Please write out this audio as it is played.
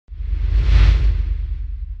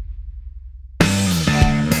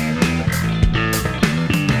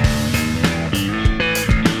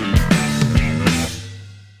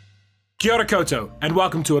Kia ora koutou, and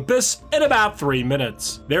welcome to Abyss in about 3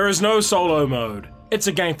 minutes. There is no solo mode. It's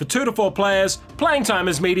a game for 2 to 4 players, playing time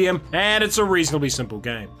is medium, and it's a reasonably simple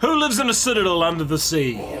game. Who lives in a citadel under the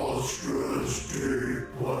sea?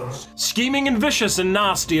 Scheming and vicious and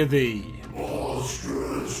nasty are thee.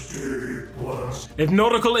 If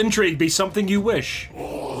nautical intrigue be something you wish,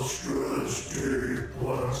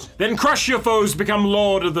 then crush your foes, become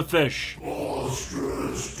lord of the fish.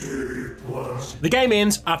 The game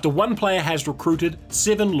ends after one player has recruited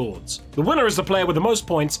 7 lords. The winner is the player with the most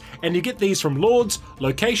points, and you get these from lords,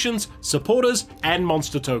 locations, supporters, and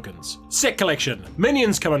monster tokens. Set collection.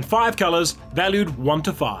 Minions come in 5 colors, valued 1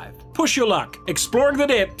 to 5. Push your luck. Exploring the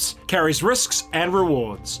depths carries risks and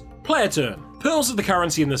rewards. Player turn. Pearls are the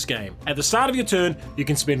currency in this game. At the start of your turn, you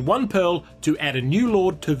can spend 1 pearl to add a new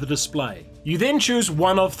lord to the display. You then choose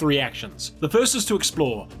one of 3 actions. The first is to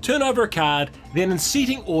explore. Turn over a card, then in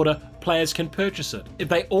seating order, players can purchase it. If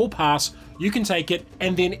they all pass, you can take it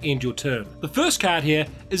and then end your turn. The first card here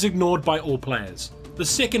is ignored by all players. The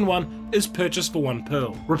second one is purchased for 1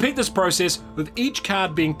 pearl. Repeat this process with each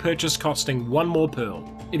card being purchased costing 1 more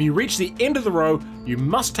pearl. If you reach the end of the row, you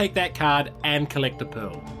must take that card and collect a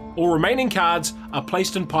pearl. All remaining cards are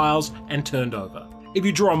placed in piles and turned over. If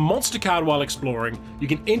you draw a monster card while exploring, you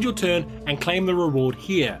can end your turn and claim the reward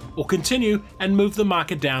here, or continue and move the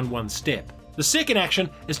marker down 1 step. The second action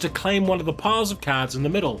is to claim one of the piles of cards in the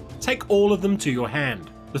middle. Take all of them to your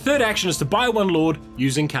hand. The third action is to buy 1 lord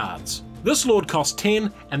using cards. This lord costs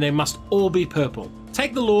 10 and they must all be purple.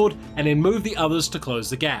 Take the lord and then move the others to close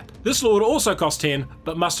the gap. This lord also costs 10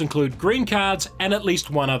 but must include green cards and at least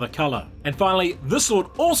 1 other color. And finally, this lord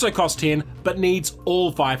also costs 10 but needs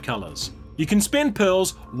all 5 colors. You can spend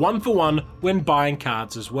pearls 1 for 1 when buying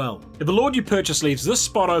cards as well. If the lord you purchase leaves this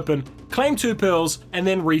spot open, claim 2 pearls and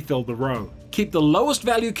then refill the row. Keep the lowest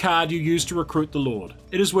value card you use to recruit the lord.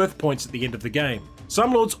 It is worth points at the end of the game.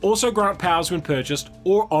 Some lords also grant powers when purchased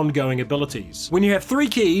or ongoing abilities. When you have 3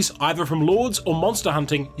 keys, either from lords or monster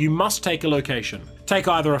hunting, you must take a location. Take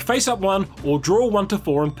either a face-up one or draw 1 to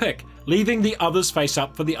 4 and pick, leaving the others face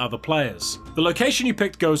up for the other players. The location you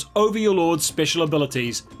picked goes over your lord's special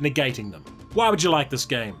abilities, negating them. Why would you like this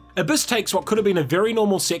game? Abyss takes what could have been a very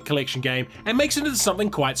normal set collection game and makes it into something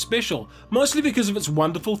quite special, mostly because of its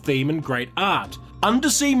wonderful theme and great art.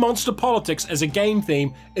 Undersea monster politics as a game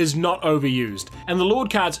theme is not overused, and the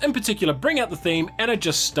lord cards in particular bring out the theme and are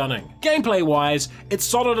just stunning. Gameplay wise, it's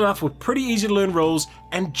solid enough with pretty easy to learn rules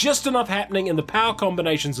and just enough happening in the power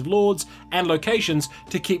combinations of lords and locations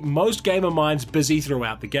to keep most gamer minds busy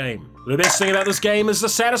throughout the game. The best thing about this game is the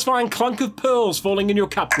satisfying clunk of pearls falling in your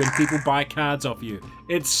cup when people buy cards off you.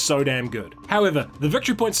 It's so damn good. However, the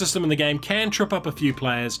victory point system in the game can trip up a few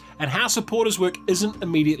players, and how supporters work isn't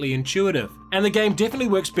immediately intuitive, and the game definitely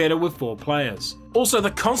works better with 4 players. Also,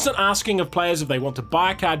 the constant asking of players if they want to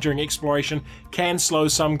buy a card during exploration can slow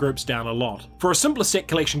some groups down a lot. For a simpler set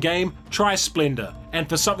collection game, try Splendor, and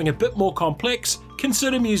for something a bit more complex,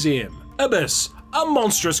 consider Museum. Abyss, a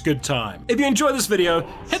monstrous good time. If you enjoyed this video,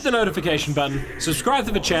 hit the notification button, subscribe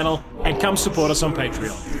to the channel, and come support us on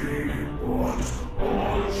Patreon.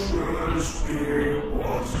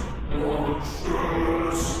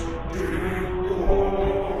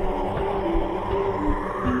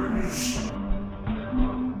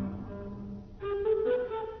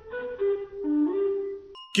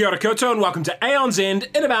 Kia ora koutou and welcome to Aeons End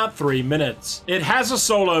in about 3 minutes. It has a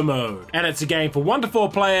solo mode, and it's a game for 1 to 4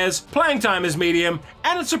 players, playing time is medium,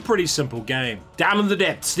 and it's a pretty simple game. Down in the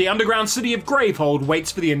depths, the underground city of Gravehold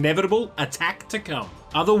waits for the inevitable attack to come.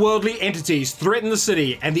 Otherworldly entities threaten the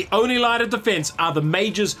city, and the only line of defense are the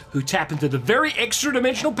mages who tap into the very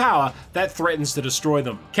extra-dimensional power that threatens to destroy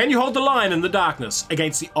them. Can you hold the line in the darkness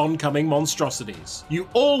against the oncoming monstrosities? You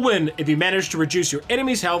all win if you manage to reduce your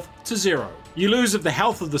enemy's health to 0. You lose if the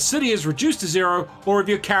health of the city is reduced to 0, or if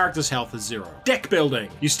your character's health is 0. Deck building.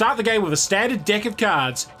 You start the game with a standard deck of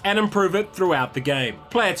cards and improve it throughout the game.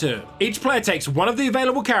 Player turn. Each player takes one of the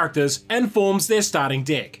available characters and forms their starting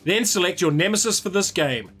deck. Then select your nemesis for this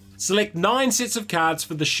game. Select 9 sets of cards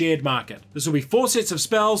for the shared market. This will be 4 sets of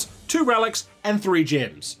spells, 2 relics, and 3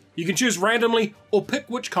 gems. You can choose randomly or pick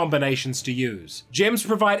which combinations to use. Gems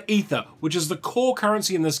provide ether, which is the core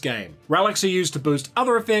currency in this game. Relics are used to boost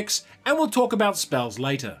other effects, and we'll talk about spells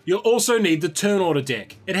later. You'll also need the turn order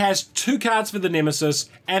deck. It has 2 cards for the nemesis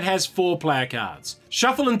and has 4 player cards.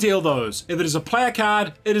 Shuffle and deal those. If it is a player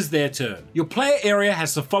card, it is their turn. Your player area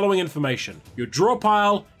has the following information: your draw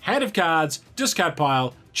pile, hand of cards, discard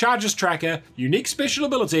pile, charges tracker, unique special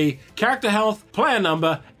ability, character health, player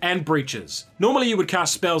number, and breaches. Normally you would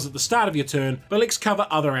cast spells at the start of your turn, but let's cover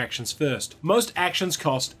other actions first. Most actions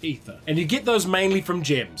cost ether, and you get those mainly from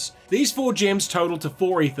gems. These 4 gems total to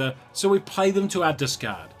 4 ether, so we play them to our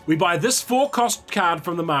discard. We buy this 4-cost card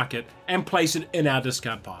from the market and place it in our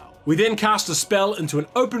discard pile. We then cast a spell into an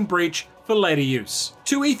open breach for later use.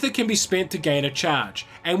 2 ether can be spent to gain a charge,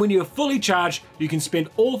 and when you are fully charged, you can spend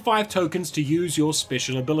all 5 tokens to use your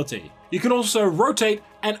special ability. You can also rotate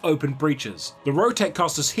and open breaches. The rotate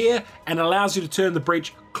cost is here and allows you to turn the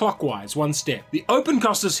breach clockwise 1 step. The open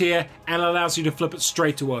cost is here and allows you to flip it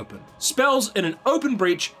straight to open. Spells in an open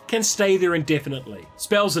breach can stay there indefinitely.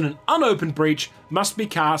 Spells in an unopened breach must be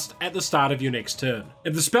cast at the start of your next turn.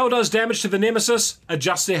 If the spell does damage to the nemesis,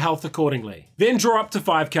 adjust their health accordingly. Then draw up to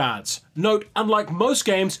 5 cards. Note, unlike most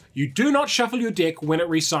games, you do not shuffle your deck when it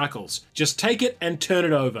recycles. Just take it and turn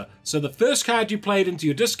it over, so the first card you played into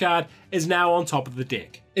your discard is now on top of the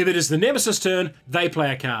deck. If it is the nemesis turn, they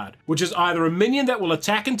play a card, which is either a minion that will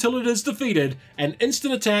attack until it is defeated, an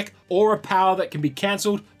instant attack, or a power that can be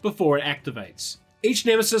cancelled before it activates. Each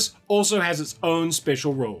nemesis also has its own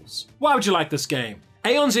special rules. Why would you like this game?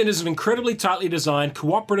 Aeons is an incredibly tightly designed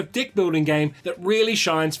cooperative deck building game that really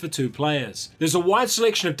shines for 2 players. There's a wide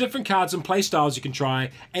selection of different cards and playstyles you can try,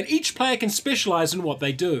 and each player can specialize in what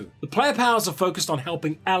they do. The player powers are focused on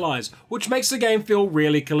helping allies, which makes the game feel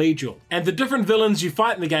really collegial. And the different villains you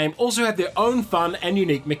fight in the game also have their own fun and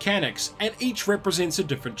unique mechanics, and each represents a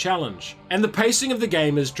different challenge. And the pacing of the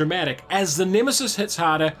game is dramatic. As the nemesis hits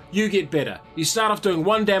harder, you get better. You start off doing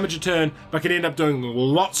 1 damage a turn, but can end up doing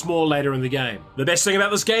lots more later in the game. The best thing about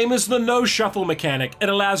this game is the no shuffle mechanic. It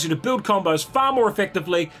allows you to build combos far more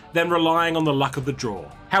effectively than relying on the luck of the draw.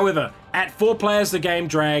 However, at 4 players the game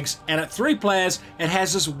drags, and at 3 players it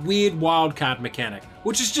has this weird wildcard mechanic,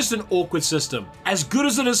 which is just an awkward system. As good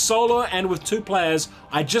as it is solo and with 2 players,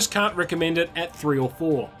 I just can't recommend it at 3 or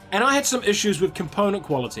 4. And I had some issues with component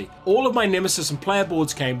quality. All of my nemesis and player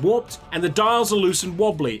boards came warped, and the dials are loose and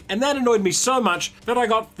wobbly, and that annoyed me so much that I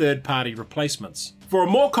got third-party replacements. For a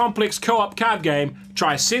more complex co-op card game,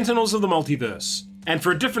 try Sentinels of the Multiverse. And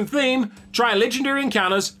for a different theme, try Legendary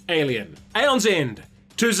Encounters Alien. Aeons End.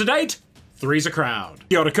 2's a date, 3's a crowd.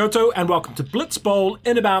 Kia ora koutou and welcome to Blitz Bowl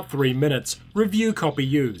in about 3 minutes. Review copy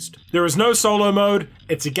used. There is no solo mode,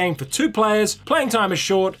 it's a game for 2 players, playing time is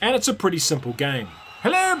short, and it's a pretty simple game.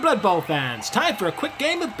 Hello Blood Bowl fans, time for a quick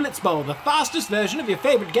game of Blitz Bowl, the fastest version of your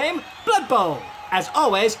favourite game, Blood Bowl. As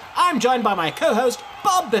always, I'm joined by my co-host,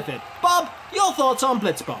 Bob Bifford. Bob, your thoughts on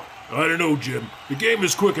Blitz Bowl? I don't know, Jim. The game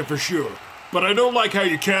is quicker for sure, but I don't like how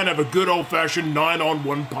you can't have a good old-fashioned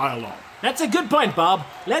 9-on-1 pile-on. That's a good point, Bob.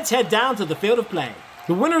 Let's head down to the field of play.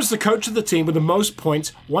 The winner is the coach of the team with the most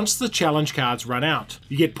points once the challenge cards run out.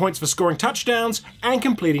 You get points for scoring touchdowns and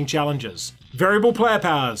completing challenges. Variable player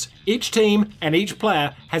powers. Each team and each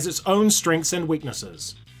player has its own strengths and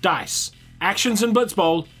weaknesses. Dice. Actions in Blitz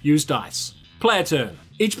Bowl use dice. Player turn.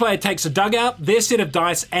 Each player takes a dugout, their set of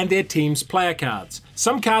dice, and their team's player cards.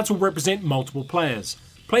 Some cards will represent multiple players.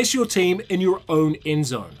 Place your team in your own end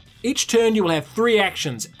zone. Each turn you will have 3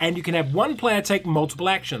 actions, and you can have 1 player take multiple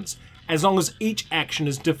actions, as long as each action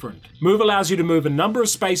is different. Move allows you to move a number of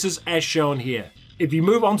spaces as shown here. If you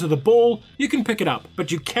move onto the ball, you can pick it up,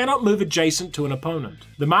 but you cannot move adjacent to an opponent.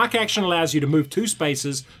 The mark action allows you to move 2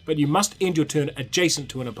 spaces, but you must end your turn adjacent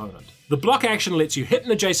to an opponent. The block action lets you hit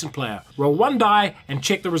an adjacent player, roll 1 die, and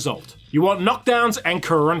check the result. You want knockdowns and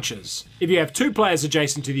crunches. If you have 2 players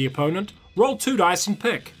adjacent to the opponent, roll 2 dice and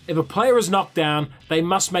pick. If a player is knocked down, they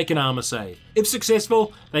must make an armor save. If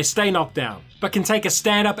successful, they stay knocked down, but can take a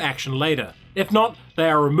stand-up action later. If not, they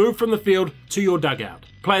are removed from the field to your dugout.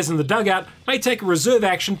 Players in the dugout may take a reserve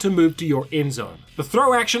action to move to your end zone. The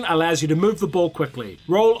throw action allows you to move the ball quickly.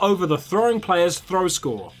 Roll over the throwing player's throw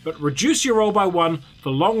score, but reduce your roll by 1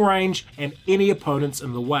 for long range and any opponents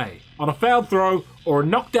in the way. On a failed throw or a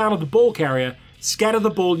knockdown of the ball carrier, scatter the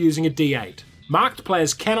ball using a D8. Marked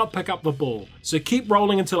players cannot pick up the ball, so keep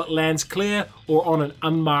rolling until it lands clear or on an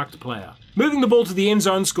unmarked player. Moving the ball to the end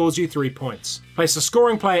zone scores you 3 points. Place a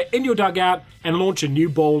scoring player in your dugout and launch a new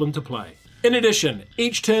ball into play. In addition,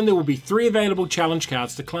 each turn there will be 3 available challenge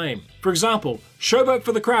cards to claim. For example, Showboat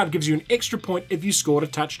for the Crowd gives you an extra point if you scored a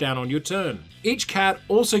touchdown on your turn. Each card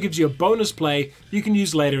also gives you a bonus play you can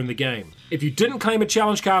use later in the game. If you didn't claim a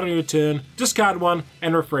challenge card on your turn, discard one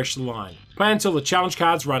and refresh the line. Play until the challenge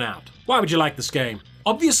cards run out. Why would you like this game?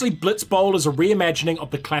 Obviously, Blitz Bowl is a reimagining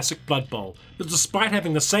of the classic Blood Bowl, but despite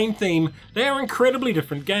having the same theme, they are incredibly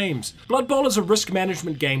different games. Blood Bowl is a risk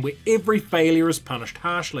management game where every failure is punished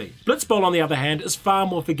harshly. Blitz Bowl, on the other hand, is far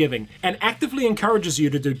more forgiving and actively encourages you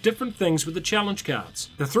to do different things with the challenge cards.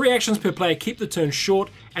 The 3 actions per player keep the turn short,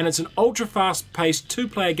 and it's an ultra fast paced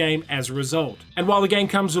 2-player game as a result. And while the game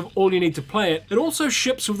comes with all you need to play it, it also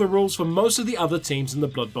ships with the rules for most of the other teams in the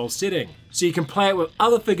Blood Bowl setting. So you can play it with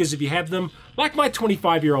other figures if you have them, like my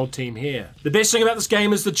 25-year-old team here. The best thing about this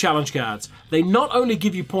game is the challenge cards. They not only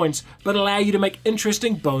give you points, but allow you to make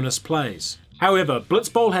interesting bonus plays. However, Blitz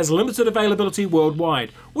Bowl has limited availability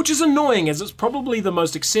worldwide, which is annoying as it's probably the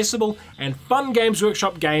most accessible and fun Games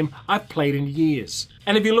Workshop game I've played in years.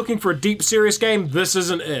 And if you're looking for a deep, serious game, this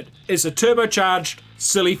isn't it. It's a turbocharged,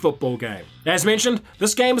 silly football game. As mentioned,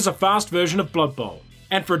 this game is a fast version of Blood Bowl.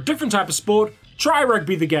 And for a different type of sport, try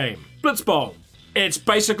Rugby the game. Blitz Bowl. It's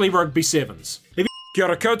basically Rugby Sevens. Kia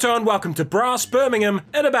ora koutou and welcome to Brass Birmingham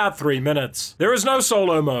in about 3 minutes. There is no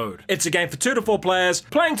solo mode. It's a game for 2 to 4 players,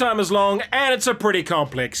 playing time is long, and it's a pretty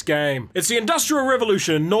complex game. It's the Industrial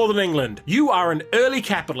Revolution in Northern England. You are an early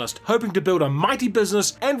capitalist hoping to build a mighty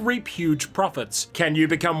business and reap huge profits. Can you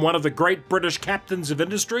become one of the great British captains of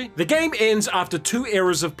industry? The game ends after 2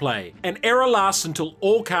 eras of play. An era lasts until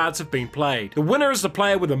all cards have been played. The winner is the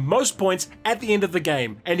player with the most points at the end of the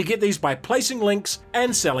game, and you get these by placing links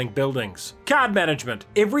and selling buildings. Card management.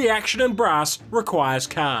 Every action in Brass requires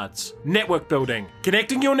cards. Network building.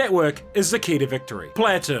 Connecting your network is the key to victory.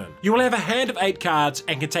 Player turn. You will have a hand of 8 cards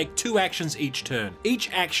and can take 2 actions each turn.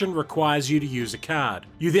 Each action requires you to use a card.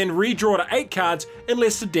 You then redraw to 8 cards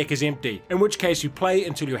unless the deck is empty, in which case you play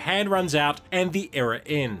until your hand runs out and the era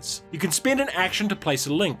ends. You can spend an action to place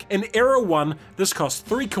a link. In era 1, this costs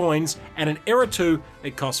 3 coins, and in era 2,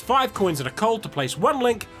 it costs 5 coins and a coal to place 1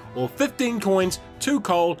 link, or 15 coins, 2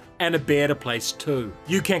 coal, and a bear to place 2.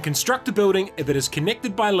 You can construct a building if it is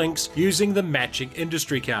connected by links using the matching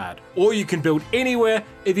industry card, or you can build anywhere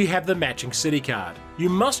if you have the matching city card. You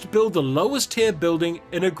must build the lowest tier building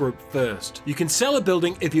in a group first. You can sell a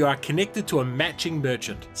building if you are connected to a matching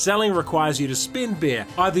merchant. Selling requires you to spend bear,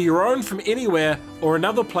 either your own from anywhere or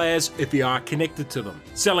another player's if you are connected to them.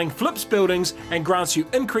 Selling flips buildings and grants you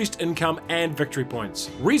increased income and victory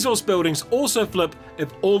points. Resource buildings also flip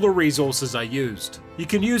if all the resources are used. You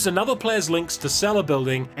can use another player's links to sell a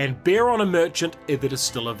building and bear on a merchant if it is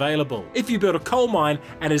still available. If you build a coal mine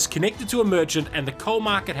and is connected to a merchant and the coal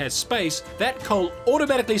market has space, that coal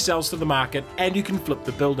automatically sells to the market and you can flip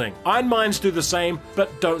the building. Iron mines do the same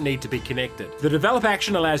but don't need to be connected. The develop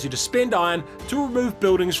action allows you to spend iron to remove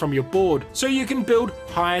buildings from your board so you can build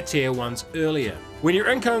higher tier ones earlier. When your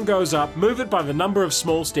income goes up, move it by the number of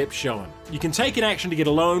small steps shown. You can take an action to get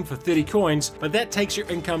a loan for 30 coins, but that takes your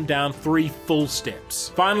income down 3 full steps.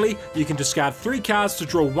 Finally, you can discard 3 cards to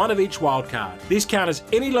draw 1 of each wild card. These count as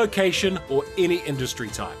any location or any industry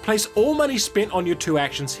type. Place all money spent on your 2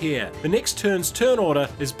 actions here. The next turn's turn order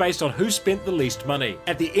is based on who spent the least money.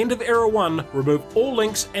 At the end of Era 1, remove all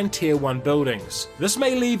links and Tier 1 buildings. This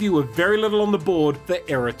may leave you with very little on the board for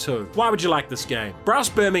Era 2. Why would you like this game? Brass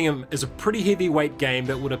Birmingham is a pretty heavyweight game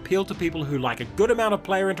that would appeal to people who like a good amount of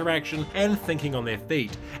player interaction and thinking on their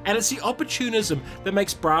feet, and it's the opportunism that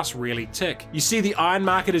makes Brass really tick. You see, the iron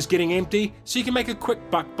market is getting empty, so you can make a quick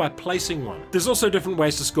buck by placing one. There's also different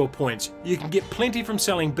ways to score points. You can get plenty from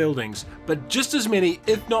selling buildings, but just as many,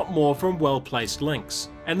 if not more, from well-placed links.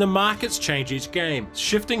 And the markets change each game,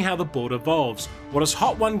 shifting how the board evolves. What is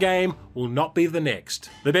hot one game will not be the next.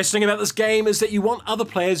 The best thing about this game is that you want other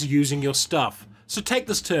players using your stuff. So take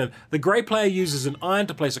this turn. The grey player uses an iron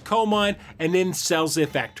to place a coal mine and then sells their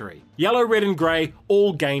factory. Yellow, red and grey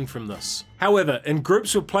all gain from this. However, in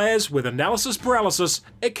groups with players with analysis paralysis,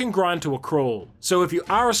 it can grind to a crawl. So if you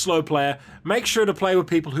are a slow player, make sure to play with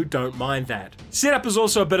people who don't mind that. Setup is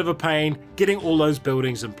also a bit of a pain, getting all those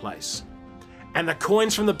buildings in place. And the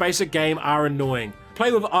coins from the basic game are annoying.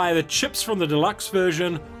 Play with either chips from the deluxe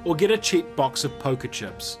version or get a cheap box of poker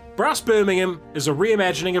chips. Brass Birmingham is a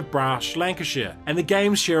reimagining of Brass Lancashire, and the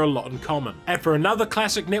games share a lot in common. And for another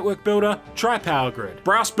classic network builder, try Power Grid.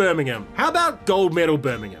 Brass Birmingham. How about Gold Medal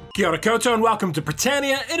Birmingham? Kia ora koutou and welcome to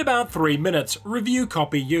Britannia in about 3 minutes. Review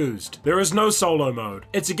copy used. There is no solo mode.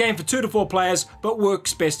 It's a game for 2 to 4 players, but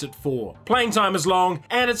works best at 4. Playing time is long,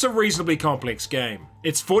 and it's a reasonably complex game.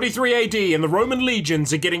 It's 43 AD and the Roman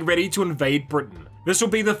legions are getting ready to invade Britain. This will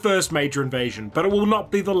be the first major invasion, but it will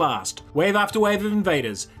not be the last. Wave after wave of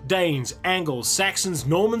invaders, Danes, Angles, Saxons,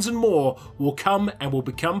 Normans and more will come and will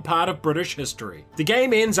become part of British history. The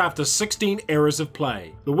game ends after 16 eras of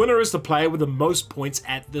play. The winner is the player with the most points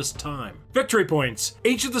at this time. Victory points.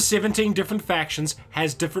 Each of the 17 different factions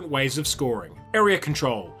has different ways of scoring. Area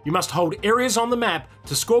control. You must hold areas on the map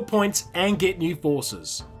to score points and get new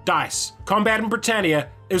forces. Dice. Combat in Britannia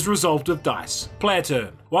is resolved with dice. Player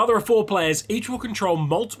turn. While there are 4 players, each will control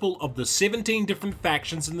multiple of the 17 different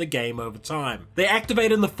factions in the game over time. They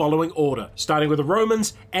activate in the following order, starting with the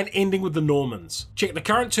Romans and ending with the Normans. Check the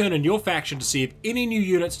current turn in your faction to see if any new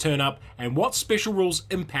units turn up and what special rules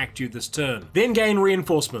impact you this turn. Then gain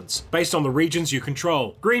reinforcements, based on the regions you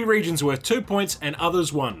control. Green regions worth 2 points and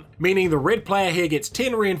others 1, meaning the red player here gets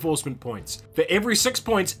 10 reinforcement points. For every 6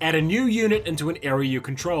 points, add a new unit into an area you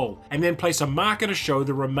control, and then place a marker to show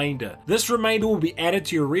the remainder. This remainder will be added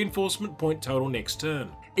to your reinforcement point total next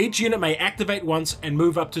turn. Each unit may activate once and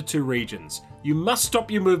move up to 2 regions. You must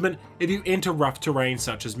stop your movement if you enter rough terrain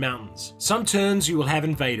such as mountains. Some turns you will have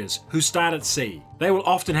invaders, who start at sea. They will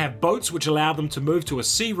often have boats which allow them to move to a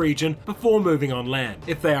sea region before moving on land.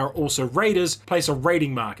 If they are also raiders, place a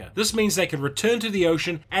raiding marker. This means they can return to the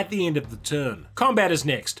ocean at the end of the turn. Combat is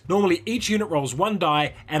next. Normally each unit rolls 1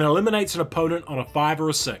 die and eliminates an opponent on a 5 or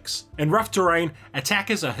a 6. In rough terrain,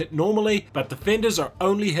 attackers are hit normally, but defenders are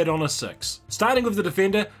only hit on a 6. Starting with the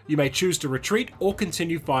defender, you may choose to retreat or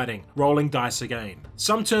continue fighting, rolling dice again.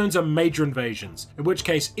 Some turns are major invasions, in which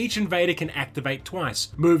case each invader can activate twice,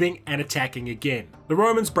 moving and attacking again. The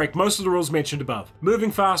Romans break most of the rules mentioned above,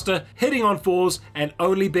 moving faster, hitting on 4s, and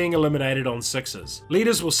only being eliminated on 6s.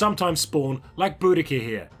 Leaders will sometimes spawn, like Boudica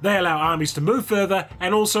here. They allow armies to move further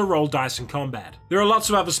and also roll dice in combat. There are lots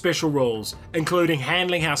of other special rules, including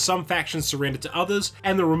handling how some factions surrender to others,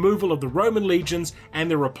 and the removal of the Roman legions and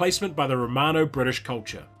their replacement by the Romano-British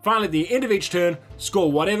culture. Finally, at the end of each turn,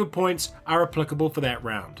 score whatever points are applicable for that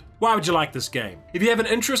round. Why would you like this game? If you have an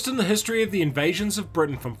interest in the history of the invasions of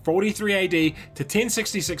Britain from 43 AD to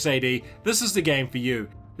 1066 AD, this is the game for you.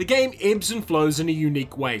 The game ebbs and flows in a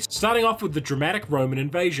unique way, starting off with the dramatic Roman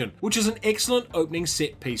invasion, which is an excellent opening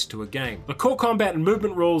set piece to a game. The core combat and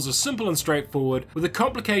movement rules are simple and straightforward, with the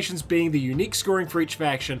complications being the unique scoring for each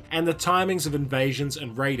faction and the timings of invasions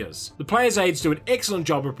and raiders. The player's aides do an excellent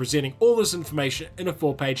job of presenting all this information in a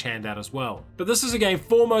 4-page handout as well. But this is a game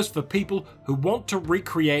foremost for people who want to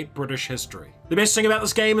recreate British history. The best thing about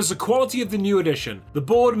this game is the quality of the new edition. The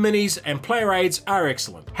board, minis, and player aids are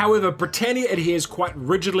excellent. However, Britannia adheres quite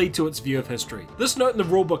rigidly to its view of history. This note in the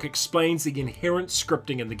rulebook explains the inherent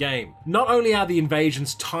scripting in the game. Not only are the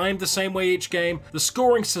invasions timed the same way each game, the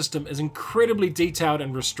scoring system is incredibly detailed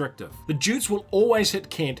and restrictive. The Jutes will always hit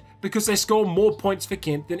Kent because they score more points for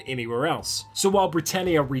Kent than anywhere else. So while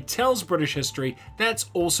Britannia retells British history, that's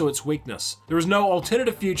also its weakness. There is no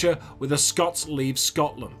alternative future where the Scots leave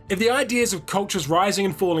Scotland. If the ideas of cultures rising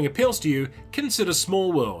and falling appeals to you, consider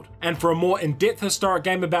Small World. And for a more in-depth historic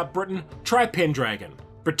game about Britain, try Pendragon.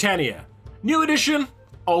 Britannia. New edition,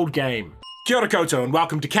 old game. Kia ora koutou and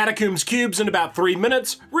welcome to Catacombs Cubes in about 3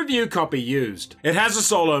 minutes, review copy used. It has a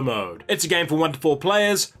solo mode. It's a game for 1 to 4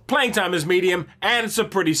 players, playing time is medium, and it's a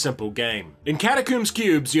pretty simple game. In Catacombs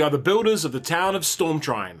Cubes, you are the builders of the town of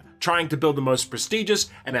Stormtrine, trying to build the most prestigious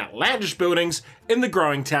and outlandish buildings in the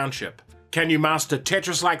growing township. Can you master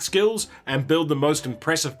Tetris-like skills and build the most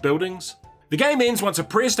impressive buildings? The game ends once a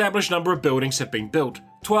pre-established number of buildings have been built,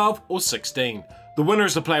 12 or 16. The winner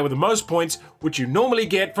is the player with the most points, which you normally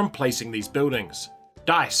get from placing these buildings.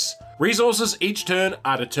 Dice. Resources each turn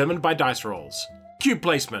are determined by dice rolls. Cube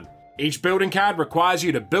placement. Each building card requires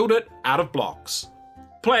you to build it out of blocks.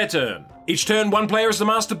 Player turn. Each turn, one player is the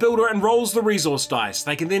master builder and rolls the resource dice.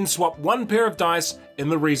 They can then swap 1 pair of dice in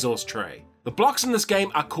the resource tray. The blocks in this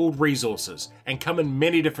game are called resources and come in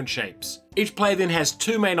many different shapes. Each player then has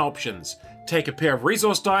 2 main options. Take a pair of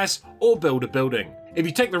resource dice or build a building. If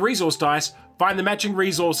you take the resource dice, find the matching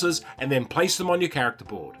resources and then place them on your character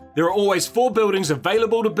board. There are always 4 buildings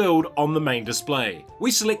available to build on the main display. We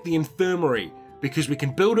select the infirmary because we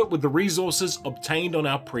can build it with the resources obtained on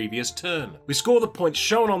our previous turn. We score the points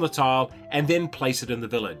shown on the tile and then place it in the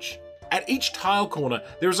village. At each tile corner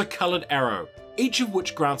there is a coloured arrow, each of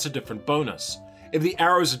which grants a different bonus. If the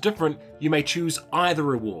arrows are different, you may choose either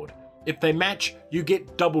reward. If they match, you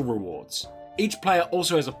get double rewards. Each player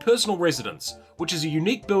also has a personal residence, which is a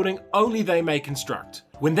unique building only they may construct.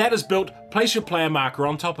 When that is built, place your player marker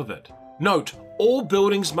on top of it. Note, all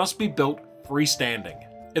buildings must be built freestanding.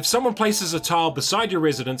 If someone places a tile beside your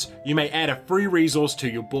residence, you may add a free resource to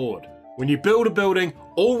your board. When you build a building,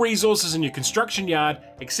 all resources in your construction yard,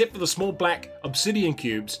 except for the small black obsidian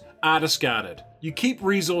cubes, are discarded. you keep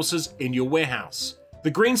resources in your warehouse. The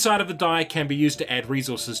green side of the die can be used to add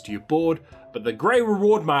resources to your board, but the grey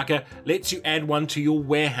reward marker lets you add one to your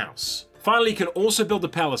warehouse. Finally, you can also build a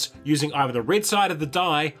palace using either the red side of the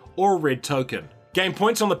die or a red token. Gain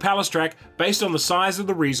points on the palace track based on the size of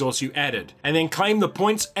the resource you added, and then claim the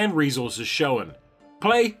points and resources shown.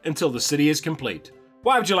 Play until the city is complete.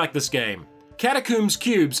 Why would you like this game? Catacombs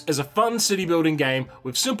Cubes is a fun city building game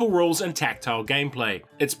with simple rules and tactile gameplay.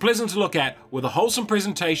 It's pleasant to look at with a wholesome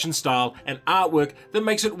presentation style and artwork that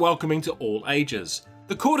makes it welcoming to all ages.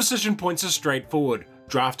 The core decision points are straightforward: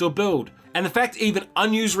 draft or build. And the fact even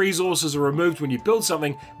unused resources are removed when you build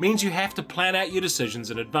something means you have to plan out your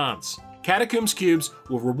decisions in advance. Catacombs Cubes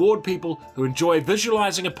will reward people who enjoy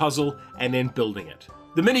visualizing a puzzle and then building it.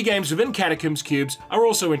 The mini-games within Catacombs Cubes are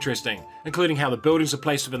also interesting, including how the buildings are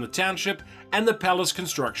placed within the township and the palace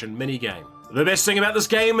construction minigame. The best thing about this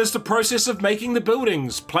game is the process of making the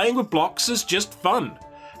buildings. Playing with blocks is just fun.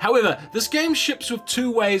 However, this game ships with two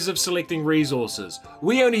ways of selecting resources.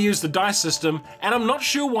 We only use the dice system, and I'm not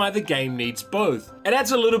sure why the game needs both. It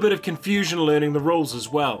adds a little bit of confusion learning the rules as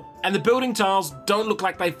well. And the building tiles don't look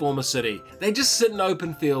like they form a city. They just sit in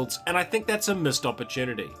open fields, and I think that's a missed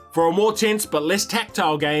opportunity. For a more tense but less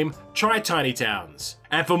tactile game, try Tiny Towns.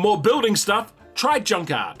 And for more building stuff, try Junk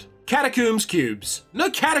Art. Catacombs Cubes. No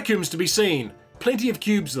catacombs to be seen. Plenty of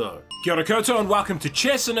cubes though. Kia ora koutou and welcome to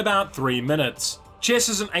Chess in about 3 minutes. Chess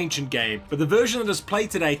is an ancient game, but the version that is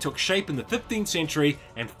played today took shape in the 15th century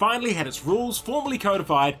and finally had its rules formally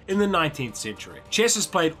codified in the 19th century. Chess is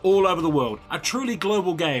played all over the world, a truly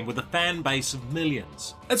global game with a fan base of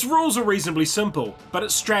millions. Its rules are reasonably simple, but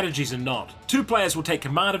its strategies are not. Two players will take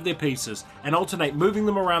command of their pieces and alternate moving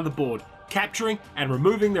them around the board, capturing and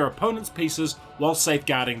removing their opponent's pieces while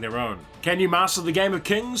safeguarding their own. Can you master the game of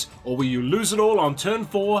kings, or will you lose it all on turn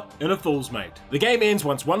 4 in a fool's mate? The game ends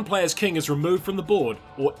once one player's king is removed from the board,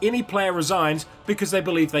 or any player resigns because they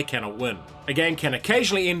believe they cannot win. A game can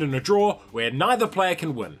occasionally end in a draw where neither player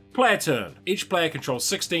can win. Player turn. Each player controls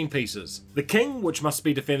 16 pieces. The king, which must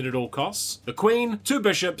be defended at all costs, the queen, 2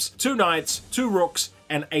 bishops, 2 knights, 2 rooks,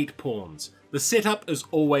 and 8 pawns. The setup is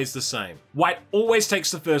always the same. White always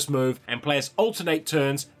takes the first move and players alternate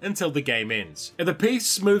turns until the game ends. If the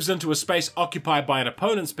piece moves into a space occupied by an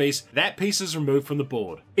opponent's piece, that piece is removed from the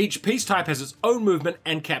board. Each piece type has its own movement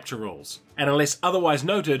and capture rules. And unless otherwise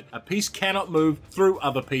noted, a piece cannot move through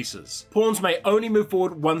other pieces. Pawns may only move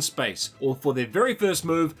forward 1 space, or for their very first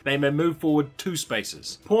move, they may move forward 2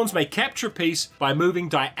 spaces. Pawns may capture a piece by moving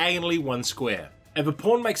diagonally 1 square. If a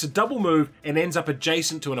pawn makes a double move and ends up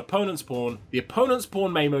adjacent to an opponent's pawn, the opponent's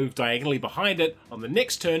pawn may move diagonally behind it on the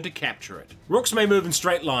next turn to capture it. Rooks may move in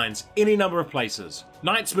straight lines, any number of places.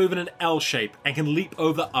 Knights move in an L shape and can leap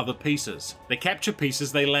over other pieces. They capture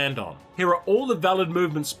pieces they land on. Here are all the valid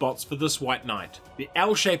movement spots for this white knight. The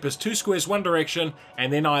L shape is 2 squares one direction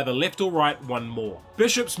and then either left or right 1 more.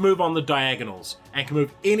 Bishops move on the diagonals and can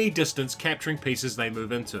move any distance, capturing pieces they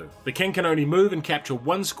move into. The king can only move and capture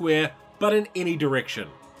 1 square, but in any direction.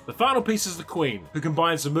 The final piece is the queen, who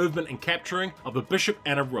combines the movement and capturing of a bishop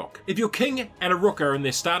and a rook. If your king and a rook are in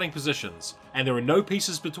their starting positions, and there are no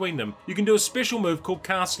pieces between them, you can do a special move called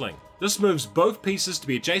castling. This moves both pieces to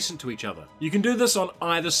be adjacent to each other. You can do this on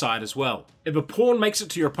either side as well. If a pawn makes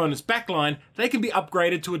it to your opponent's backline, they can be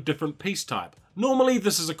upgraded to a different piece type. Normally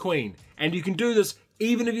this is a queen, and you can do this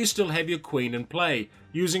even if you still have your queen in play,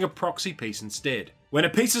 using a proxy piece instead. When a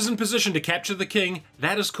piece is in position to capture the king,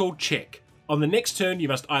 that is called check. On the next turn, you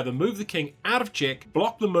must either move the king out of check,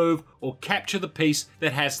 block the move, or capture the piece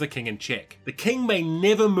that has the king in check. The king may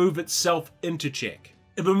never move itself into check.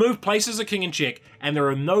 If a move places a king in check and there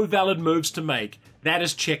are no valid moves to make, that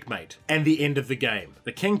is checkmate, and the end of the game.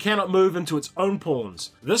 The king cannot move into its own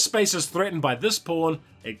pawns. This space is threatened by this pawn,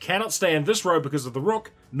 it cannot stay in this row because of the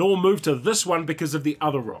rook, nor move to this one because of the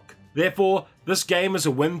other rook. Therefore, this game is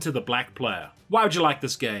a win to the black player. Why would you like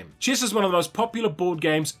this game? Chess is one of the most popular board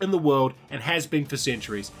games in the world and has been for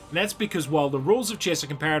centuries, and that's because while the rules of chess are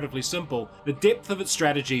comparatively simple, the depth of its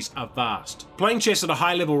strategies are vast. Playing chess at a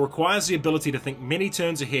high level requires the ability to think many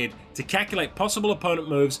turns ahead, to calculate possible opponent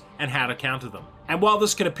moves and how to counter them. And while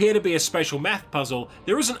this can appear to be a spatial math puzzle,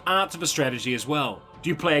 there is an art to the strategy as well. Do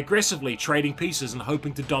you play aggressively, trading pieces and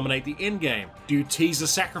hoping to dominate the endgame? Do you tease the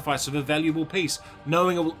sacrifice of a valuable piece,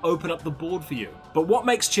 knowing it will open up the board for you? But what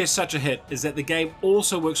makes chess such a hit is that the game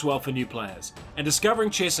also works well for new players, and discovering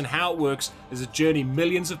chess and how it works is a journey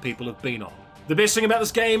millions of people have been on. The best thing about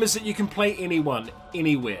this game is that you can play anyone,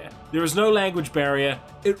 anywhere. There is no language barrier,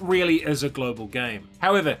 it really is a global game.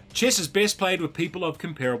 However, chess is best played with people of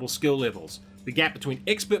comparable skill levels. The gap between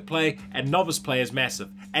expert play and novice play is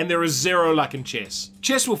massive, and there is zero luck in chess.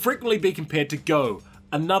 Chess will frequently be compared to Go,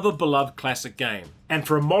 another beloved classic game. And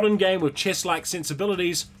for a modern game with chess-like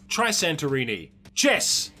sensibilities, try Santorini.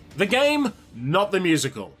 Chess, the game, not the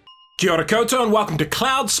musical. Kia ora koutou and welcome to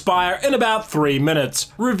Cloudspire in about 3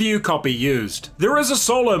 minutes. Review copy used. There is a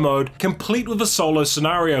solo mode, complete with a solo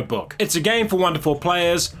scenario book. It's a game for 1 to 4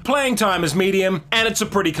 players, playing time is medium, and it's a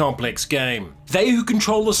pretty complex game. They who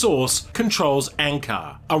control the source controls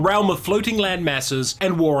Ankar, a realm of floating land masses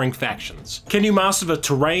and warring factions. Can you master the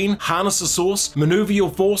terrain, harness the source, maneuver your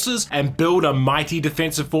forces, and build a mighty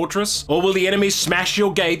defensive fortress? Or will the enemy smash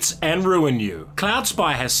your gates and ruin you?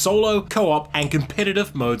 Cloudspire has solo, co-op, and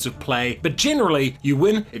competitive modes of play, but generally you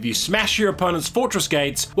win if you smash your opponent's fortress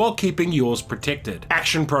gates while keeping yours protected.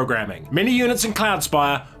 Action programming. Many units in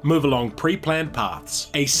Cloudspire move along pre-planned paths.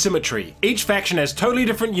 Asymmetry. Each faction has totally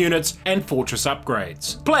different units and fortress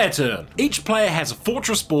upgrades. Player turn. Each player has a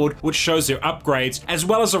fortress board which shows their upgrades as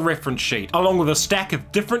well as a reference sheet, along with a stack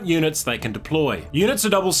of different units they can deploy. Units are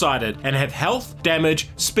double-sided and have health, damage,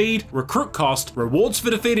 speed, recruit cost, rewards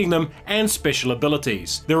for defeating them, and special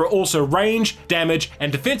abilities. There are also range, damage,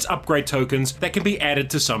 and defense upgrade tokens that can be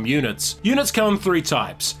added to some units. Units come in 3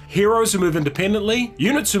 types: heroes who move independently,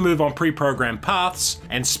 units who move on pre-programmed paths,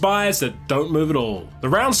 and spies that don't move at all. The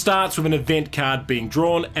round starts with an event card being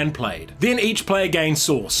drawn and played. Then each player gains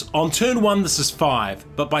source. On turn 1 this is 5,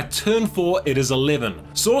 but by turn 4 it is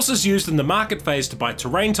 11. Source is used in the market phase to buy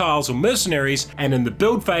terrain tiles or mercenaries, and in the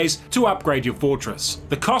build phase to upgrade your fortress.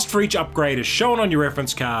 The cost for each upgrade is shown on your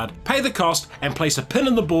reference card. Pay the cost and place a pin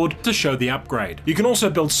in the board to show the upgrade. You can also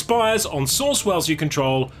build spires on source wells you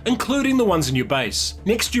control, including the ones in your base.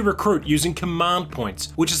 Next you recruit using command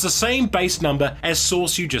points, which is the same base number as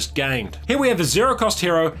source you just gained. Here we have a 0 cost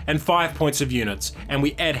hero and 5 points of units, and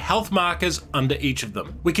we add health markers under each of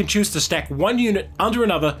them. We can choose to stack one unit under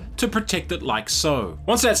another to protect it like so.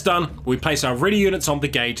 Once that's done, we place our ready units on the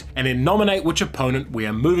gate and then nominate which opponent we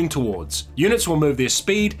are moving towards. Units will move their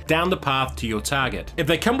speed down the path to your target. If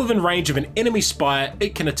they come within range of an enemy spire,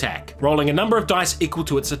 it can attack, rolling a number of dice equal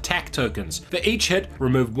to its attack tokens. For each hit,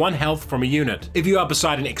 remove 1 health from a unit. If you are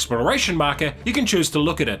beside an exploration marker, you can choose to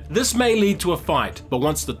look at it. This may lead to a fight, but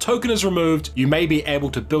once the token is removed, you may be able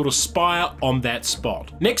to build a spire on that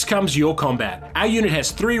spot. Next comes your combat. Our unit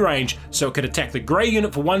has 3 range, so it could attack the grey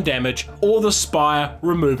unit for 1 damage, or the spire,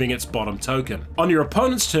 removing its bottom token. On your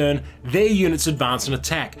opponent's turn, their units advance and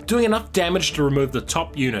attack, doing enough damage to remove the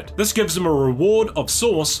top unit. This gives them a reward of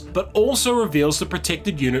source, but also reveals the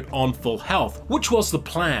protected unit on full health, which was the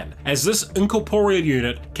plan, as this incorporeal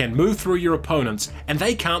unit can move through your opponents and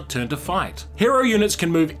they can't turn to fight. Hero units can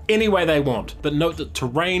move any way they want, but note that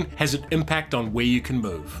terrain has an impact on where you can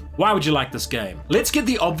move. Why would you like this game? Let's get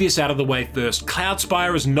the obvious out of the way first.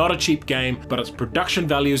 Cloudspire is not a cheap game, but its production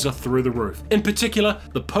values are through the roof. In particular,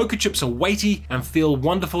 the poker chips are weighty and feel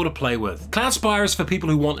wonderful to play with. Cloudspire is for people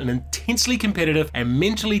who want an intensely competitive and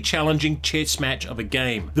mentally challenging chess match of a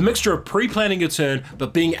game. The mixture of pre-planning your turn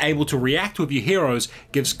but being able to react with your heroes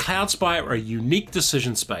gives Cloudspire a unique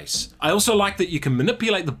decision space. I also like that you can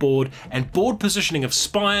manipulate the board, and board positioning of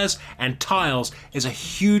spires and tiles is a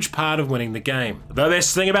huge part of winning the game. The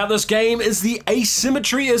best thing about this game is the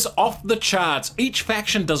asymmetry is off the charts. Each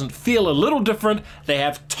faction doesn't feel a little different, they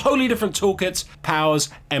have totally different toolkits, powers,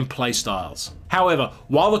 and playstyles. However,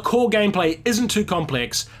 while the core gameplay isn't too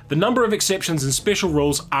complex, the number of exceptions and special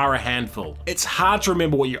rules are a handful. It's hard to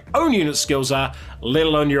remember what your own unit skills are, let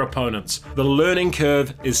alone your opponent's. The learning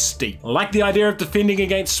curve is steep. Like the idea of defending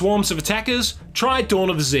against swarms of attackers? Try Dawn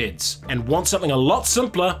of the Zeds. And want something a lot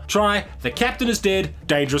simpler? Try The Captain is Dead,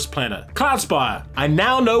 Dangerous Planet. Cloudspire. I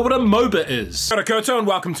now know what a MOBA is. Kia ora koutou and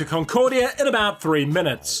welcome to Concordia in about 3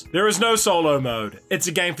 minutes. There is no solo mode. It's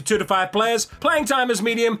a game for 2 to 5 players, playing time is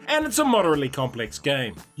medium, and it's a moderately complex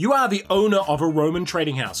game. You are the owner of a Roman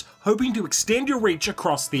trading house, hoping to extend your reach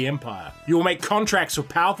across the empire. You will make contracts with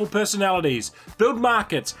powerful personalities, build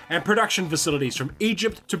markets and production facilities from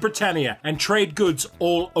Egypt to Britannia, and trade goods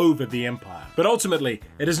all over the empire. But ultimately,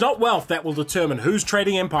 it is not wealth that will determine whose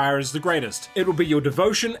trading empire is the greatest. It will be your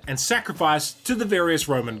devotion and sacrifice to the various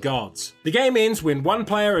Roman gods. The game ends when one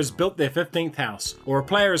player has built their 15th house, or a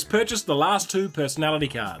player has purchased the last 2 personality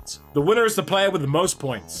cards. The winner is the player with the most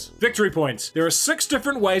points. Victory points. There are 6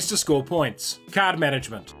 different ways to score points. Card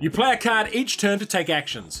management. You play a card each turn to take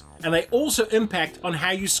actions. and they also impact on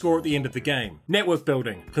how you score at the end of the game. Network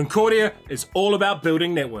building. Concordia is all about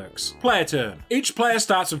building networks. Player turn. Each player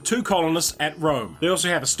starts with 2 colonists at Rome. They also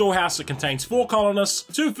have a storehouse that contains 4 colonists,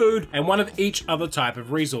 2 food, and 1 of each other type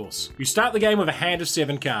of resource. You start the game with a hand of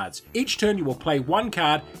 7 cards. Each turn you will play 1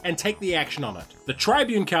 card and take the action on it. The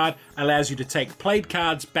Tribune card allows you to take played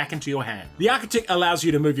cards back into your hand. The Architect allows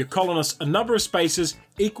you to move your colonists a number of spaces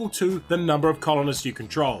equal to the number of colonists you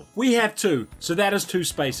control. We have 2, so that is 2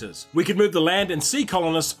 spaces. We could move the land and sea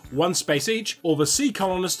colonists 1 space each, or the sea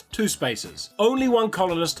colonist 2 spaces. Only 1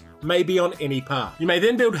 colonist may be on any path. You may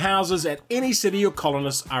then build houses at any city your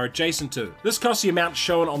colonists are adjacent to. This costs the amount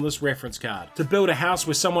shown on this reference card. To build a house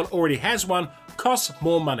where someone already has one costs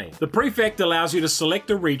more money. The Prefect allows you to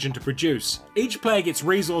select a region to produce. Each player gets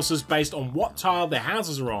resources based on what tile their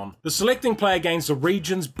houses are on. The selecting player gains the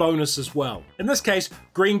region's bonus as well. In this case,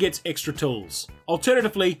 green gets extra tools.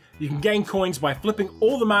 Alternatively, you can gain coins by flipping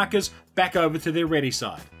all the markers back over to their ready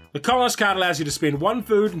side. The colonist card allows you to spend 1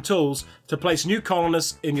 food and tools to place new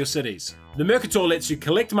colonists in your cities. The Mercator lets you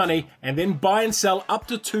collect money and then buy and sell up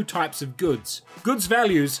to 2 types of goods. Goods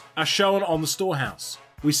values are shown on the storehouse.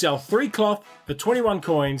 We sell 3 cloth for 21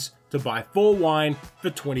 coins to buy 4 wine for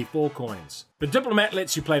 24 coins. The Diplomat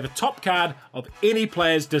lets you play the top card of any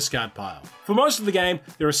player's discard pile. For most of the game,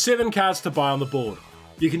 there are 7 cards to buy on the board.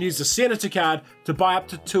 You can use the Senator card to buy up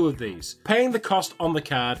to 2 of these, paying the cost on the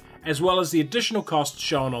card as well as the additional cost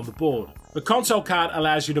shown on the board. The Console card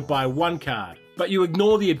allows you to buy 1 card, but you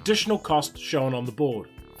ignore the additional cost shown on the board.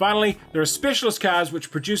 Finally, there are Specialist cards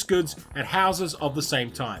which produce goods at houses of the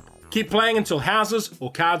same type. Keep playing until houses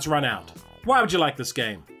or cards run out. Why would you like this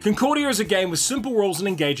game? Concordia is a game with simple rules and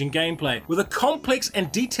engaging gameplay, with a complex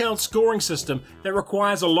and detailed scoring system that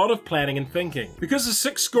requires a lot of planning and thinking. Because the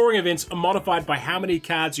 6 scoring events are modified by how many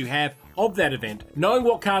cards you have of that event, knowing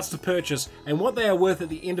what cards to purchase and what they are worth at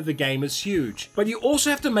the end of the game is huge. But you also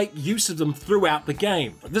have to make use of them throughout the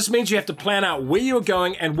game. This means you have to plan out where you are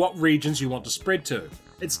going and what regions you want to spread to.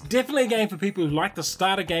 It's definitely a game for people who like to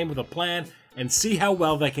start a game with a plan and see how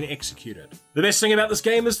well they can execute it. The best thing about this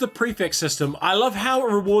game is the prefect system. I love how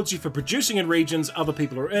it rewards you for producing in regions other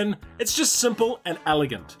people are in. It's just simple and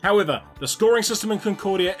elegant. However, the scoring system in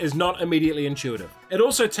Concordia is not immediately intuitive. It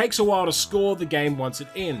also takes a while to score the game once it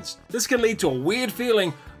ends. This can lead to a weird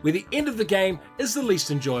feeling where the end of the game is the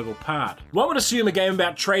least enjoyable part. One would assume a game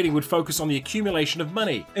about trading would focus on the accumulation of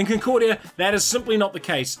money. In Concordia, that is simply not the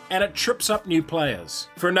case, and it trips up new players.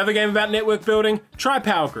 For another game about network building, try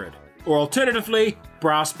Power Grid. Or alternatively,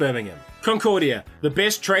 Brass Birmingham. Concordia, the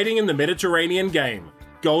best trading in the Mediterranean game.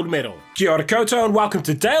 Gold medal. Kia ora koutou and welcome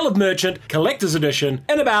to Dale of Merchant Collector's Edition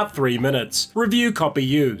in about 3 minutes. Review copy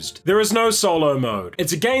used. There is no solo mode.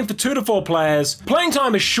 It's a game for 2 to 4 players. Playing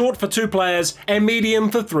time is short for 2 players and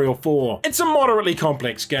medium for 3 or 4. It's a moderately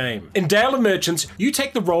complex game. In Dale of Merchants, you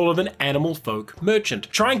take the role of an animal folk merchant,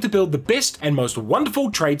 trying to build the best and most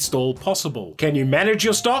wonderful trade stall possible. Can you manage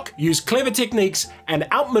your stock, use clever techniques, and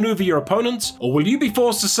outmaneuver your opponents? Or will you be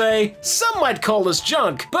forced to say, some might call this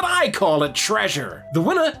junk, but I call it treasure? The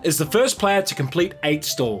winner is the first player to complete 8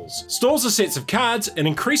 stalls. Stalls are sets of cards in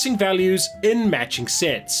increasing values in matching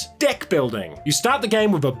sets. Deck building. You start the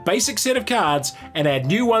game with a basic set of cards and add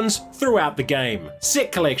new ones throughout the game.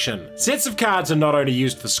 Set collection. Sets of cards are not only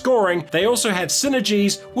used for scoring, they also have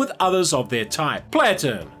synergies with others of their type. Player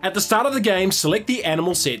turn. At the start of the game, select the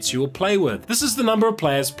animal sets you will play with. This is the number of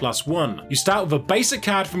players plus 1. You start with a basic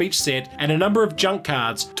card from each set and a number of junk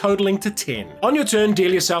cards totaling to 10. On your turn,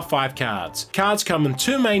 deal yourself 5 cards. Cards come in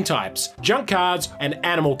 2 main types, junk cards and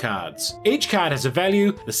animal cards. Each card has a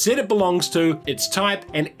value, the set it belongs to, its type,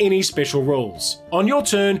 and any special rules. On your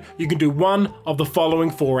turn, you can do one of the following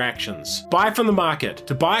 4 actions. Buy from the market.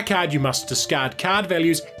 To buy a card, you must discard card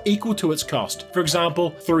values equal to its cost. For example,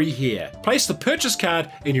 3 here. Place the purchase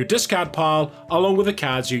card in your discard pile along with the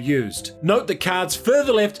cards you used. Note that cards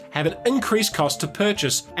further left have an increased cost to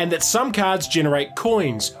purchase and that some cards generate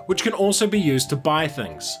coins, which can also be used to buy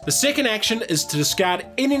things. The second action is to discard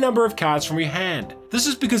any number of cards from your hand. This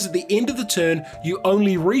is because at the end of the turn, you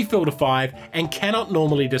only refill to 5 and cannot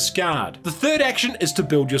normally discard. The third action is to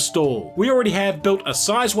build your stall. We already have built a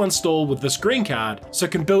size 1 stall with this green card, so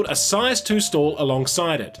can build a size 2 stall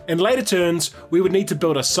alongside it. In later turns, we would need to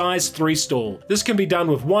build a size 3 stall. This can be done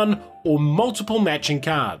with 1 or multiple matching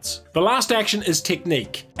cards. The last action is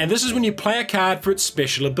technique, and this is when you play a card for its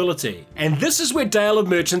special ability. And this is where Dale of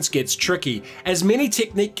Merchants gets tricky, as many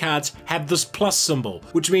technique cards have this plus symbol,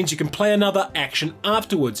 which means you can play another action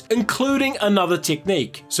afterwards, including another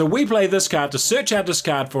technique. So we play this card to search our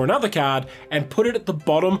discard for another card and put it at the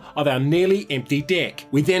bottom of our nearly empty deck.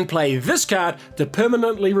 We then play this card to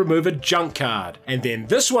permanently remove a junk card, and then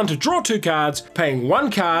this one to draw 2 cards, paying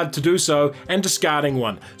 1 card to do so and discarding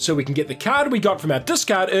 1, so we can get the card we got from our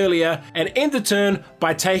discard earlier and end the turn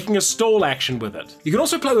by taking a stall action with it. You can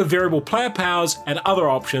also play with variable player powers and other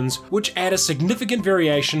options, which add a significant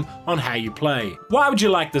variation on how you play. Why would you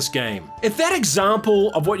like this game? If that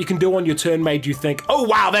example of what you can do on your turn made you think, oh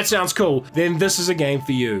wow, that sounds cool, then this is a game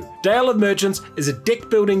for you. Dale of Merchants is a deck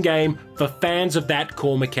building game for fans of that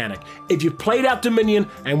core mechanic. If you've played out Dominion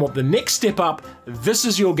and want the next step up, this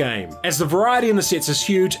is your game, as the variety in the sets is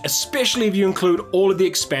huge, especially if you include all of the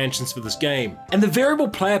expansions for this game. And the variable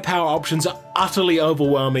player power options are utterly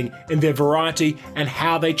overwhelming in their variety and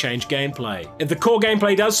how they change gameplay. If the core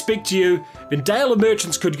gameplay does speak to you, then Dale of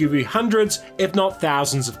Merchants could give you hundreds, if not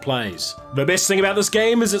thousands of plays. The best thing about this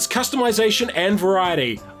game is its customization and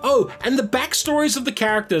variety. Oh, and the backstories of the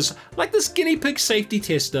characters, like this guinea pig safety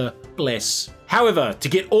tester, bless. However, to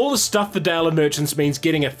get all the stuff for Dale of Merchants means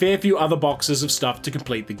getting a fair few other boxes of stuff to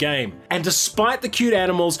complete the game. And despite the cute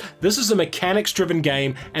animals, this is a mechanics-driven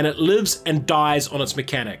game and it lives and dies on its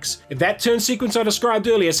mechanics. If that turn sequence I described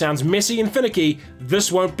earlier sounds messy and finicky, this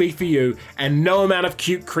won't be for you, and no amount of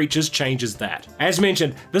cute creatures changes that. As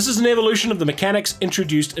mentioned, this is an evolution of the mechanics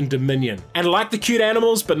introduced in Dominion. And like the cute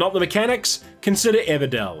animals but not the mechanics, consider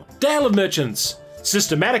Everdell. Dale of Merchants.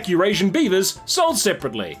 Systematic Eurasian beavers sold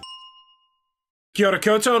separately. Kia ora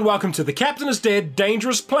koutou and welcome to The Captain is Dead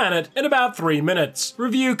Dangerous Planet in about 3 minutes.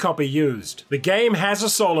 Review copy used. The game has a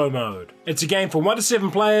solo mode. It's a game for 1 to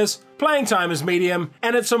 7 players, playing time is medium,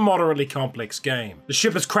 and it's a moderately complex game. The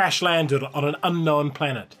ship has crash landed on an unknown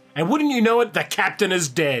planet. And wouldn't you know it, the captain is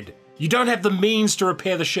dead. You don't have the means to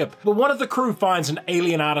repair the ship, but one of the crew finds an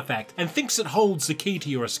alien artifact and thinks it holds the key to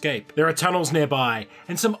your escape. There are tunnels nearby,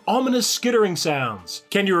 and some ominous skittering sounds.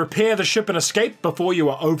 Can you repair the ship and escape before you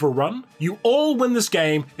are overrun? You all win this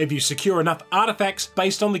game if you secure enough artifacts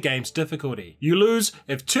based on the game's difficulty. You lose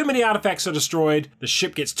if too many artifacts are destroyed, the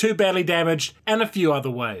ship gets too badly damaged, and a few other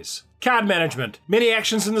ways. Card management. Many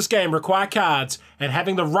actions in this game require cards, and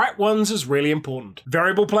having the right ones is really important.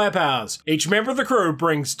 Variable player powers. Each member of the crew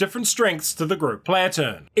brings different strengths to the group. Player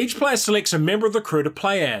turn. Each player selects a member of the crew to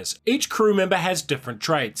play as. Each crew member has different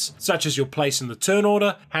traits, such as your place in the turn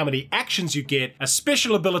order, how many actions you get, a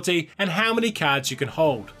special ability, and how many cards you can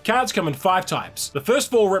hold. Cards come in 5 types. The first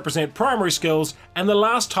 4 represent primary skills, and the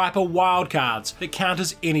last type are wild cards that count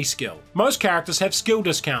as any skill. Most characters have skill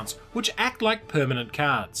discounts, which act like permanent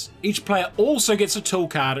cards. Each player also gets a tool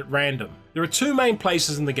card at random. There are 2 main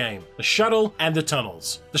places in the game, the shuttle and the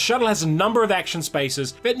tunnels. The shuttle has a number of action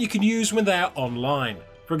spaces that you can use when they are online.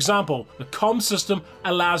 For example, the comm system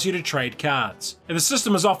allows you to trade cards. If the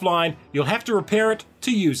system is offline, you'll have to repair it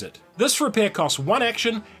to use it. This repair costs 1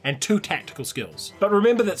 action and 2 tactical skills. But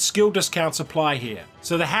remember that skill discounts apply here,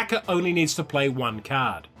 so the hacker only needs to play 1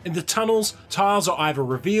 card. In the tunnels, tiles are either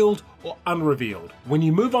revealed or unrevealed. When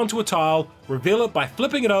you move onto a tile, reveal it by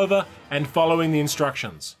flipping it over and following the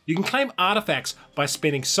instructions. You can claim artifacts by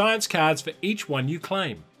spending science cards for each one you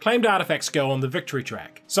claim. Claimed artifacts go on the victory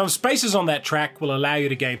track. Some spaces on that track will allow you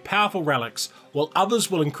to gain powerful relics, while others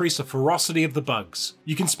will increase the ferocity of the bugs.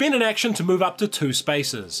 You can spend an action to move up to 2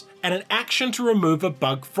 spaces, and an action to remove a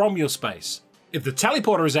bug from your space. If the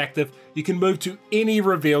teleporter is active, you can move to any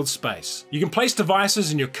revealed space. You can place devices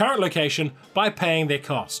in your current location by paying their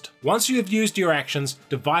cost. Once you have used your actions,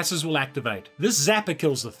 devices will activate. This zapper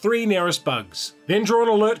kills the 3 nearest bugs. Then draw an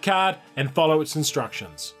alert card and follow its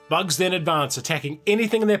instructions. Bugs then advance, attacking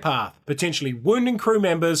anything in their path, potentially wounding crew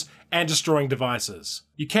members and destroying devices.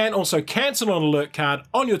 You can also cancel an alert card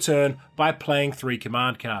on your turn by playing 3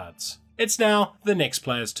 command cards. It's now the next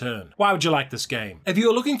player's turn. Why would you like this game? If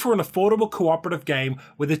you're looking for an affordable cooperative game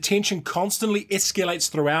where the tension constantly escalates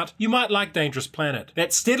throughout, you might like Dangerous Planet.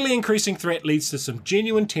 That steadily increasing threat leads to some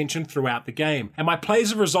genuine tension throughout the game, and my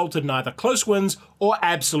plays have resulted in either close wins or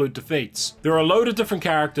absolute defeats. There are a load of different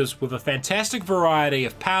characters with a fantastic variety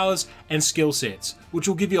of powers and skill sets, which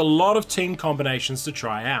will give you a lot of team combinations to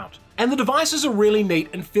try out. And the devices are really neat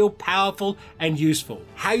and feel powerful and useful.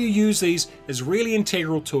 How you use these is really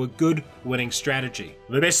integral to a good winning strategy.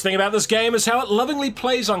 The best thing about this game is how it lovingly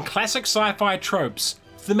plays on classic sci-fi tropes.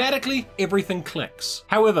 Thematically, everything clicks.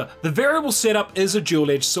 However, the variable setup is a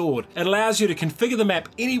dual-edged sword. It allows you to configure the map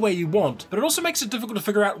any way you want, but it also makes it difficult to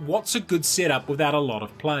figure out what's a good setup without a lot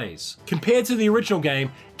of plays. Compared to the original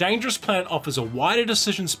game, Dangerous Planet offers a wider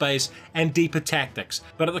decision space and deeper tactics,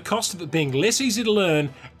 but at the cost of it being less easy to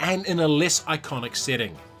learn and in a less iconic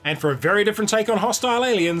setting. And for a very different take on hostile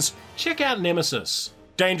aliens, check out Nemesis.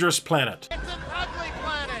 Dangerous planet. It's an ugly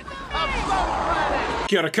planet! A boat planet!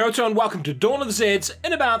 Kia ora koutou and welcome to Dawn of the Zeds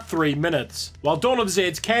in about 3 minutes. While Dawn of the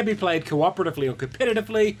Zeds can be played cooperatively or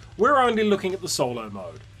competitively, we're only looking at the solo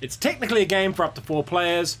mode. It's technically a game for up to 4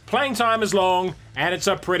 players, playing time is long, and it's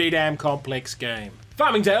a pretty damn complex game.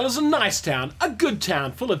 Farmingdale is a nice town, a good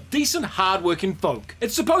town full of decent, hard-working folk.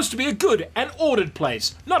 It's supposed to be a good and ordered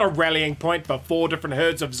place, not a rallying point for 4 different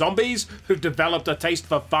herds of zombies who've developed a taste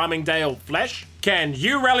for Farmingdale flesh. Can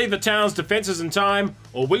you rally the town's defenses in time,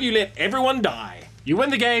 or will you let everyone die? You win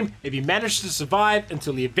the game if you manage to survive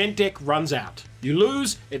until the event deck runs out. You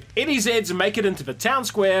lose if any Zeds make it into the town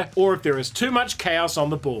square, or if there is too much chaos on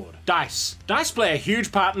the board. Dice. Dice play a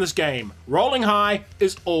huge part in this game. Rolling high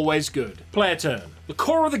is always good. Player turn. The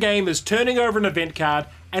core of the game is turning over an event card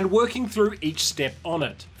and working through each step on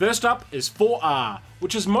it. First up is 4R,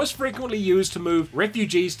 which is most frequently used to move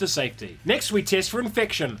refugees to safety. Next we test for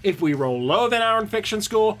infection. If we roll lower than our infection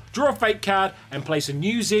score, draw a fate card and place a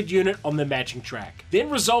new Z unit on the matching track. Then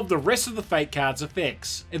resolve the rest of the fate card's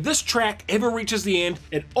effects. If this track ever reaches the end,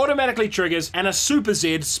 it automatically triggers and a Super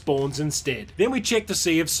Z spawns instead. Then we check to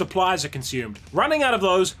see if supplies are consumed. Running out of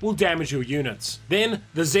those will damage your units. Then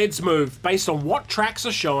the Zeds move based on what tracks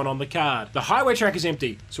are shown on the card. The highway track is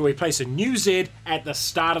empty, so we place a new Z at the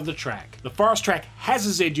start of the track. The forest track has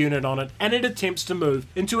a Z unit on it, and it attempts to move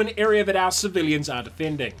into an area that our civilians are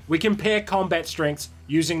defending. We compare combat strengths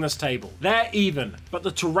using this table. They're even, but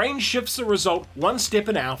the terrain shifts the result 1 step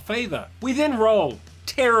in our favor. We then roll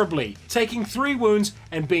terribly, taking 3 wounds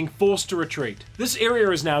and being forced to retreat. This area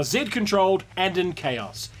is now Z controlled and in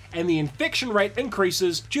chaos, and the infection rate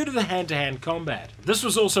increases due to the hand-to-hand combat. This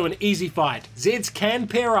was also an easy fight. Zeds can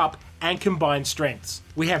pair up and combine strengths.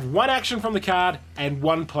 We have 1 action from the card and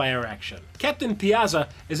 1 player action. Captain Piazza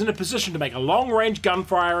is in a position to make a long-range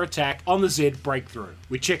gunfire attack on the Zed breakthrough.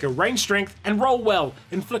 We check a range strength and roll well,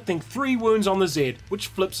 inflicting 3 wounds on the Zed, which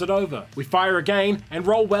flips it over. We fire again and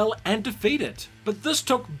roll well and defeat it. But this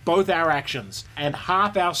took both our actions and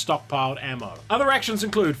half our stockpiled ammo. Other actions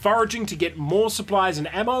include foraging to get more supplies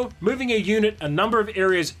and ammo, moving a unit a number of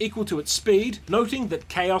areas equal to its speed, noting that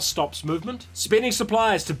chaos stops movement, spending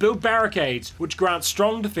supplies to build barricades, which grant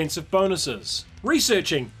strong defensive bonuses,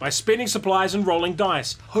 researching by spending supplies and rolling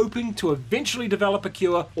dice, hoping to eventually develop a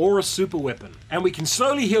cure or a super weapon, and we can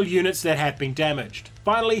slowly heal units that have been damaged.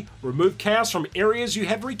 Finally, remove chaos from areas you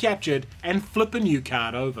have recaptured and flip a new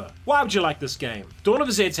card over. Why would you like this game? Dawn of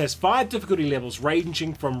the Zeds has 5 difficulty levels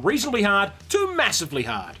ranging from reasonably hard to massively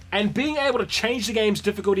hard, and being able to change the game's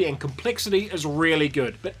difficulty and complexity is really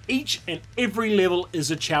good, but each and every level is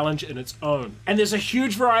a challenge in its own. And there's a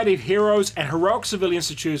huge variety of heroes and heroic civilians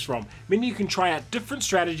to choose from, meaning you can try out different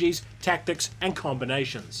strategies, tactics, and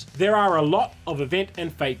combinations. There are a lot of event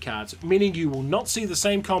and fate cards, meaning you will not see the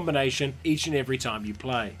same combination each and every time you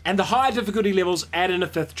play. And the higher difficulty levels add in a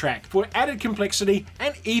 5th track for added complexity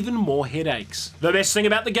and even more headaches. The best thing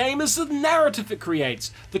about the game is the narrative it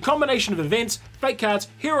creates. The combination of events, fate cards,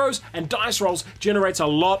 heroes, and dice rolls generates a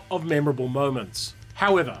lot of memorable moments.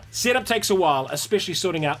 However, setup takes a while, especially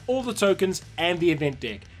sorting out all the tokens and the event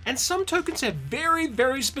deck. And some tokens have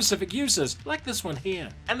very specific uses, like this one here.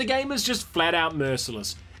 And the game is just flat out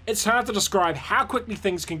merciless. It's hard to describe how quickly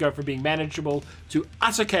things can go from being manageable to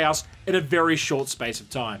utter chaos in a very short space of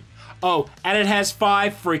time. Oh, and it has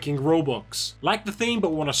 5 freaking rulebooks. Like the theme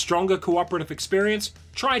but want a stronger cooperative experience?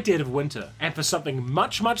 Try Dead of Winter. And for something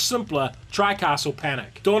much simpler, try Castle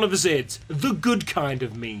Panic. Dawn of the Zeds, the good kind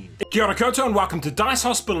of mean. Kia ora koutou and welcome to Dice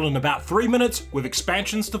Hospital in about 3 minutes with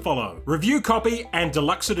expansions to follow. Review copy and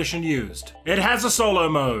deluxe edition used. It has a solo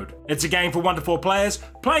mode. It's a game for 1 to 4 players,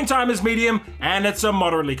 playing time is medium, and it's a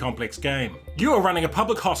moderately complex game. You are running a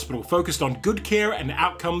public hospital focused on good care and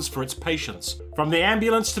outcomes for its patients. From the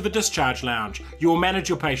ambulance to the discharge lounge, you will manage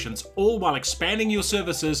your patients, all while expanding your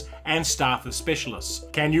services and staff of specialists.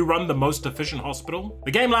 Can you run the most efficient hospital?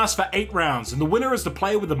 The game lasts for 8 rounds, and the winner is the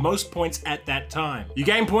player with the most points at that time. You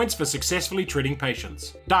gain points for successfully treating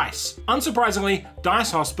patients. Dice. Unsurprisingly,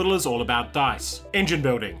 Dice Hospital is all about dice. Engine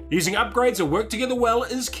building. Using upgrades that work together well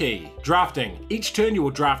is key. Drafting. Each turn you will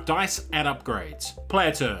draft dice and upgrades.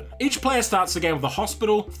 Player turn. Each player starts the game with a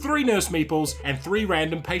hospital, 3 nurse meeples, and 3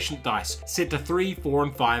 random patient dice, set to 3, 4,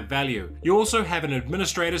 and 5 value. You also have an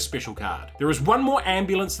administrator special card. There is 1 more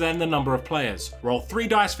ambulance than the number of players. Roll 3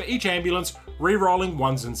 dice for each ambulance, re-rolling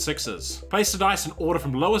 1s and 6s. Place the dice in order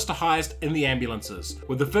from lowest to highest in the ambulances,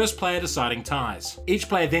 with the first player deciding ties. Each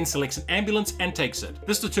player then selects an ambulance and takes it.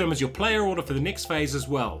 This determines your player order for the next phase as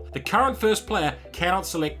well. The current first player cannot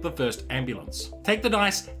select the first ambulance. Take the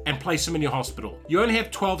dice and place them in your hospital. You only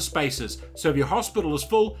have 12 spaces, so if your hospital is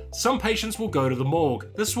full, some patients will go to the morgue.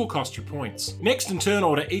 This will cost you points. Next, in turn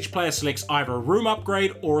order, each player selects either a room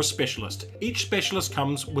upgrade or a specialist. Each specialist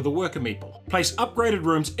comes with a worker meeple. Place upgraded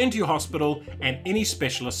rooms into your hospital and any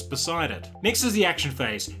specialists beside it. Next is the action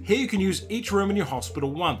phase. Here you can use each room in your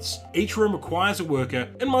hospital once. Each room requires a worker,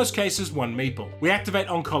 in most cases 1 meeple. We activate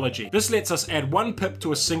oncology. This lets us add 1 pip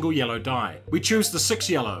to a single yellow die. We choose the 6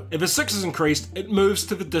 yellow. If a 6 is increased, it moves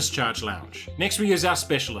to the discharge lounge. Next we use our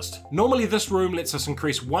specialist. Normally this room lets us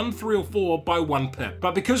increase 1, 3 or 4 by 1 pip,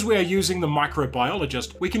 but because we are using the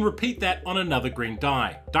microbiologist, we can repeat that on another green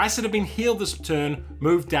die. Dice that have been healed this turn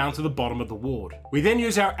move down to the bottom of the ward. We then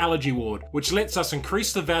use our allergy ward, which lets us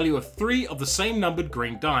increase the value of 3 of the same numbered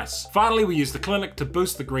green dice. Finally, we use the clinic to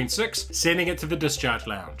boost the green 6, sending it to the discharge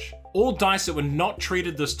lounge. All dice that were not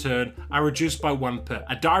treated this turn are reduced by 1 pip.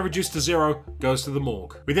 A die reduced to 0 goes to the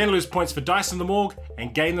morgue. We then lose points for dice in the morgue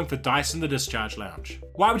and gain them for dice in the discharge lounge.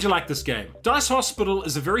 Why would you like this game? Dice Hospital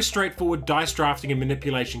is a very straightforward dice drafting and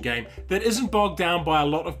manipulation game that isn't bogged down by a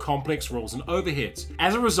lot of complex rules and overheads.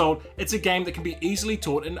 As a result, it's a game that can be easily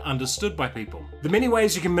taught and understood by people. The many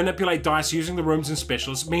ways you can manipulate dice using the rooms and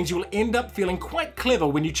specialists means you will end up feeling quite clever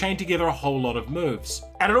when you chain together a whole lot of moves.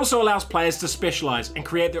 And it also allows players to specialize and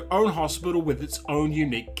create their own hospital with its own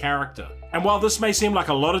unique character. And while this may seem like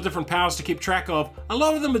a lot of different powers to keep track of, a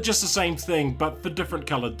lot of them are just the same thing, but for different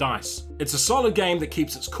colored dice. It's a solid game that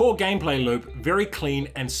keeps its core gameplay loop very clean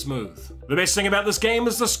and smooth. The best thing about this game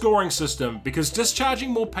is the scoring system, because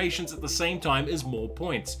discharging more patients at the same time is more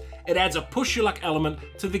points. It adds a push your luck element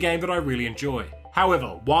to the game that I really enjoy.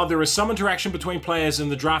 However, while there is some interaction between players in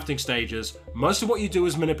the drafting stages, most of what you do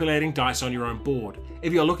is manipulating dice on your own board.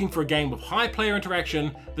 If you're looking for a game with high player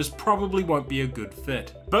interaction, this probably won't be a good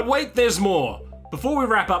fit. But wait, there's more! Before we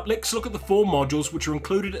wrap up, let's look at the 4 modules which are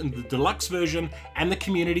included in the deluxe version and the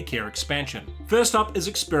community care expansion. First up is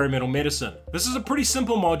experimental medicine. This is a pretty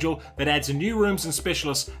simple module that adds in new rooms and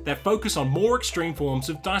specialists that focus on more extreme forms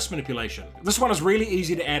of dice manipulation. This one is really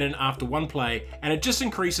easy to add in after 1 play, and it just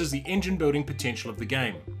increases the engine building potential of the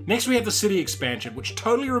game. Next we have the city expansion, which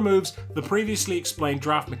totally removes the previously explained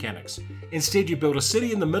draft mechanics. Instead, you build a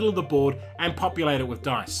city in the middle of the board and populate it with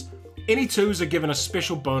dice. Any 2s are given a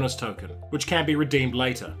special bonus token, which can be redeemed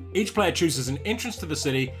later. Each player chooses an entrance to the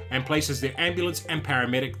city and places their ambulance and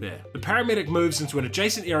paramedic there. The paramedic moves into an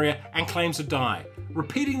adjacent area and claims a die,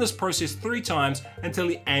 repeating this process 3 times until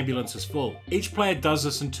the ambulance is full. Each player does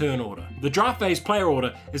this in turn order. The draft phase player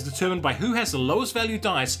order is determined by who has the lowest value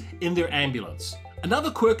dice in their ambulance.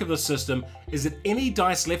 Another quirk of this system is that any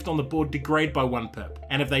dice left on the board degrade by 1 pip,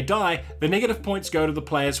 and if they die, the negative points go to the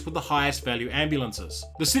players with the highest value ambulances.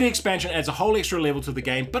 The city expansion adds a whole extra level to the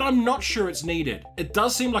game, but I'm not sure it's needed. It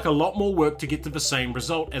does seem like a lot more work to get to the same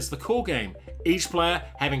result as the core game, each player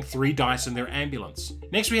having 3 dice in their ambulance.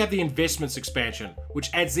 Next we have the investments expansion,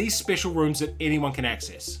 which adds these special rooms that anyone can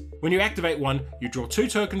access. When you activate one, you draw 2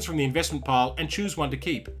 tokens from the investment pile and choose one to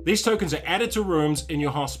keep. These tokens are added to rooms in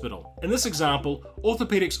your hospital. In this example,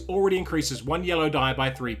 orthopedics already increases 1 yellow die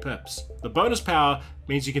by 3 pips. The bonus power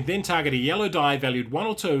means you can then target a yellow die valued 1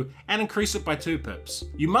 or 2 and increase it by 2 pips.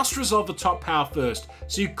 You must resolve the top power first,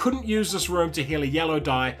 so you couldn't use this room to heal a yellow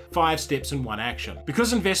die 5 steps in 1 action.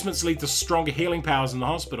 Because investments lead to stronger healing powers in the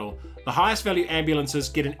hospital, the highest value ambulances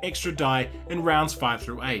get an extra die in rounds 5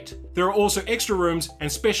 through 8. There are also extra rooms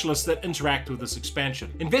and specialists that interact with this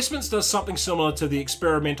expansion. Investments does something similar to the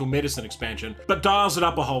experimental medicine expansion, but dials it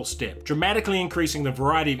up a whole step, dramatically increasing the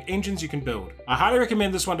variety of engines you can build. I highly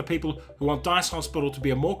recommend this one to people who want Dice Hospital to be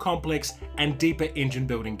a more complex and deeper engine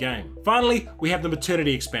building game. Finally, we have the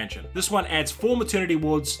maternity expansion. This one adds 4 maternity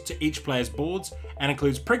wards to each player's boards and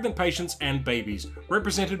includes pregnant patients and babies,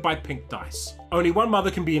 represented by pink dice. Only 1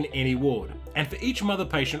 mother can be in any ward, and for each mother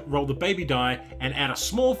patient, roll the baby die and add a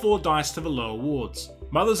small 4 dice to the lower wards.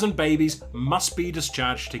 Mothers and babies must be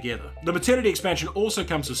discharged together. The maternity expansion also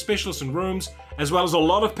comes with specialists and rooms, as well as a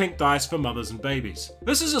lot of pink dice for mothers and babies.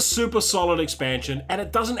 This is a super solid expansion, and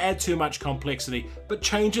it doesn't add too much complexity, but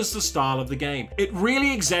changes the style of the game. It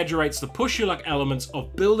really exaggerates the push your luck elements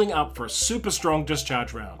of building up for a super strong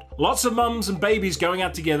discharge round. Lots of mums and babies going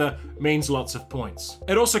out together means lots of points.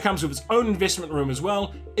 It also comes with its own investment room as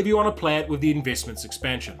well, if you want to play it with the investments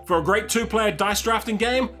expansion. For a great 2-player dice drafting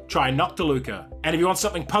game, try Noctiluca. And if you want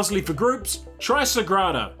something puzzly for groups, try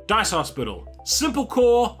Sagrada. Dice Hospital. Simple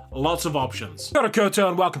core, lots of options. Got a Koto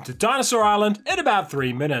and welcome to Dinosaur Island in about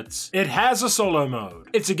 3 minutes. It has a solo mode.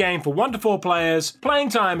 It's a game for 1 to 4 players, playing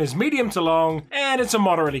time is medium to long, and it's a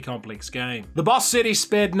moderately complex game. The boss said he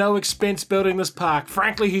spared no expense building this park.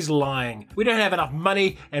 Frankly, he's lying. We don't have enough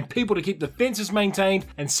money and people to keep the fences maintained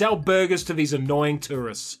and sell burgers to these annoying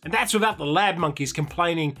tourists. And that's without the lab monkeys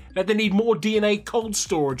complaining that they need more DNA cold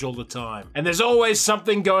storage all the time. And there's always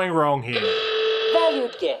something going wrong here.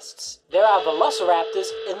 Valued guests, there are velociraptors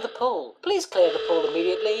in the pool. Please clear the pool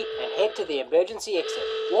immediately and head to the emergency exit.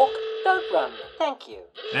 Walk, don't run. Thank you.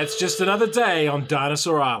 That's just another day on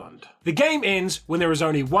Dinosaur Island. The game ends when there is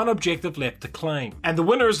only one objective left to claim, and the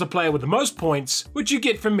winner is the player with the most points, which you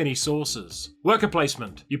get from many sources. Worker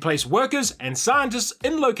placement. You place workers and scientists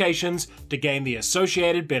in locations to gain the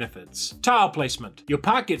associated benefits. Tile placement. Your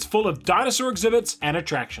park gets full of dinosaur exhibits and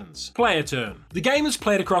attractions. Player turn. The game is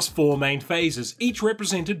played across 4 main phases, each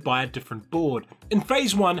represented by a different board. In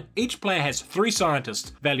phase 1, each player has 3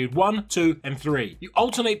 scientists, valued 1, 2, and 3. You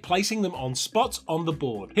alternate placing them on spots on the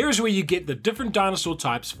board. Here is where you get the different dinosaur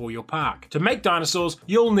types for your park. To make dinosaurs,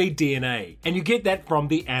 you'll need DNA, and you get that from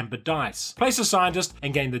the amber dice. Place a scientist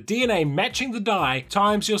and gain the DNA matching the die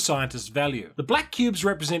times your scientist's value. The black cubes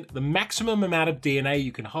represent the maximum amount of DNA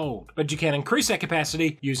you can hold, but you can increase that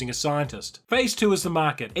capacity using a scientist. Phase 2 is the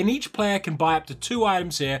market, and each player can buy up to 2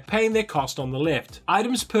 items here, paying their cost on the left.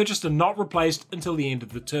 Items purchased are not replaced until the end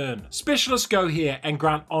of the turn. Specialists go here and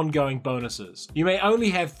grant ongoing bonuses. You may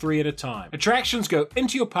only have 3 at a time. Attractions go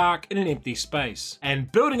into your park in an empty space,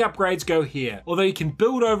 and building upgrades go here, although you can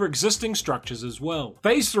build over existing structures as well.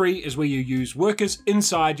 Phase 3 is where you use workers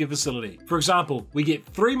inside your facility. For example, we get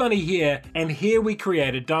 3 money here, and here we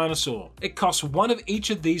create a dinosaur. It costs 1 of each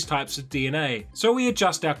of these types of DNA, so we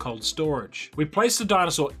adjust our cold storage. We place the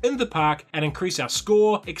dinosaur in the park and increase our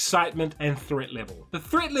score, excitement, and threat level. The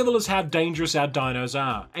threat level is how dangerous our dinos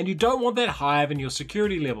are, and you don't want that higher than your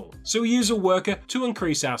security level, so we use a worker to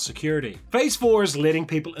increase our security. Phase 4 is letting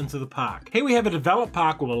people into the park. Here we have a developed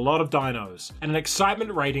park with a lot of dinos, and an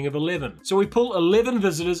excitement rating of 11, so we pull 11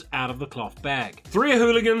 visitors out of the cloth bag. 3 are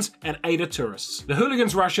hooligans and 8 are tourists. The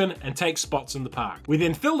hooligans rush in and take spots in the park. We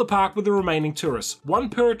then fill the park with the remaining tourists, 1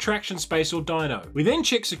 per attraction space or dino. We then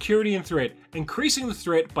check security and threat, increasing the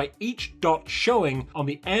threat by each dot showing on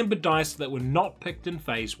the amber dice that were not picked in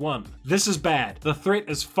phase 1. This is bad. The threat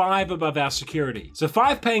is 5 above our security, so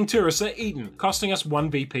 5 paying tourists are eaten, costing us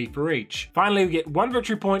 1 VP for each. Finally, we get 1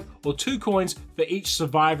 victory point or 2 coins for each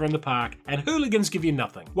survivor in the park, and hooligans give you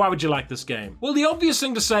nothing. Why would you like this game? Well, the obvious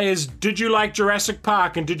thing to say is, did you like Jurassic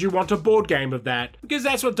Park and did you want a board game of that? Because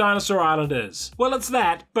that's what Dinosaur Island is. Well, it's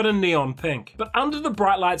that, but in neon pink. But under the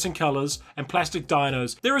bright lights and colors and plastic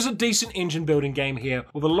dinos, there is a decent engine building game here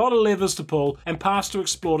with a lot of levers to pull and paths to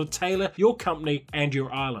explore to tailor your company and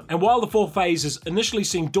your island. And while the 4 phases initially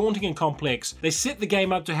seem daunting and complex, they set the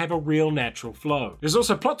game up to have a real natural flow. There's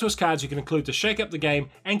also plot twist cards you can include to shake up the game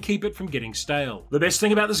and keep it from getting stale. The best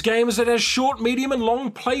thing about this game is that it has short, medium, and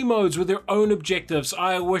long play modes with their own objectives.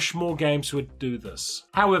 I wish more games would do this.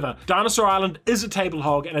 However, Dinosaur Island is a table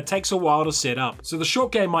hog and it takes a while to set up, so the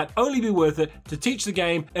short game might only be worth it to teach the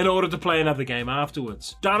game in order to play another game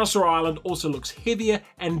afterwards. Dinosaur Island also looks heavier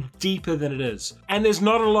and deeper than it is, and there's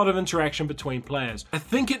not a lot of interaction between players. I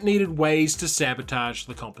think it needed ways to sabotage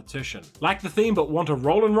the competition. Like the theme but want to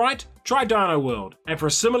roll and write? Try Dino World. And for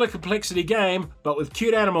a similar complexity game, but with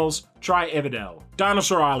cute animals, try Everdell.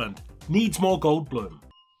 Dinosaur Island needs more gold bloom.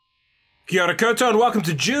 Kia ora koutou and welcome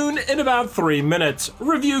to Dune in about 3 minutes.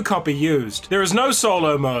 Review copy used. There is no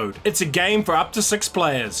solo mode. It's a game for up to 6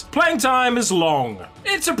 players. Playing time is long.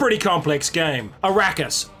 It's a pretty complex game.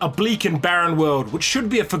 Arrakis, a bleak and barren world which should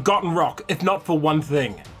be a forgotten rock if not for one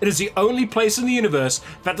thing. It is the only place in the universe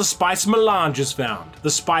that the spice melange is found. The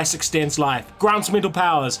spice extends life, grants mental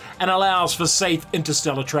powers, and allows for safe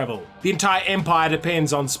interstellar travel. The entire empire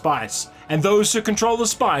depends on spice, and those who control the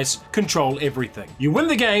spice control everything. You win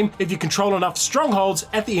the game if you control enough strongholds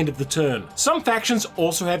at the end of the turn. Some factions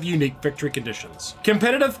also have unique victory conditions.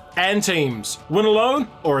 Competitive and teams. Win alone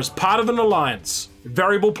or as part of an alliance.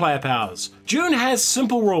 Variable player powers. Dune has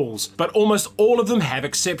simple rules, but almost all of them have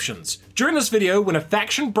exceptions. During this video, when a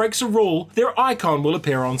faction breaks a rule, their icon will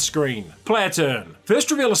appear on screen. Player turn.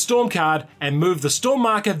 First reveal a storm card and move the storm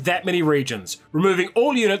marker that many regions, removing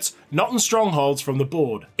all units not in strongholds from the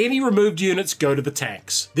board. Any removed units go to the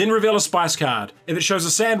tanks. Then reveal a spice card. If it shows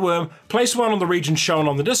a sandworm, place one on the region shown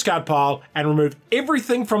on the discard pile and remove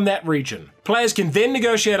everything from that region. Players can then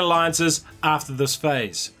negotiate alliances after this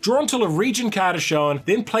phase. Draw until a region card is shown,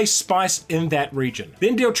 then place spice in that region.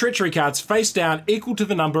 Then deal treachery cards face down equal to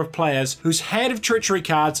the number of players whose hand of treachery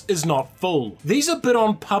cards is not full. These are bid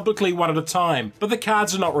on publicly one at a time, but the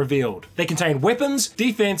cards are not revealed. They contain weapons,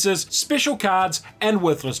 defenses, special cards, and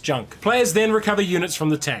worthless junk. Players then recover units from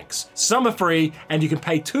the tanks. Some are free, and you can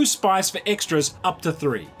pay 2 spice for extras up to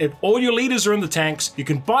 3. If all your leaders are in the tanks, you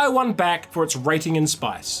can buy one back for its rating in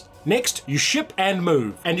spice. Next, you ship and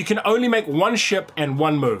move, and you can only make 1 ship and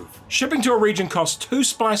 1 move. Shipping to a region costs 2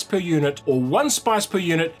 spice per unit, or 1 spice per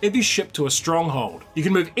unit if you ship to a stronghold. You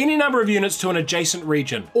can move any number of units to an adjacent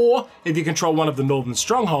region, or if you control one of the northern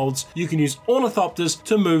strongholds, you can use ornithopters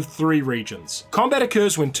to move 3 regions. Combat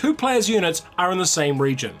occurs when 2 players' units are in the same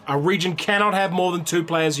region. A region cannot have more than 2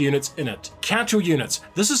 players' units in it. Count your units.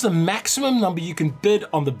 This is the maximum number you can bid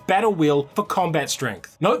on the battle wheel for combat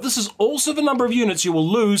strength. Note this is also the number of units you will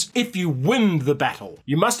lose if you win the battle.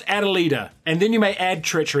 You must add a leader, and then you may add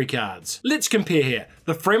treachery cards. Let's compare here.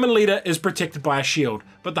 The Fremen leader is protected by a shield,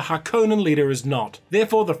 but the Harkonnen leader is not.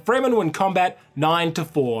 Therefore, the Fremen win combat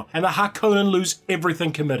 9-4, and the Harkonnen lose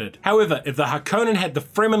everything committed. However, if the Harkonnen had the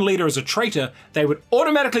Fremen leader as a traitor, they would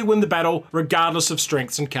automatically win the battle regardless of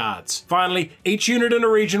strengths and cards. Finally, each unit in a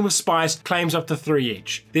region with spice claims up to 3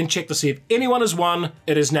 each. Then check to see if anyone has won.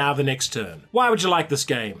 It is now the next turn. Why would you like this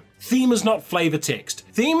game? Theme is not flavor text.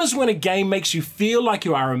 Theme is when a game makes you feel like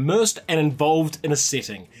you are immersed and involved in a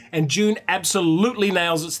setting, and Dune absolutely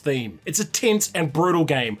nails its theme. It's a tense and brutal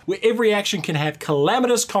game where every action can have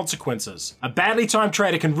calamitous consequences. A badly timed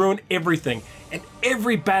traitor can ruin everything, and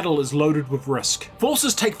every battle is loaded with risk.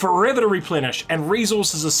 Forces take forever to replenish, and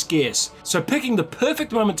resources are scarce, so picking the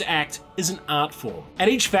perfect moment to act is an art form,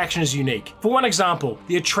 and each faction is unique. For one example,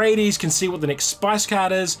 the Atreides can see what the next spice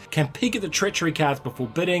card is, can peek at the treachery cards before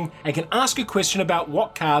bidding, and can ask a question about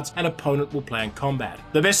what cards an opponent will play in combat.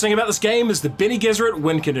 The best thing about this game is the Bene Gesserit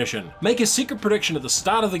win condition. Make a secret prediction at the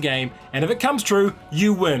start of the game, and if it comes true,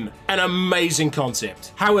 you win. An amazing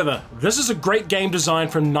concept. However, this is a great game design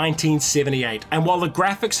from 1978, and while the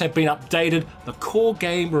graphics have been updated, the core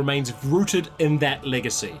game remains rooted in that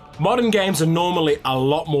legacy. Modern games are normally a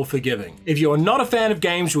lot more forgiving. If you are not a fan of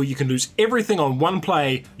games where you can lose everything on one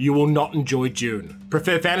play, you will not enjoy Dune.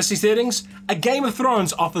 Prefer fantasy settings? A Game of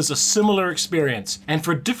Thrones offers a similar experience, and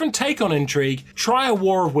for a different take on intrigue, try A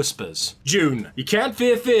War of Whispers. Dune. You can't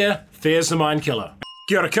fear fear, fear's the mind killer.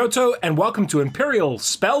 Kia ora koutou, and welcome to Empyreal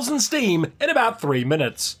Spells and Steam in about 3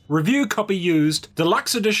 minutes. Review copy used,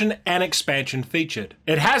 deluxe edition and expansion featured.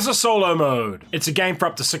 It has a solo mode. It's a game for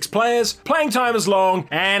up to 6 players, playing time is long,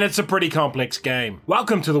 and it's a pretty complex game.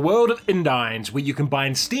 Welcome to the world of Indines, where you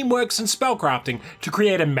combine steamworks and spellcrafting to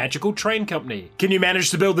create a magical train company. Can you manage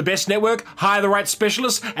to build the best network, hire the right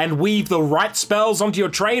specialists, and weave the right spells onto your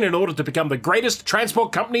train in order to become the greatest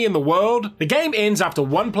transport company in the world? The game ends after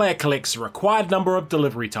one player collects a required number of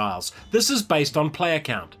delivery tiles. This is based on player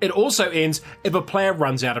count. It also ends if a player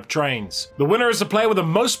runs out of trains. The winner is the player with the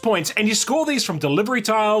most points, and you score these from delivery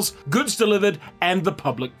tiles, goods delivered, and the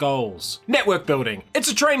public goals. Network building. It's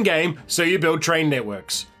a train game, so you build train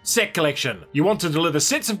networks. Set collection. You want to deliver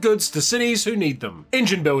sets of goods to cities who need them.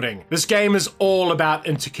 Engine building. This game is all about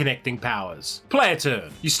interconnecting powers. Player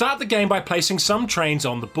turn. You start the game by placing some trains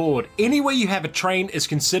on the board. Anywhere you have a train is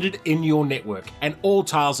considered in your network, and all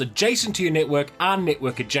tiles adjacent to your network are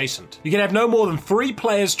network adjacent. You can have no more than 3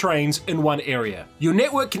 players' trains in one area. Your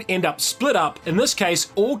network can end up split up. In this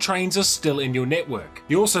case, all trains are still in your network.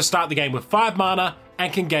 You also start the game with 5 mana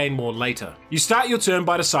and can gain more later. You start your turn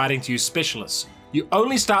by deciding to use specialists. You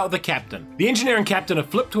only start with the captain. The engineer and captain are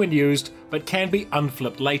flipped when used, but can be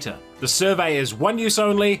unflipped later. The survey is 1 use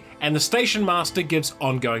only, and the station master gives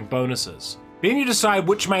ongoing bonuses. Then you decide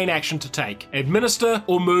which main action to take, administer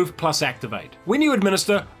or move plus activate. When you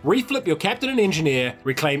administer, reflip your captain and engineer,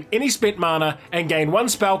 reclaim any spent mana, and gain 1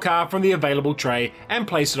 spell card from the available tray and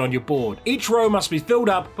place it on your board. Each row must be filled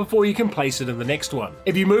up before you can place it in the next one.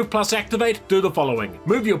 If you move plus activate, do the following.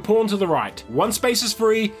 Move your pawn to the right. 1 space is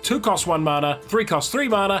free, 2 cost 1 mana, 3 cost 3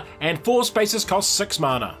 mana, and 4 spaces cost 6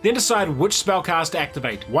 mana. Then decide which spell cards to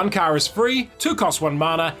activate. 1 card is free, 2 cost 1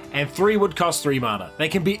 mana, and 3 would cost 3 mana. They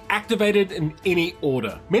can be activated in any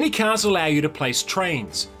order. Many cards allow you to place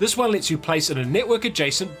trains. This one lets you place in a network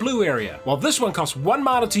adjacent blue area, while this one costs 1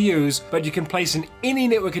 mana to use, but you can place in any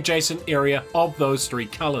network adjacent area of those 3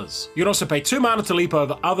 colors. You can also pay 2 mana to leap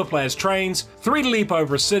over other players' trains, 3 to leap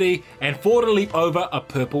over a city, and 4 to leap over a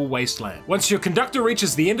purple wasteland. Once your conductor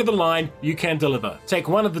reaches the end of the line, you can deliver. Take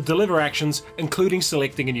one of the deliver actions, including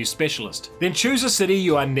selecting a new specialist. Then choose a city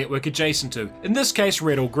you are network adjacent to, in this case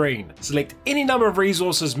red or green. Select any number of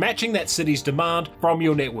resources matching that city's countries demand from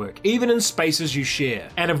your network, even in spaces you share.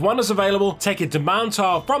 And if one is available, take a demand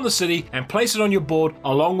tile from the city and place it on your board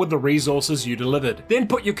along with the resources you delivered. Then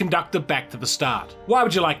put your conductor back to the start. Why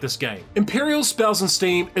would you like this game? Empyreal Spells and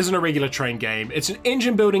Steam isn't a regular train game, it's an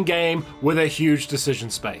engine building game with a huge decision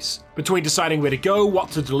space. Between deciding where to go,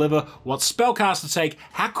 what to deliver, what spellcast to take,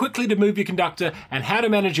 how quickly to move your conductor, and how to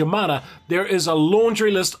manage your mana, there is a laundry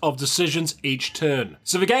list of decisions each turn.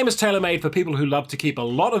 So the game is tailor-made for people who love to keep a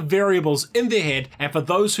lot of variables in their head and for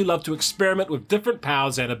those who love to experiment with different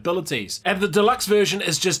powers and abilities. And the deluxe version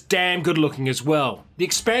is just damn good looking as well. The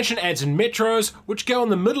expansion adds in metros, which go in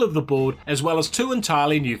the middle of the board, as well as 2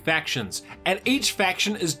 entirely new factions, and each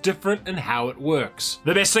faction is different in how it works.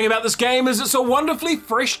 The best thing about this game is it's a wonderfully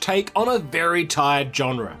fresh take on a very tired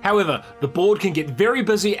genre. However, the board can get very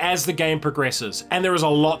busy as the game progresses, and there is a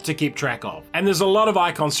lot to keep track of. And there's a lot of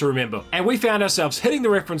icons to remember, and we found ourselves hitting the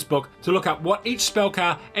reference book to look up what each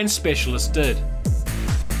spellcar and specialist did.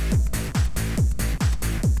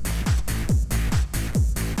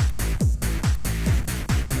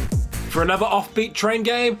 For another offbeat train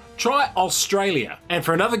game, try Australia. And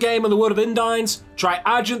for another game in the world of Indines, try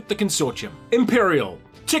Argent the Consortium. Imperial.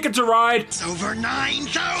 Ticket to Ride. It's over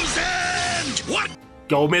 9,000! What?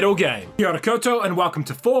 Gold medal game. Kia ora koutou and welcome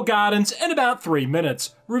to 4 Gardens in about 3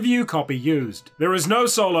 minutes. Review copy used. There is no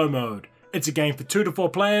solo mode. It's a game for 2 to 4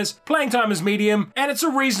 players, playing time is medium, and it's a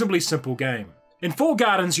reasonably simple game. In 4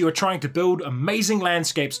 Gardens, you are trying to build amazing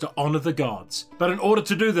landscapes to honor the gods. But in order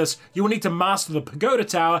to do this, you will need to master the pagoda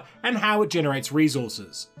tower and how it generates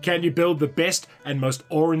resources. Can you build the best and most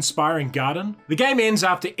awe-inspiring garden? The game ends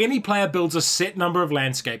after any player builds a set number of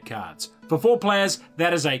landscape cards. For 4 players,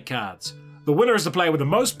 that is 8 cards. The winner is the player with the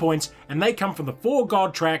most points, and they come from the 4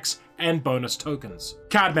 god tracks and bonus tokens.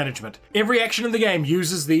 Card management. Every action in the game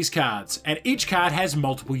uses these cards, and each card has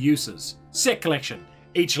multiple uses. Set collection.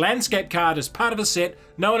 Each landscape card is part of a set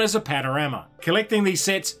known as a panorama. Collecting these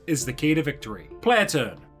sets is the key to victory. Player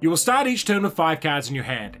turn. You will start each turn with 5 cards in your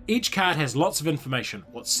hand. Each card has lots of information,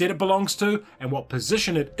 what set it belongs to and what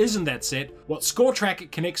position it is in that set, what score track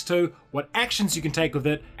it connects to, what actions you can take with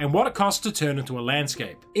it, and what it costs to turn into a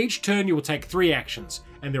landscape. Each turn you will take 3 actions,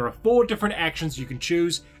 and there are 4 different actions you can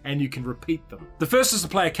choose, and you can repeat them. The first is to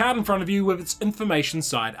play a card in front of you with its information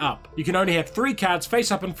side up. You can only have 3 cards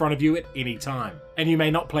face up in front of you at any time, and you may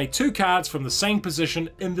not play 2 cards from the same position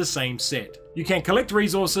in the same set. You can collect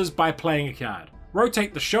resources by playing a card.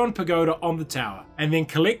 Rotate the shown pagoda on the tower, and then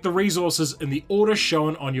collect the resources in the order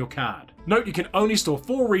shown on your card. Note you can only store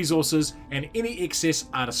 4 resources, and any excess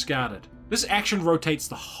are discarded. This action rotates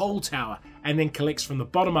the whole tower, and then collects from the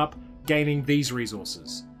bottom up, gaining these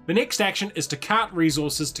resources. The next action is to cart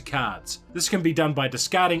resources to cards. This can be done by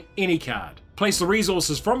discarding any card. Place the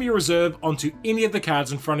resources from your reserve onto any of the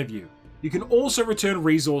cards in front of you. You can also return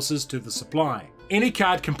resources to the supply. Any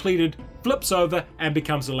card completed flips over and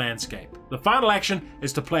becomes a landscape. The final action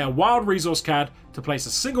is to play a wild resource card to place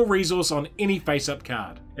a single resource on any face-up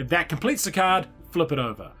card. If that completes the card, flip it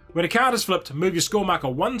over. When a card is flipped, move your score marker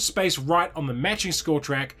 1 space right on the matching score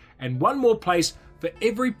track and 1 more place for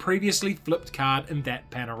every previously flipped card in that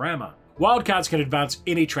panorama. Wild cards can advance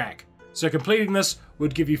any track, so completing this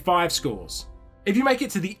would give you 5 scores. If you make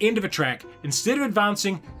it to the end of a track, instead of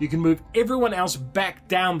advancing, you can move everyone else back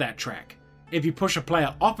down that track. If you push a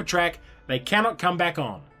player off a track, they cannot come back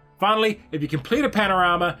on. Finally, if you complete a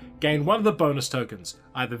panorama, gain 1 of the bonus tokens,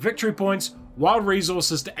 either victory points, wild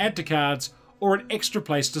resources to add to cards, or an extra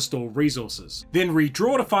place to store resources. Then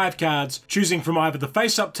redraw to 5 cards, choosing from either the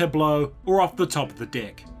face-up tableau or off the top of the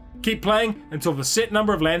deck. Keep playing until the set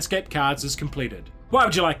number of landscape cards is completed. Why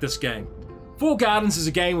would you like this game? 4 Gardens is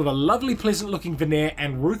a game with a lovely pleasant looking veneer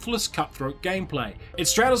and ruthless cutthroat gameplay. It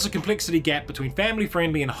straddles the complexity gap between family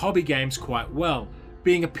friendly and hobby games quite well,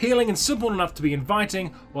 being appealing and simple enough to be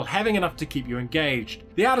inviting while having enough to keep you engaged.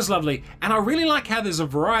 The art is lovely, and I really like how there's a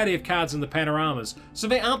variety of cards in the panoramas, so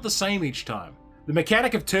they aren't the same each time. The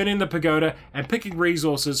mechanic of turning the pagoda and picking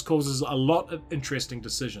resources causes a lot of interesting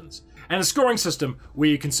decisions. And the scoring system, where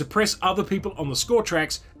you can suppress other people on the score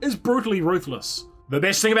tracks, is brutally ruthless. The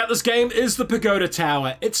best thing about this game is the pagoda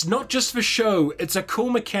tower. It's not just for show, it's a cool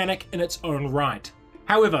mechanic in its own right.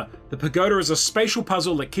 However, the pagoda is a spatial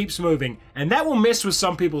puzzle that keeps moving, and that will mess with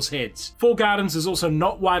some people's heads. 4 Gardens is also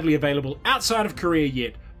not widely available outside of Korea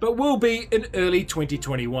yet, but will be in early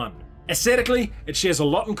 2021. Aesthetically, it shares a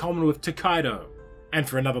lot in common with Tokaido. And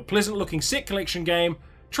for another pleasant looking set collection game,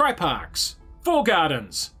 try Parks. 4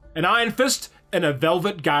 Gardens, an iron fist and a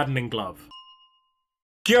velvet gardening glove.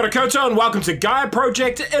 Kia ora koutou and welcome to Gaia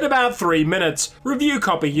Project in about 3 minutes. Review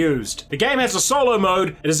copy used. The game has a solo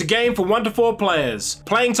mode. It is a game for 1 to 4 players.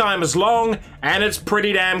 Playing time is long and it's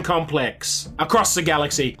pretty damn complex. Across the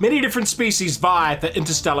galaxy, many different species vie for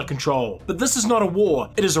interstellar control, but this is not a war,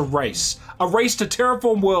 it is a race to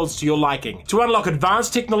terraform worlds to your liking, to unlock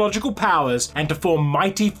advanced technological powers, and to form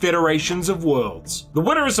mighty federations of worlds. The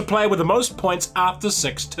winner is the player with the most points after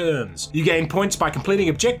 6 turns. You gain points by completing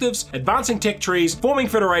objectives, advancing tech trees, forming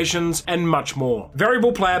federations, and much more.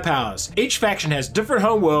 Variable player powers. Each faction has different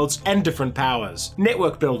home worlds and different powers.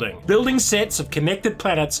 Network building. Building sets of connected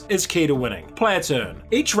planets is key to winning. Player turn.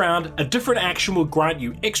 Each round, a different action will grant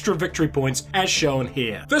you extra victory points as shown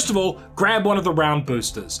here. First of all, grab one of the round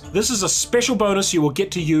boosters. This is a special bonus you will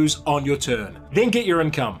get to use on your turn. Then get your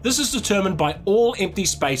income. This is determined by all empty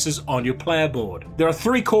spaces on your player board. There are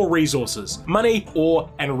 3 core resources: money, ore,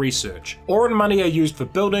 and research. Ore and money are used for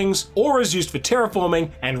buildings, ore is used for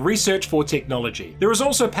terraforming, and research for technology. There is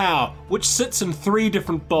also power, which sits in 3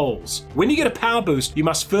 different bowls. When you get a power boost, you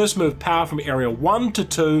must first move power from area 1 to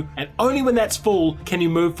 2, and only when that's full can you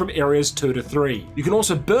move from areas 2 to 3. You can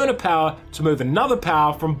also burn a power to move another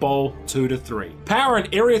power from bowl 2 to 3. Power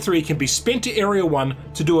in area 3 can be spent to area 1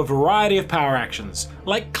 to do a variety of power actions,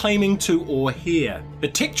 like claiming 2 ore here. The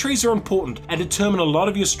tech trees are important and determine a lot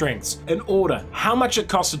of your strengths in order: how much it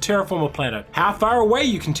costs to terraform a planet, how far away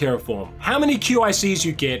you can terraform, how many QICs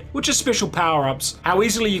you get, which are special power-ups, how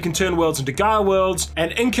easily you can turn worlds into Gaia worlds,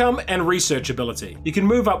 and income and research ability. You can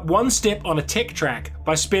move up 1 step on a tech track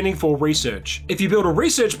by spending 4 research. If you build a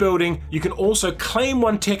research building, you can also claim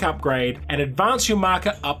 1 tech upgrade and advance your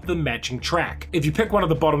marker up the matching track. If you pick one of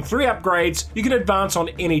the bottom 3 upgrades, you can advance on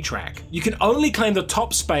any track. You can only claim the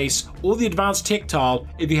top space or the advanced tech tile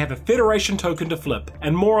if you have a Federation token to flip,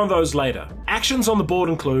 and more on those later. Actions on the board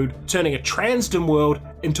include turning a Transdim world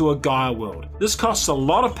into a Gaia world. This costs a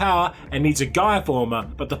lot of power and needs a Gaia former,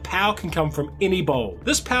 but the power can come from any bowl.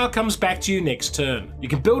 This power comes back to you next turn. You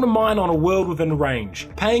can build a mine on a world within range,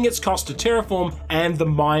 paying its cost to terraform and the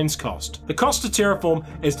mine's cost. The cost to terraform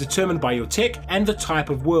is determined by your tech and the type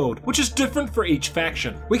of world, which is different for each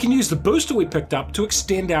faction. We can use the booster we picked up to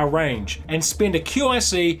extend our range, and spend a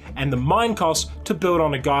QIC and the mine cost to build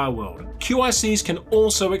on a Gaia world. QICs can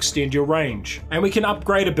also extend your range, and we can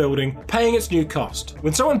upgrade a building, paying its new cost.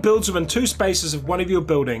 When someone builds within 2 spaces of one of your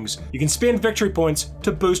buildings, you can spend victory points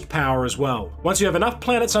to boost power as well. Once you have enough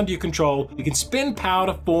planets under your control, you can spend power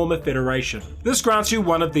to form a federation. This grants you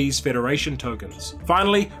one of these federation tokens.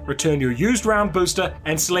 Finally, return your used round booster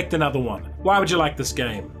and select another one. Why would you like this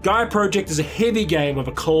game? Gaia Project is a heavy game with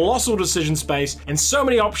a colossal decision space and so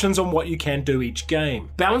many options on what you can do each game.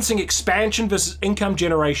 Balancing expansion versus income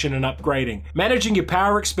generation and upgrading, managing your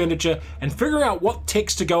power expenditure, and figuring out what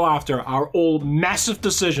techs to go after are all massive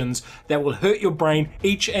decisions that will hurt your brain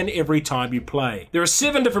each and every time you play. There are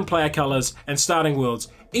 7 different player colors and starting worlds,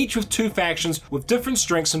 each with 2 factions with different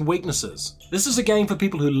strengths and weaknesses. This is a game for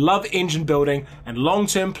people who love engine building and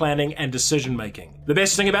long-term planning and decision making. The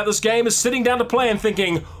best thing about this game is sitting down to play and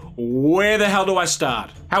thinking, where the hell do I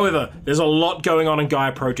start? However, there's a lot going on in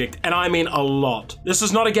Gaia Project, and I mean a lot. This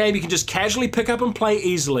is not a game you can just casually pick up and play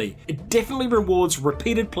easily. It definitely rewards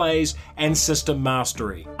repeated plays and system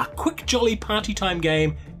mastery. A quick jolly party time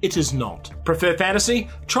game, it is not. Prefer fantasy?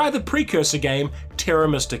 Try the precursor game, Terra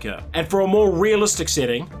Mystica. And for a more realistic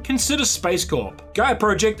setting, consider Space Corp. Gaia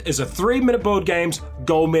Project is a 3-minute board game's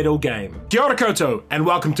gold medal game. Kia ora koutou, and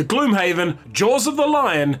welcome to Gloomhaven, Jaws of the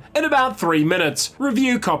Lion, in about 3 minutes.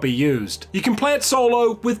 Review copy used. You can play it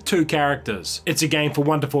solo with 2 characters. It's a game for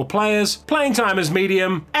 1 to 4 players, playing time is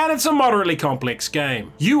medium, and it's a moderately complex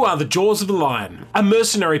game. You are the Jaws of the Lion, a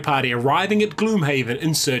mercenary party arriving at Gloomhaven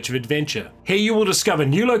in search of adventure. Here you will discover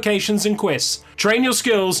new locations and quests, train your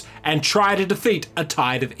skills, and try to defeat a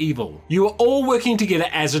tide of evil. You are all working together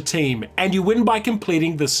as a team, and you win by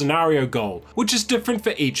completing the scenario goal, which is different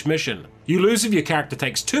for each mission. You lose if your character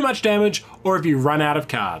takes too much damage or if you run out of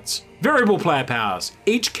cards. Variable player powers.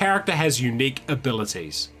 Each character has unique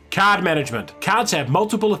abilities. Card management. Cards have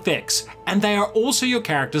multiple effects, and they are also your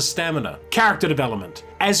character's stamina. Character development.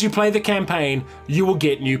 As you play the campaign, you will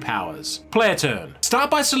get new powers. Player turn.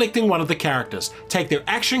 Start by selecting one of the characters. Take their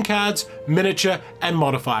action cards, miniature, and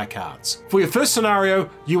modifier cards. For your first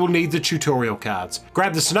scenario, you will need the tutorial cards.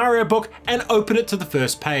 Grab the scenario book and open it to the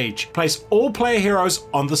first page. Place all player heroes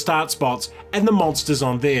on the start spots and the monsters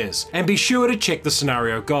on theirs, and be sure to check the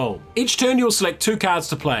scenario goal. Each turn you will select 2 cards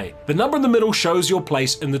to play. The number in the middle shows your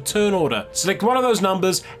place in the turn order. Select one of those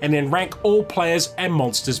numbers and then rank all players and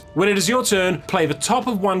monsters. When it is your turn, play the top of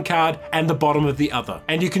of one card and the bottom of the other,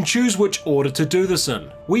 and you can choose which order to do this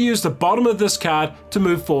in. We use the bottom of this card to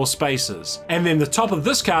move 4 spaces, and then the top of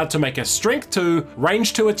this card to make a strength 2,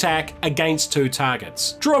 range 2 attack against 2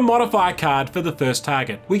 targets. Draw a modifier card for the first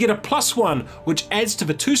target. We get a +1, which adds to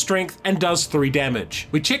the 2 strength and does 3 damage.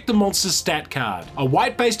 We check the monster's stat card. A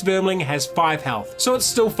white-based vermling has 5 health, so it's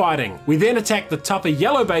still fighting. We then attack the tougher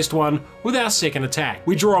yellow-based one with our second attack.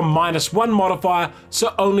 We draw a -1 modifier,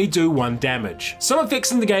 so only do 1 damage. Some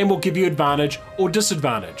effects in the game will give you advantage or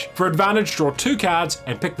disadvantage. For advantage, draw 2 cards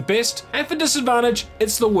and pick the best, and for disadvantage,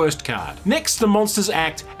 it's the worst card. Next, the monsters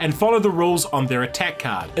act and follow the rules on their attack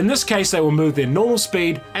card. In this case, they will move their normal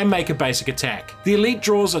speed and make a basic attack. The elite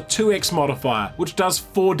draws a 2x modifier, which does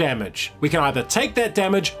 4 damage. We can either take that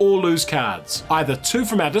damage or lose cards, either 2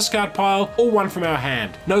 from our discard pile or 1 from our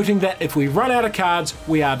hand, noting that if we run out of cards,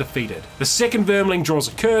 we are defeated. The second vermling draws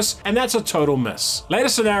a curse, and that's a total miss. Later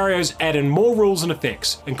scenarios add in more rules and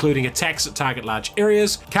effects, including attacks that target large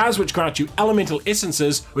areas, cards which grant you elemental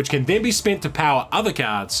essences, which can then be spent to power other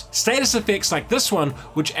cards, status effects like this one,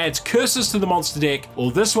 which adds curses to the monster deck,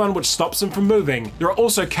 or this one which stops them from moving. There are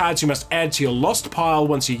also cards you must add to your lost pile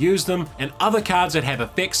once you use them, and other cards that have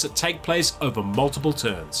effects that take place over multiple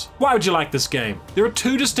turns. Why would you like this game? There are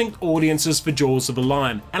 2 distinct audiences for Jaws of the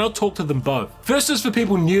Lion, and I'll talk to them both. First is for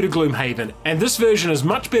people new to Gloomhaven, and this version is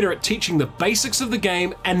much better at teaching the basics of the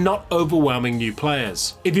game and not overwhelming new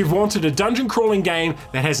players. If you've wanted a dungeon crawling game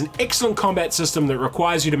that has an excellent combat system that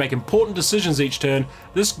requires you to make important decisions each turn,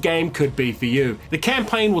 this game could be for you. The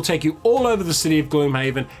campaign will take you all over the city of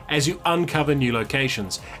Gloomhaven as you uncover new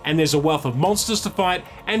locations, and there's a wealth of monsters to fight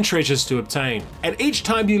and treasures to obtain. And each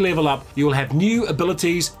time you level up, you will have new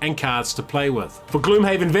abilities and cards to play with. For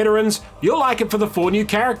Gloomhaven veterans, you'll like it for the 4 new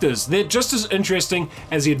characters. They're just as interesting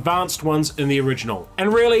as the advanced ones in the original.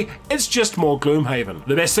 And really, it's just more Gloomhaven.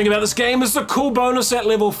 The best thing about this game is the cool bonus at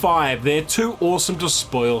level 5. They're too awesome to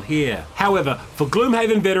spoil here. However, for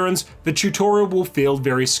Gloomhaven veterans, the tutorial will feel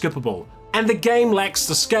very skippable, and the game lacks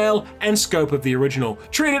the scale and scope of the original.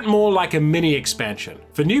 Treat it more like a mini expansion.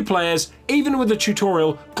 For new players, even with the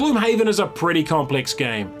tutorial, Gloomhaven is a pretty complex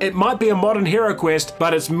game. It might be a modern hero quest,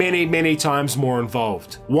 but it's many times more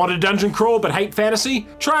involved. Want a dungeon crawl but hate fantasy?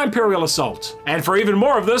 Try Empyreal Assault. And for even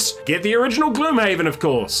more of this, get the original Gloomhaven, of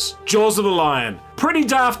course. Jaws of the Lion. Pretty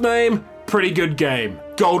daft name, pretty good game.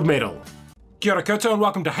 Gold medal. Kia ora koutou and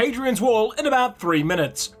welcome to Hadrians Wall in about 3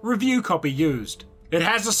 minutes. Review copy used. It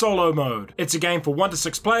has a solo mode. It's a game for 1 to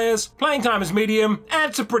 6 players, playing time is medium, and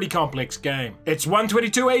it's a pretty complex game. It's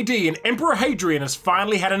 122 AD and Emperor Hadrian has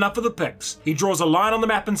finally had enough of the Picts. He draws a line on the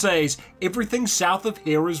map and says, everything south of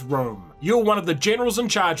here is Rome. You're one of the generals in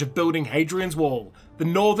charge of building Hadrian's Wall, the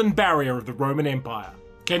northern barrier of the Roman Empire.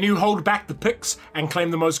 Can you hold back the Picts and claim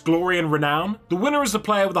the most glory and renown? The winner is the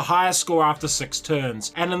player with the highest score after 6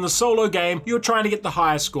 turns, and in the solo game, you're trying to get the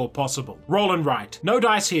highest score possible. Roll and write. No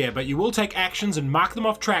dice here, but you will take actions and mark them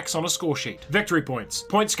off tracks on a score sheet. Victory points.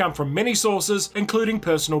 Points come from many sources, including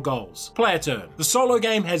personal goals. Player turn. The solo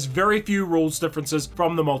game has very few rules differences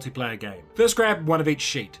from the multiplayer game. First grab 1 of each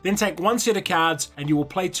sheet, then take 1 set of cards and you will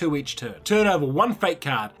play 2 each turn. Turn over 1 fake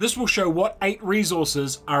card. This will show what 8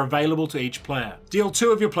 resources are available to each player. Deal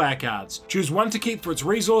 2 of your player cards. Choose 1 to keep for its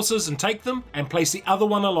resources and take them, and place the other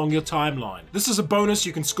one along your timeline. This is a bonus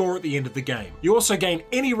you can score at the end of the game. You also gain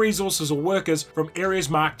any resources or workers from areas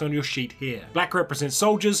marked on your sheet here. Black represents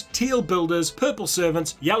soldiers, teal builders, purple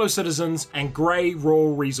servants, yellow citizens, and grey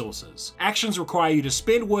raw resources. Actions require you to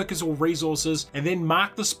spend workers or resources and then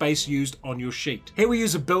mark the space used on your sheet. Here we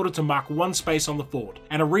use a builder to mark 1 space on the fort,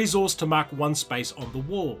 and a resource to mark 1 space on the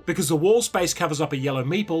wall. Because the wall space covers up a yellow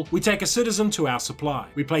meeple, we take a citizen to our supply.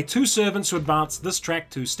 We play 2 servants to advance this track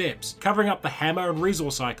 2 steps, covering up the hammer and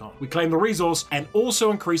resource icon. We claim the resource and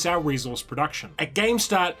also increase our resource production. At game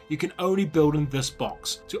start, you can only build in this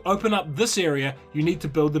box. To open up this area, you need to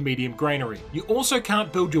build the medium granary. You also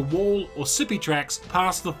can't build your wall or sippy tracks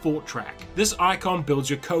past the fort track. This icon builds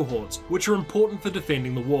your cohorts, which are important for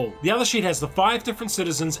defending the wall. The other sheet has the 5 different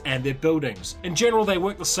citizens and their buildings. In general, they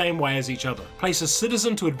work the same way as each other. Place a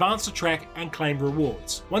citizen to advance the track and claim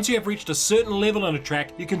rewards. Once you have reached a certain level in a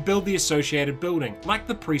track, you can build the associated building, like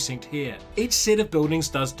the precinct here. Each set of buildings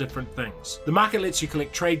does different things. The market lets you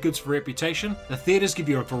collect trade goods for reputation, the theatres give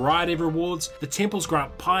you a variety of rewards, the temples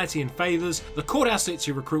grant piety and favours, the courthouse lets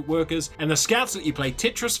you recruit workers, and the scouts let you play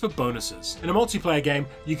Tetris for bonuses. In a multiplayer game,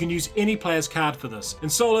 you can use any player's card for this. In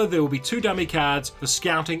solo, there will be 2 dummy cards for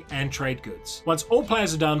scouting and trade goods. Once all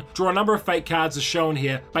players are done, draw a number of fake cards as shown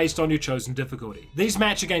here based on your chosen difficulty. These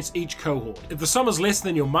match against each cohort. If the sum is less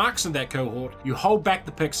than your marks in that cohort, you hold build back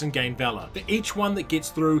the picks and gain valor. For each one that gets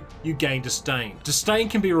through, you gain disdain. Disdain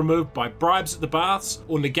can be removed by bribes at the baths,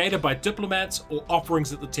 or negated by diplomats or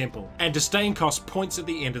offerings at the temple, and disdain costs points at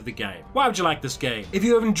the end of the game. Why would you like this game? If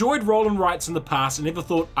you have enjoyed roll and writes in the past and ever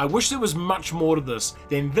thought, I wish there was much more to this,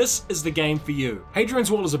 then this is the game for you.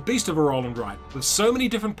 Hadrians Wall is a beast of a roll and write. With so many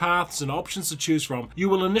different paths and options to choose from, you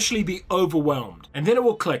will initially be overwhelmed, and then it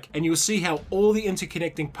will click and you will see how all the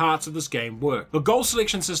interconnecting parts of this game work. The goal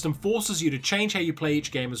selection system forces you to change how you play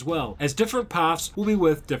each game as well, as different paths will be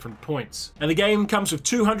worth different points. And the game comes with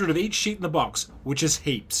 200 of each sheet in the box, which is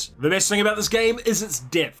heaps. The best thing about this game is its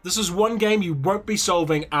depth. This is one game you won't be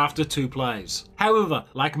solving after 2 plays. However,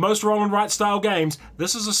 like most roll and write style games,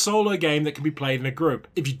 this is a solo game that can be played in a group.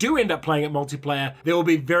 If you do end up playing it multiplayer, there will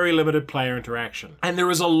be very limited player interaction. And there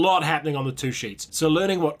is a lot happening on the 2 sheets, so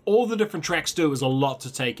learning what all the different tracks do is a lot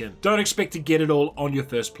to take in. Don't expect to get it all on your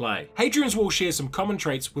first play. Hadrians Wall shares some common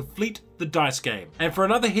traits with Fleet, the dice game. And for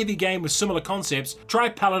another heavy game with similar concepts, try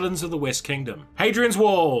Paladins of the West Kingdom. Hadrians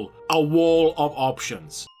Wall, a wall of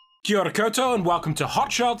options. Kia ora koutou and welcome to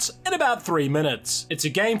Hotshots in about 3 minutes. It's a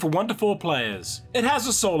game for 1 to 4 players. It has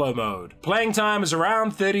a solo mode. Playing time is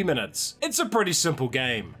around 30 minutes. It's a pretty simple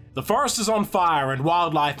game. The forest is on fire and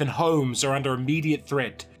wildlife and homes are under immediate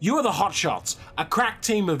threat. You are the Hotshots, a crack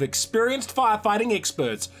team of experienced firefighting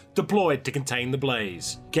experts deployed to contain the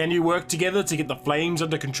blaze. Can you work together to get the flames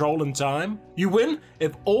under control in time? You win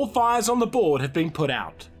if all fires on the board have been put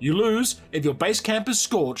out. You lose if your base camp is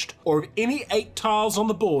scorched or if any 8 tiles on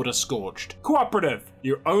the board are scorched. Cooperative.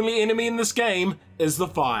 Your only enemy in this game is the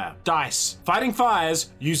fire. Dice. Fighting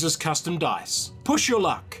fires uses custom dice. Push your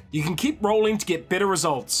luck. You can keep rolling to get better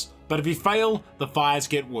results, but if you fail, the fires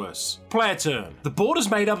get worse. Player turn. The board is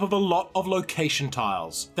made up of a lot of location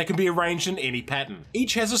tiles that can be arranged in any pattern.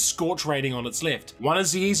 Each has a scorch rating on its left. 1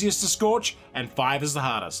 is the easiest to scorch and 5 is the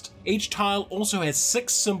hardest. Each tile also has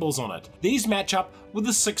 6 symbols on it. These match up with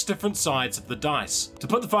the 6 different sides of the dice. To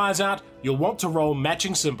put the fires out, you'll want to roll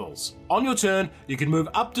matching symbols. On your turn, you can move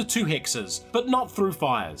up to 2 hexes, but not through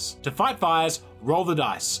fires. To fight fires, roll the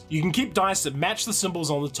dice. You can keep dice that match the symbols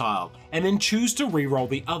on the tile, and then choose to re-roll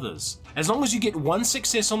the others. As long as you get 1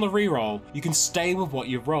 success on the re-roll, you can stay with what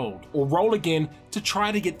you've rolled, or roll again to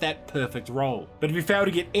try to get that perfect roll. But if you fail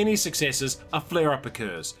to get any successes, a flare-up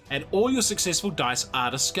occurs, and all your successful dice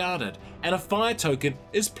are discarded, and a fire token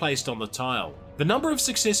is placed on the tile. The number of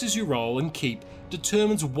successes you roll and keep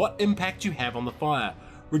determines what impact you have on the fire,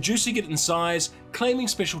 reducing it in size, claiming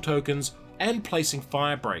special tokens, and placing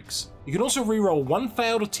fire breaks. You can also reroll 1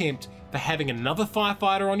 failed attempt for having another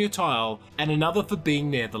firefighter on your tile and another for being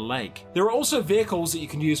near the lake. There are also vehicles that you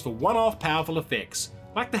can use for one-off powerful effects,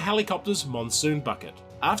 like the helicopter's monsoon bucket.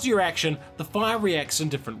 After your action, the fire reacts in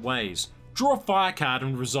different ways. Draw a fire card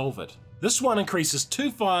and resolve it. This one increases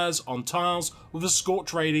 2 fires on tiles with a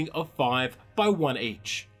scorch rating of 5 by 1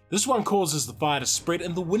 each. This one causes the fire to spread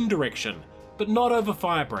in the wind direction, but not over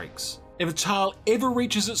fire breaks. If a tile ever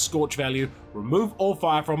reaches its scorch value, remove all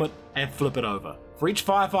fire from it and flip it over. For each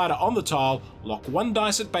firefighter on the tile, lock 1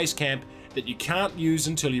 dice at base camp that you can't use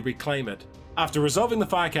until you reclaim it. After resolving the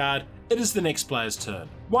fire card, it is the next player's turn.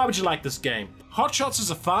 Why would you like this game? Hotshots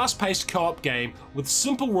is a fast-paced co-op game with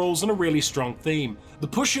simple rules and a really strong theme. The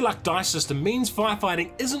push your luck dice system means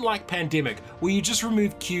firefighting isn't like Pandemic, where you just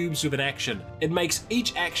remove cubes with an action. It makes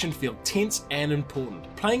each action feel tense and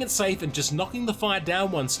important. Playing it safe and just knocking the fire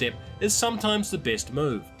down 1 step is sometimes the best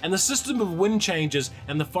move. And the system of wind changes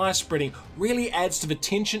and the fire spreading really adds to the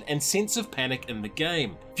tension and sense of panic in the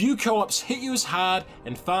game. Few co-ops hit you as hard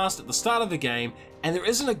and fast at the start of the game, and there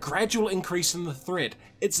isn't a gradual increase in the threat.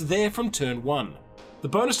 It's there from turn 1. The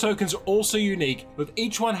bonus tokens are also unique, with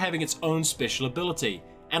each one having its own special ability,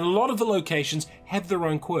 and a lot of the locations have their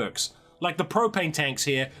own quirks. Like the propane tanks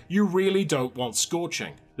here, you really don't want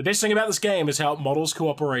scorching. The best thing about this game is how it models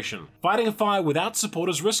cooperation. Fighting a fire without support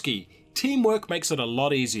is risky. Teamwork makes it a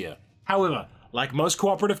lot easier. However, like most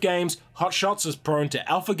cooperative games, Hotshots is prone to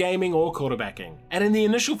alpha gaming or quarterbacking, and in the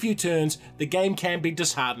initial few turns, the game can be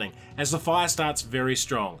disheartening as the fire starts very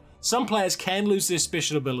strong. Some players can lose their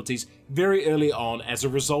special abilities very early on as a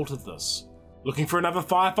result of this. Looking for another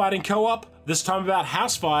firefighting co-op? This time about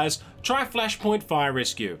house fires, try Flashpoint Fire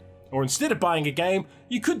Rescue. Or instead of buying a game,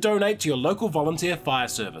 you could donate to your local volunteer fire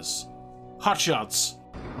service. Hotshots.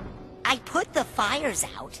 I put the fires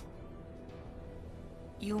out.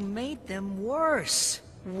 You made them worse.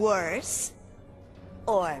 Worse?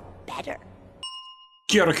 Or better?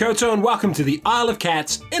 Kia ora koutou and welcome to the Isle of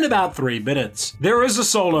Cats in about 3 minutes. There is a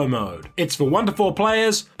solo mode. It's for 1 to 4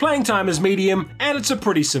 players, playing time is medium, and it's a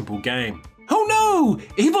pretty simple game. Oh no!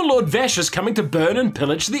 Evil Lord Vash is coming to burn and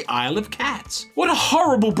pillage the Isle of Cats. What a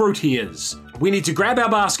horrible brute he is. We need to grab our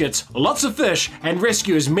baskets, lots of fish, and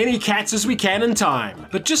rescue as many cats as we can in time.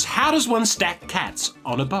 But just how does one stack cats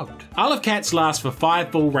on a boat? Isle of Cats lasts for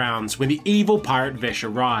 5 full rounds when the evil pirate Vesh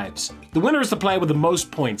arrives. The winner is the player with the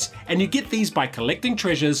most points, and you get these by collecting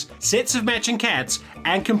treasures, sets of matching cats,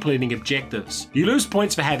 and completing objectives. You lose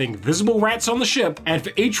points for having visible rats on the ship, and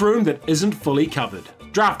for each room that isn't fully covered.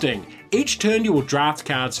 Drafting. Each turn you will draft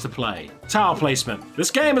cards to play. Tile placement.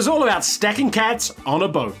 This game is all about stacking cats on a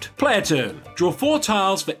boat. Player turn. Draw 4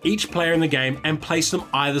 tiles for each player in the game and place them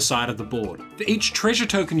either side of the board. For each treasure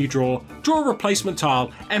token you draw a replacement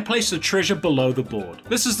tile and place the treasure below the board.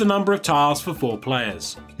 This is the number of tiles for 4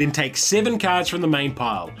 players. Then take 7 cards from the main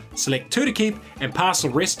pile. Select 2 to keep and pass the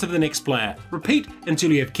rest to the next player. Repeat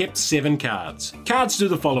until you have kept 7 cards. Cards do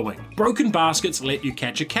the following. Broken baskets let you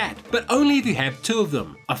catch a cat, but only if you have 2 of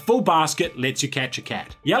them. A full basket lets you catch a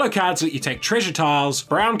cat. Yellow cards let you take treasure tiles.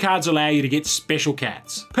 Brown cards allow you to get special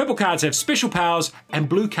cats. Purple cards have special powers, and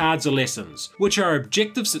blue cards are lessons, which are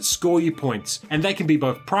objectives that score you points, and they can be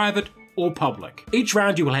both private or public. Each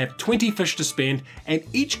round you will have 20 fish to spend, and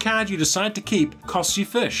each card you decide to keep costs you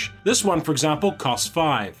fish. This one, for example, costs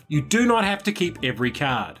 5. You do not have to keep every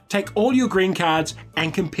card. Take all your green cards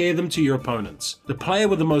and compare them to your opponents. The player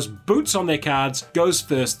with the most boots on their cards goes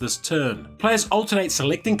first this turn. Players alternate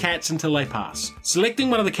selecting cats until they pass. Selecting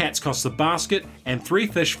one of the cats costs the basket and 3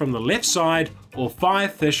 fish from the left side or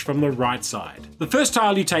 5 fish from the right side. The first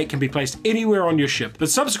tile you take can be placed anywhere on your ship, but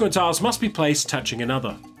subsequent tiles must be placed touching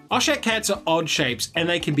another. Oshak cats are odd shapes and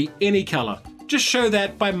they can be any color. Just show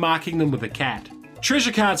that by marking them with a cat.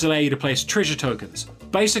 Treasure cards allow you to place treasure tokens,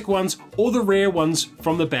 basic ones or the rare ones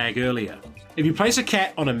from the bag earlier. If you place a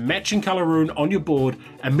cat on a matching color rune on your board,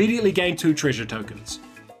 immediately gain 2 treasure tokens.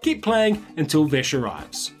 Keep playing until Vesh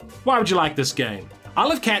arrives. Why would you like this game?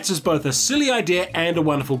 Isle of Cats is both a silly idea and a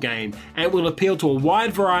wonderful game, and will appeal to a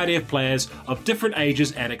wide variety of players of different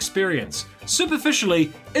ages and experience.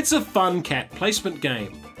 Superficially, it's a fun cat placement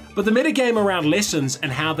game. But the metagame around lessons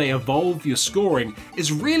and how they evolve your scoring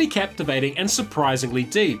is really captivating and surprisingly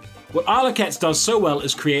deep. What Isle of Cats does so well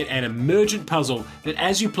is create an emergent puzzle that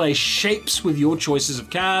as you play shapes with your choices of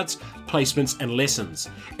cards, placements and lessons.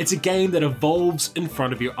 It's a game that evolves in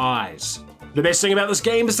front of your eyes. The best thing about this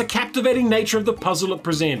game is the captivating nature of the puzzle it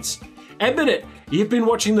presents. Admit it, you've been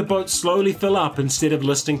watching the boat slowly fill up instead of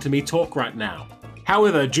listening to me talk right now.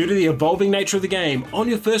 However, due to the evolving nature of the game, on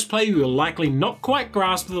your first play you will likely not quite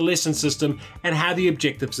grasp the lesson system and how the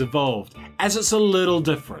objectives evolved, as it's a little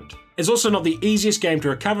different. It's also not the easiest game to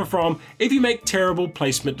recover from if you make terrible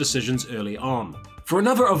placement decisions early on. For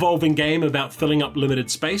another evolving game about filling up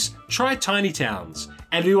limited space, try Tiny Towns.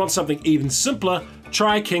 And if you want something even simpler,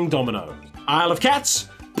 try King Domino. Isle of Cats,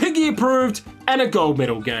 Piggy approved, and a gold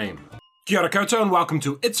medal game. Kia ora koutou and welcome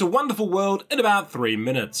to It's a Wonderful World in about 3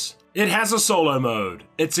 minutes. It has a solo mode.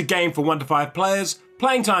 It's a game for 1 to 5 players,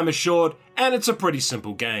 playing time is short, and it's a pretty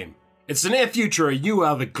simple game. It's the near future and you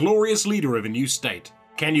are the glorious leader of a new state.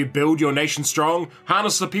 Can you build your nation strong,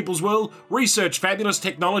 harness the people's will, research fabulous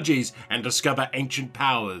technologies, and discover ancient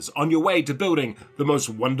powers on your way to building the most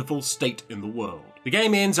wonderful state in the world? The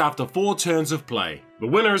game ends after 4 turns of play. The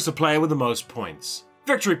winner is the player with the most points.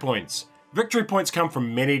 Victory points. Victory points come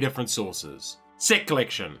from many different sources. Set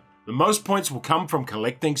collection. The most points will come from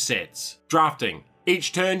collecting sets. Drafting.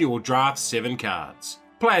 Each turn you will draft 7 cards.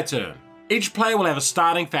 Player turn. Each player will have a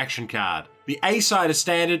starting faction card. The A side is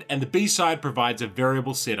standard and the B side provides a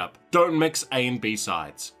variable setup. Don't mix A and B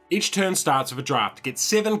sides. Each turn starts with a draft. Get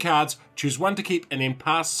 7 cards, choose 1 to keep and then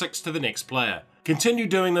pass 6 to the next player. Continue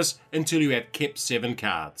doing this until you have kept 7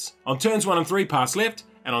 cards. On turns 1 and 3 pass left,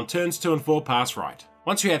 and on turns 2 and 4 pass right.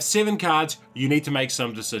 Once you have 7 cards, you need to make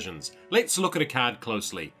some decisions. Let's look at a card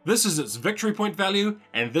closely. This is its victory point value,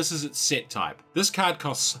 and this is its set type. This card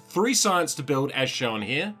costs 3 science to build as shown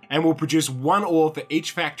here, and will produce 1 ore for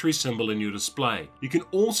each factory symbol in your display. You can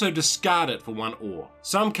also discard it for 1 ore.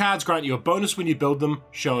 Some cards grant you a bonus when you build them,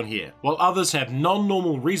 shown here, while others have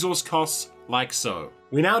non-normal resource costs, like so.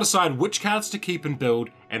 We now decide which cards to keep and build,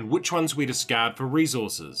 and which ones we discard for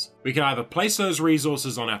resources. We can either place those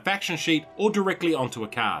resources on our faction sheet or directly onto a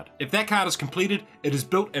card. If that card is completed, it is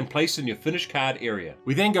built and placed in your finished card area.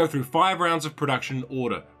 We then go through 5 rounds of production in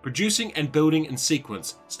order, producing and building in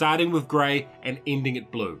sequence, starting with grey and ending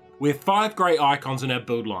at blue. We have 5 grey icons in our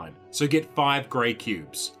build line, so get 5 grey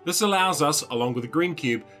cubes. This allows us, along with a green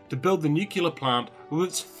cube, to build the nuclear plant with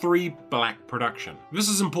its 3 black production. This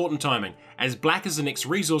is important timing, as black is the next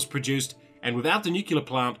resource produced, and without the nuclear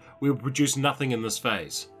plant, we will produce nothing in this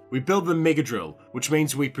phase. We build the mega drill, which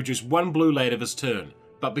means we produce 1 blue later this turn,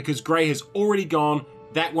 but because grey has already gone,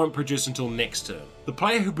 that won't produce until next turn. The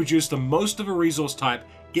player who produced the most of a resource type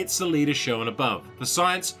gets the leader shown above. For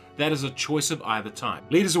science, that is a choice of either type.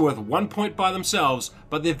 Leaders are worth 1 point by themselves,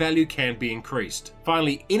 but their value can be increased.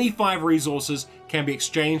 Finally, any 5 resources can be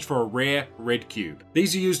exchanged for a rare red cube.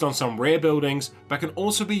 These are used on some rare buildings, but can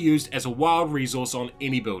also be used as a wild resource on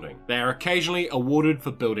any building. They are occasionally awarded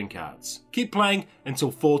for building cards. Keep playing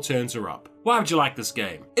until 4 turns are up. Why would you like this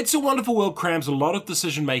game? It's a Wonderful World crams a lot of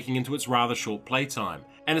decision making into its rather short playtime,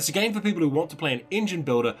 and it's a game for people who want to play an engine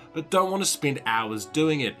builder but don't want to spend hours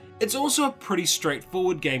doing it. It's also a pretty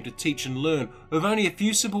straightforward game to teach and learn, with only a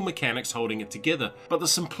few simple mechanics holding it together, but the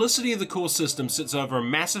simplicity of the core system sits over a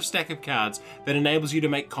massive stack of cards that enables you to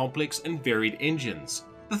make complex and varied engines.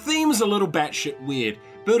 The theme is a little batshit weird.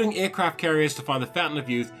 Building aircraft carriers to find the Fountain of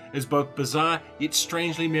Youth is both bizarre yet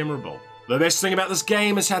strangely memorable. The best thing about this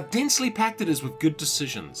game is how densely packed it is with good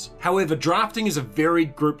decisions. However, drafting is a very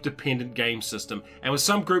group-dependent game system, and with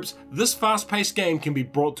some groups, this fast-paced game can be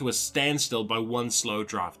brought to a standstill by one slow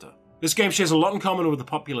drafter. This game shares a lot in common with the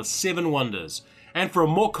popular 7 Wonders, and for a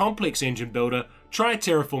more complex engine builder, try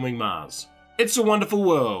Terraforming Mars. It's a wonderful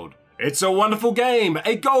world. It's a wonderful game,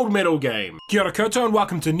 a gold medal game. Kia ora koutou and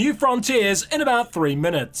welcome to New Frontiers in about 3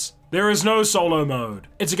 minutes. There is no solo mode.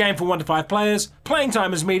 It's a game for 1 to 5 players, playing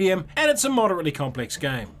time is medium, and it's a moderately complex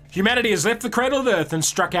game. Humanity has left the cradle of Earth and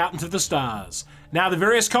struck out into the stars. Now the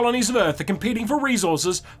various colonies of Earth are competing for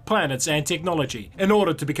resources, planets, and technology in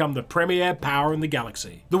order to become the premier power in the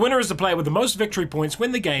galaxy. The winner is the player with the most victory points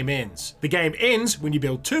when the game ends. The game ends when you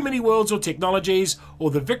build too many worlds or technologies,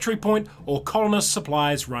 or the victory point or colonist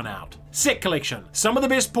supplies run out. Set collection. Some of the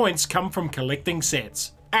best points come from collecting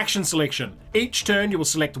sets. Action selection. Each turn you will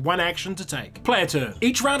select one action to take. Player turn.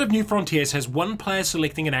 Each round of New Frontiers has one player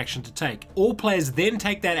selecting an action to take. All players then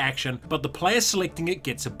take that action, but the player selecting it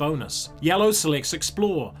gets a bonus. Yellow selects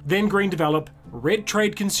Explore, then green Develop, red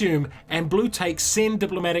Trade Consume, and blue takes Send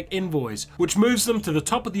Diplomatic Envoys, which moves them to the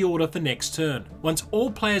top of the order for next turn. Once all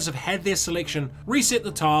players have had their selection, reset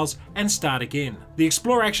the tiles and start again. The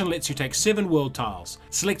Explore action lets you take 7 world tiles.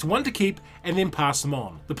 Select 1 to keep and then pass them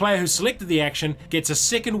on. The player who selected the action gets a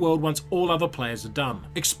second world once all other players are done.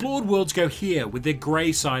 Explored worlds go here with their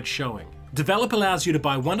grey side showing. Develop allows you to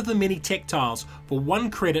buy one of the many tech tiles for 1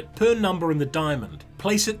 credit per number in the diamond.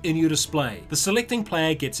 Place it in your display. The selecting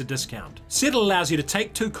player gets a discount. Settle allows you to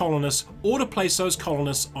take 2 colonists or to place those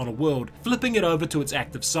colonists on a world, flipping it over to its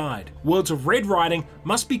active side. Worlds of red writing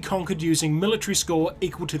must be conquered using military score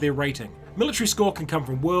equal to their rating. Military score can come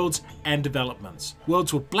from worlds and developments.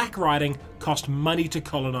 Worlds with black writing cost money to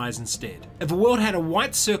colonize instead. If a world had a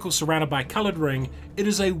white circle surrounded by a colored ring, it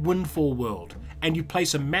is a windfall world, and you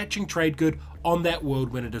place a matching trade good on that world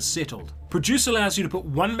when it is settled. Produce allows you to put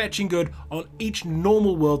 1 matching good on each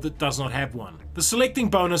normal world that does not have one. The selecting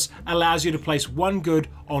bonus allows you to place 1 good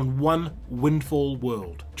on 1 windfall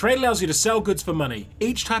world. Trade allows you to sell goods for money.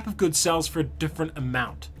 Each type of good sells for a different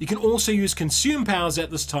amount. You can also use consume powers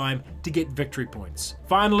at this time to get victory points.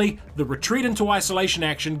 Finally, the retreat into isolation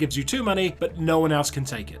action gives you 2 money, but no one else can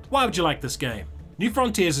take it. Why would you like this game? New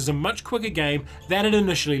Frontiers is a much quicker game than it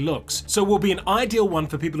initially looks, so will be an ideal one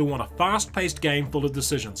for people who want a fast-paced game full of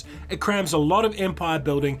decisions. It crams a lot of empire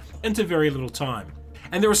building into very little time.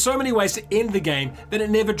 And there are so many ways to end the game that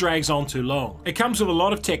it never drags on too long. It comes with a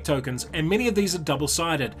lot of tech tokens, and many of these are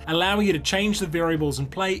double-sided, allowing you to change the variables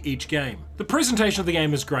and play each game. The presentation of the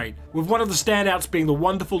game is great, with one of the standouts being the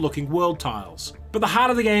wonderful looking world tiles. But the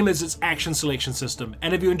heart of the game is its action selection system,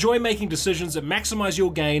 and if you enjoy making decisions that maximize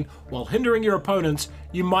your gain while hindering your opponents,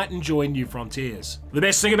 you might enjoy New Frontiers. The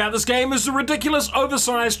best thing about this game is the ridiculous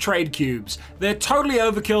oversized trade cubes. They're totally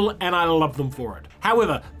overkill and I love them for it.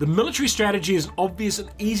 However, the military strategy is an obvious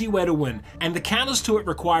and easy way to win, and the counters to it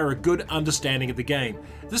require a good understanding of the game.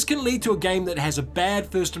 This can lead to a game that has a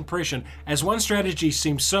bad first impression, as one strategy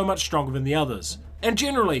seems so much stronger than the others. And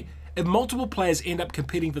generally, if multiple players end up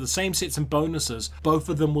competing for the same sets and bonuses, both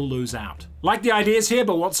of them will lose out. Like the ideas here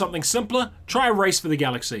but want something simpler? Try a Race for the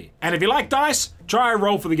Galaxy. And if you like dice, try a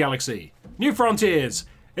Roll for the Galaxy. New Frontiers.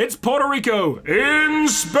 It's Puerto Rico in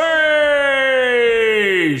space!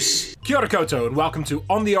 Kia ora koutou and welcome to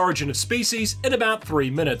On the Origin of Species in about 3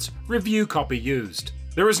 minutes. Review copy used.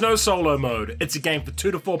 There is no solo mode. It's a game for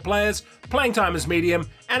 2 to 4 players, playing time is medium,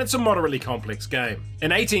 and it's a moderately complex game.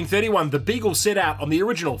 In 1831, the Beagle set out on the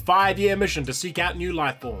original 5-year mission to seek out new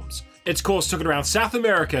life forms. Its course took it around South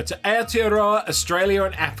America to Aotearoa, Australia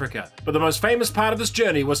and Africa, but the most famous part of this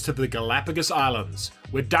journey was to the Galapagos Islands,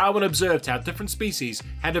 where Darwin observed how different species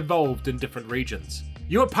had evolved in different regions.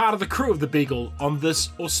 You are part of the crew of the Beagle on this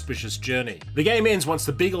auspicious journey. The game ends once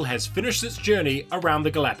the Beagle has finished its journey around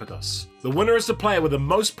the Galapagos. The winner is the player with the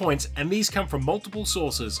most points, and these come from multiple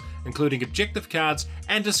sources, including objective cards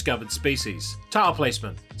and discovered species. Tile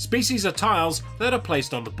placement. Species are tiles that are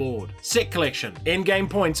placed on the board. Set collection. Endgame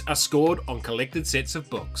points are scored on collected sets of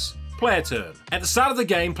books. Player turn. At the start of the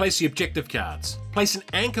game, place the objective cards. Place an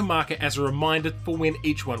anchor marker as a reminder for when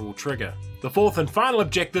each one will trigger. The fourth and final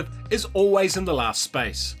objective is always in the last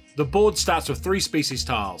space. The board starts with 3 species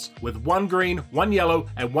tiles, with 1 green, 1 yellow,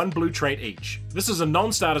 and 1 blue trait each. This is a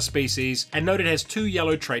non-starter species, and note it has 2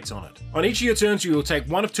 yellow traits on it. On each of your turns, you will take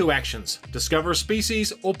one of 2 actions: discover a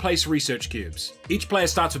species or place research cubes. Each player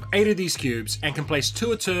starts with 8 of these cubes and can place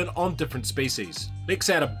 2 a turn on different species. Let's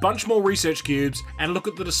add a bunch more research cubes and look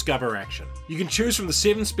at the discover action. You can choose from the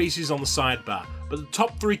 7 species on the sidebar, but the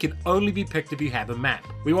top 3 can only be picked if you have a map.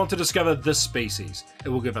 We want to discover this species. It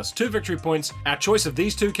will give us 2 victory points, our choice of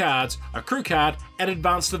these 2 cards, a crew card, and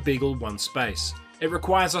advance the Beagle 1 space. It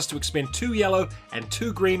requires us to expend 2 yellow and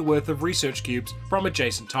 2 green worth of research cubes from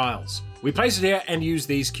adjacent tiles. We place it here and use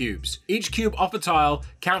these cubes. Each cube off a tile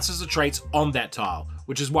counts as the traits on that tile,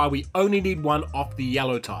 which is why we only need 1 off the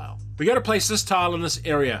yellow tile. We got to place this tile in this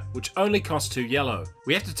area, which only costs 2 yellow.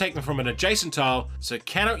 We have to take them from an adjacent tile, so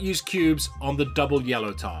cannot use cubes on the double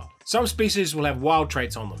yellow tile. Some species will have wild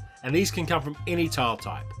traits on them, and these can come from any tile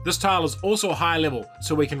type. This tile is also a high level,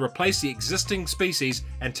 so we can replace the existing species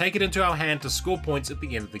and take it into our hand to score points at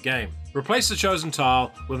the end of the game. Replace the chosen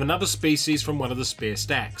tile with another species from one of the spare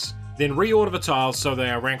stacks. Then reorder the tiles so they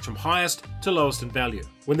are ranked from highest to lowest in value.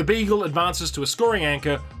 When the Beagle advances to a scoring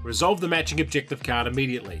anchor, resolve the matching objective card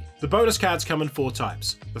immediately. The bonus cards come in 4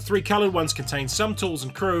 types. The 3 coloured ones contain some tools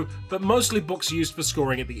and crew, but mostly books used for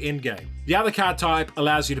scoring at the end game. The other card type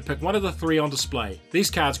allows you to pick one of the 3 on display.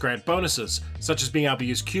 These cards grant bonuses, such as being able to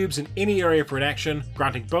use cubes in any area for an action,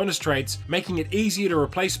 granting bonus traits, making it easier to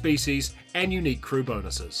replace species, and unique crew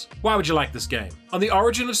bonuses. Why would you like this game? On the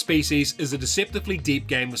Origin of Species is a deceptively deep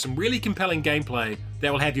game with some really compelling gameplay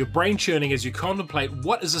that will have your brain churning as you contemplate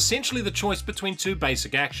what is essentially the choice between 2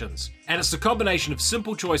 basic actions. And it's the combination of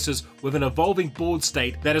simple choices with an evolving board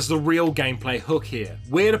state that is the real gameplay hook here.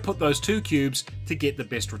 Where to put those 2 cubes to get the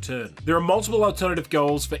best return. There are multiple alternative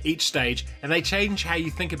goals for each stage, and they change how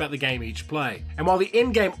you think about the game each play. And while the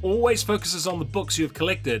end game always focuses on the books you have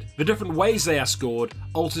collected, the different ways they are scored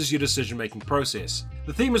alters your decision-making process.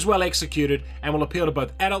 The theme is well executed and will appeal to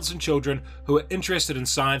both adults and children who are interested in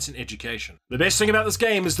science and education. The best thing about this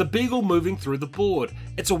game is the Beagle moving through the board.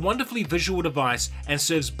 It's a wonderfully visual device and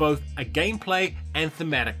serves both a gameplay and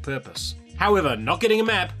thematic purpose. However, not getting a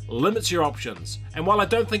map limits your options, and while I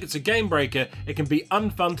don't think it's a game breaker, it can be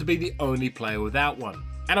unfun to be the only player without one.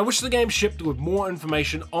 And I wish the game shipped with more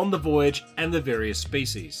information on the voyage and the various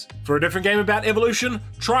species. For a different game about evolution,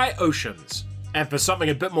 try Oceans. And for something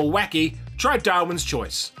a bit more wacky, try Darwin's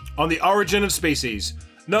Choice. On the Origin of Species.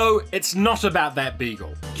 No, it's not about that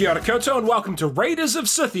Beagle. Kia ora koutou and welcome to Raiders of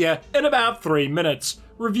Scythia in about 3 minutes.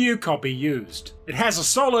 Review copy used. It has a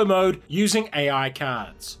solo mode using AI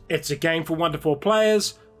cards. It's a game for 1 to 4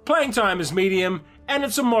 players, playing time is medium, and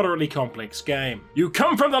it's a moderately complex game. You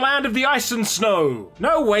come from the land of the ice and snow!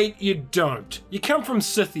 No wait, you don't. You come from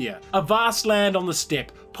Scythia, a vast land on the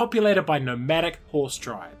steppe, populated by nomadic horse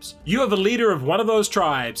tribes. You are the leader of one of those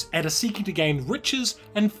tribes and are seeking to gain riches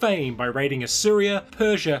and fame by raiding Assyria,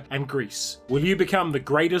 Persia, and Greece. Will you become the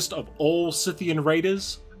greatest of all Scythian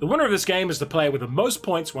raiders? The winner of this game is the player with the most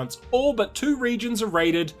points once all but 2 regions are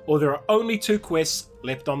raided or there are only 2 quests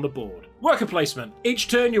left on the board. Worker placement. Each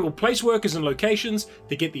turn you will place workers in locations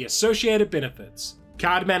to get the associated benefits.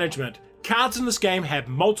 Card management. Cards in this game have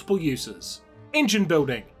multiple uses. Engine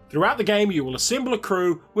building. Throughout the game you will assemble a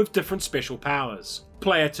crew with different special powers.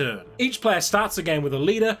 Player turn. Each player starts the game with a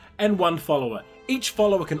leader and 1 follower. Each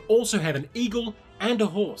follower can also have an eagle and a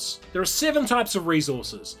horse. There are 7 types of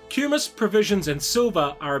resources. Kumis, provisions, and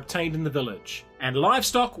silver are obtained in the village. And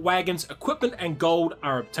livestock, wagons, equipment, and gold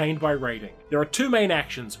are obtained by raiding. There are 2 main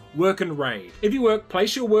actions, work and raid. If you work,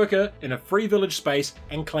 place your worker in a free village space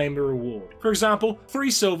and claim the reward. For example, 3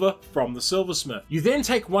 silver from the silversmith. You then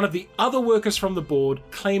take one of the other workers from the board,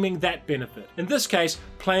 claiming that benefit. In this case,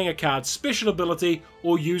 playing a card's special ability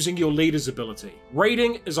or using your leader's ability.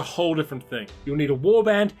 Raiding is a whole different thing. You'll need a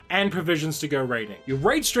warband and provisions to go raiding. Your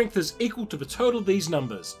raid strength is equal to the total of these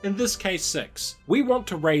numbers, in this case 6. We want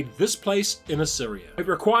to raid this place in Assyria. It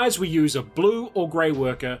requires we use a blue or grey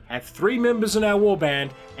worker, have 3 members in our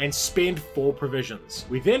warband, and spend 4 provisions.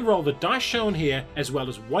 We then roll the dice shown here, as well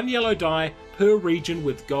as 1 yellow die per region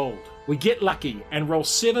with gold. We get lucky and roll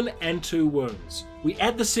 7 and 2 wounds. we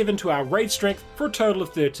add the 7 to our raid strength for a total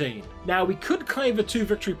of 13. Now we could claim the 2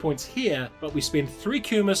 victory points here, but we spend 3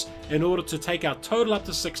 Cumus in order to take our total up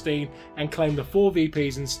to 16 and claim the 4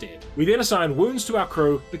 VPs instead. We then assign wounds to our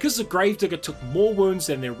crew. Because the Gravedigger took more wounds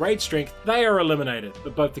than their raid strength, they are eliminated,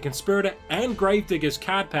 but both the Conspirator and Gravedigger's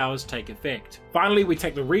card powers take effect. Finally, we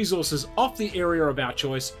take the resources off the area of our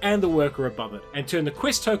choice and the worker above it, and turn the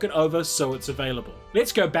quest token over so it's available.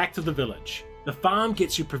 Let's go back to the village. The farm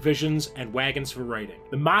gets you provisions and wagons for raiding.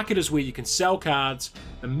 The market is where you can sell cards.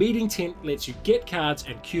 The meeting tent lets you get cards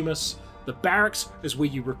and Cumus. The barracks is where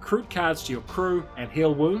you recruit cards to your crew and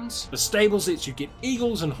heal wounds. The stables lets you get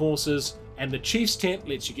eagles and horses. And the chief's tent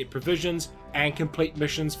lets you get provisions and complete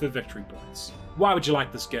missions for victory points. Why would you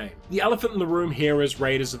like this game? The elephant in the room here is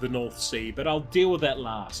Raiders of the North Sea, but I'll deal with that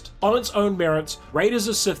last. On its own merits, Raiders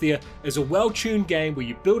of Scythia is a well-tuned game where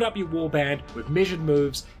you build up your warband with measured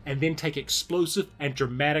moves and then take explosive and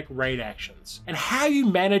dramatic raid actions. And how you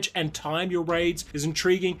manage and time your raids is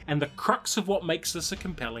intriguing and the crux of what makes this a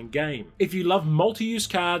compelling game. If you love multi-use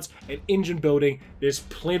cards and engine building, there's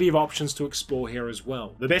plenty of options to explore here as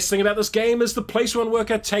well. The best thing about this game is the place one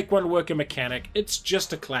worker, take one worker mechanic. It's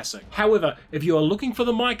just a classic. However, if you are looking for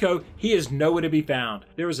the Myco, he is nowhere to be found.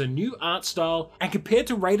 There is a new art style, and compared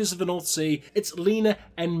to Raiders of the North Sea, it's leaner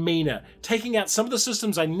and meaner, taking out some of the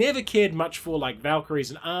systems I never cared much for like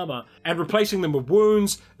Valkyries and armor, and replacing them with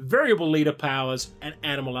wounds, variable leader powers, and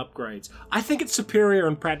animal upgrades. I think it's superior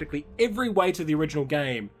in practically every way to the original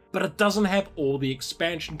game, but it doesn't have all the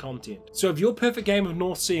expansion content. So if your perfect game of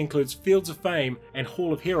North Sea includes Fields of Fame and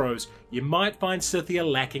Hall of Heroes, you might find Scythia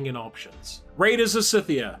lacking in options. Raiders of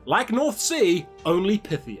Scythia, like North Sea, only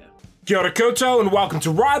pithier. Kia ora koutou and welcome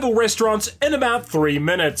to Rival Restaurants in about 3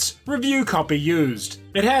 minutes. Review copy used.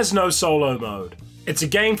 It has no solo mode. It's a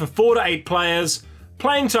game for 4 to 8 players,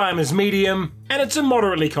 playing time is medium, and it's a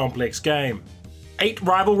moderately complex game. 8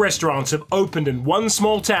 rival restaurants have opened in one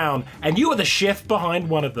small town, and you are the chef behind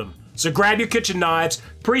one of them. So grab your kitchen knives,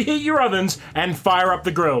 preheat your ovens, and fire up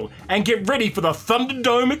the grill, and get ready for the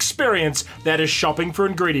Thunderdome experience that is shopping for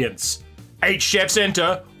ingredients. 8 chefs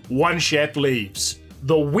enter, 1 chef leaves.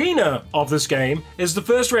 The winner of this game is the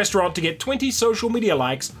first restaurant to get 20 social media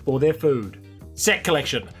likes for their food. Set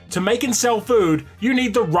collection. To make and sell food, you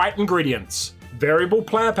need the right ingredients. Variable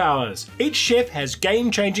player powers. Each chef has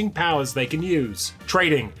game-changing powers they can use.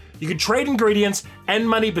 Trading. You can trade ingredients and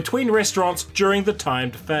money between restaurants during the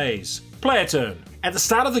timed phase. Player turn. At the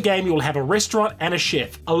start of the game, you will have a restaurant and a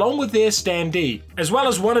chef, along with their standee, as well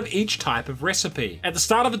as one of each type of recipe. At the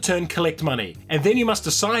start of a turn, collect money, and then you must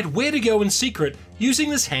decide where to go in secret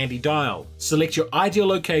using this handy dial. Select your ideal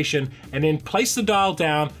location, and then place the dial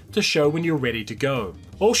down to show when you're ready to go.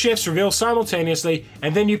 All chefs reveal simultaneously,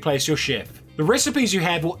 and then you place your chef. The recipes you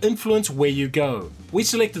have will influence where you go. We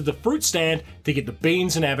selected the fruit stand to get the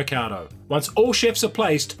beans and avocado. Once all chefs are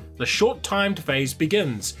placed, the short timed phase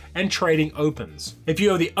begins and trading opens. If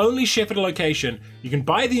you are the only chef at a location, you can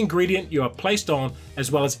buy the ingredient you are placed on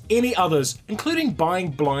as well as any others, including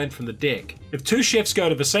buying blind from the deck. If 2 chefs go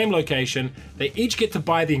to the same location, they each get to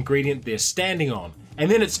buy the ingredient they're standing on. And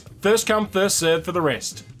then it's first come, first served for the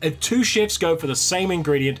rest. If 2 chefs go for the same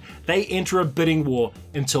ingredient, they enter a bidding war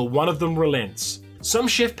until one of them relents. Some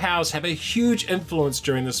chef powers have a huge influence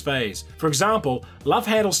during this phase. For example, Love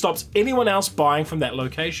Handle stops anyone else buying from that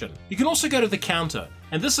location. You can also go to the counter,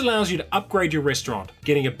 and this allows you to upgrade your restaurant,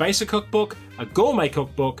 getting a basic cookbook, a gourmet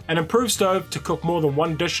cookbook, an improved stove to cook more than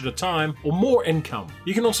 1 dish at a time, or more income.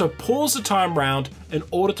 You can also pause the time round in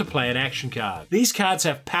order to play an action card. These cards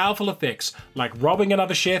have powerful effects like robbing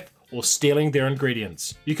another chef or stealing their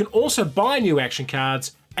ingredients. You can also buy new action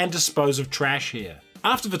cards and dispose of trash here.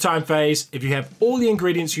 After the time phase, if you have all the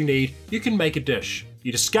ingredients you need, you can make a dish.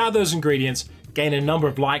 You discard those ingredients, gain a number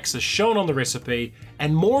of likes as shown on the recipe,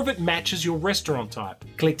 and more of it matches your restaurant type.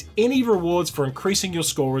 Collect any rewards for increasing your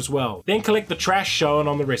score as well. Then collect the trash shown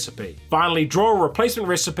on the recipe. Finally, draw a replacement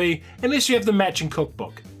recipe unless you have the matching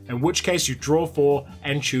cookbook, in which case you draw 4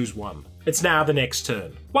 and choose 1. It's now the next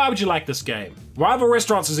turn. Why would you like this game? Rival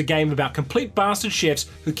Restaurants is a game about complete bastard chefs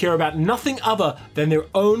who care about nothing other than their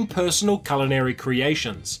own personal culinary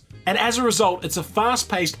creations. And as a result, it's a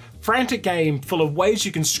fast-paced, frantic game full of ways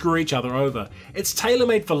you can screw each other over. It's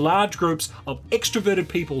tailor-made for large groups of extroverted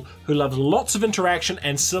people who love lots of interaction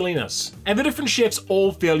and silliness. And the different chefs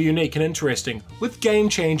all feel unique and interesting, with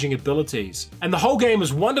game-changing abilities. And the whole game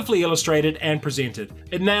is wonderfully illustrated and presented.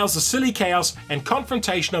 It nails the silly chaos and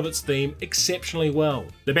confrontation of its theme exceptionally well.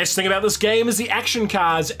 The best thing about this game is the action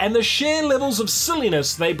cards and the sheer levels of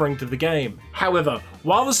silliness they bring to the game. However,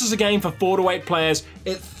 while this is a game for 4 to 8 players,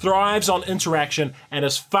 it thrives on interaction and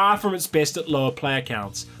is far far from its best at lower player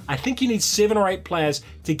counts. I think you need 7 or 8 players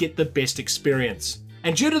to get the best experience.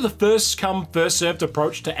 And due to the first come first served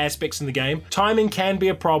approach to aspects in the game, timing can be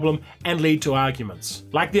a problem and lead to arguments.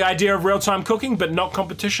 Like the idea of real-time cooking but not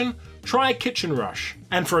competition? Try Kitchen Rush.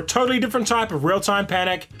 And for a totally different type of real-time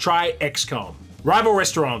panic, try XCOM. Rival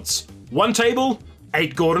restaurants. 1 table,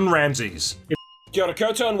 8 Gordon Ramsays. Kia ora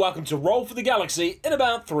koutou and welcome to Roll for the Galaxy in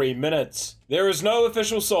about 3 minutes. There is no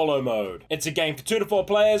official solo mode. It's a game for 2 to 4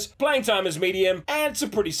 players, playing time is medium, and it's a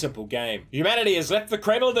pretty simple game. Humanity has left the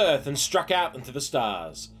cradle of Earth and struck out into the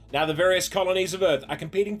stars. Now the various colonies of Earth are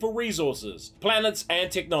competing for resources, planets,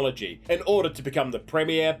 and technology in order to become the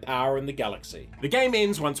premier power in the galaxy. The game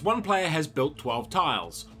ends once one player has built 12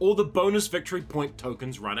 tiles. All the bonus victory point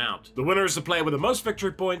tokens run out. The winner is the player with the most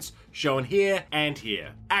victory points, shown here and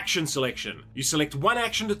here. Action selection. You select one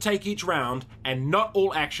action to take each round, and not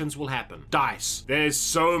all actions will happen. Dice. There's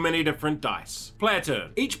so many different dice. Player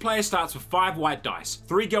turn. Each player starts with 5 white dice.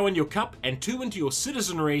 3 go in your cup, and 2 into your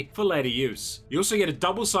citizenry for later use. You also get a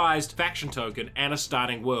double-sided faction token and a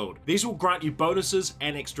starting world. These will grant you bonuses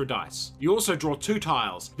and extra dice. You also draw 2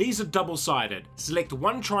 tiles. These are double-sided. Select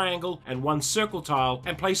 1 triangle and 1 circle tile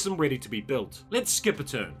and place them ready to be built. Let's skip a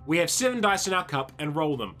turn. We have 7 dice in our cup and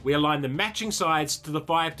roll them. We align the matching sides to the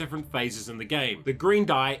 5 different phases in the game. The green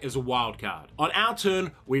die is a wild card. On our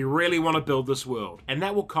turn, we really want to build this world, and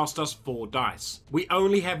that will cost us 4 dice. We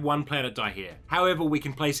only have 1 planet die here. However, we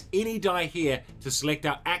can place any die here to select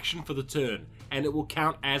our action for the turn, and it will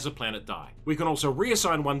count as a planet die. We can also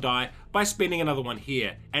reassign 1 die by spending another one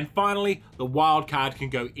here. And finally, the wild card can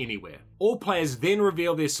go anywhere. All players then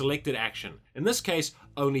reveal their selected action. In this case,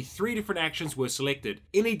 only 3 different actions were selected.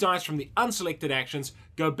 Any dice from the unselected actions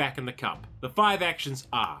go back in the cup. The 5 actions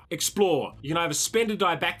are: Explore. You can either spend a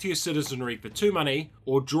die back to your citizenry for 2 money,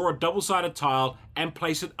 or draw a double-sided tile and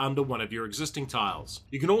place it under one of your existing tiles.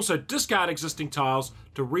 You can also discard existing tiles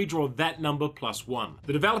to redraw that number plus 1.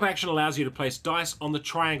 The develop action allows you to place dice on the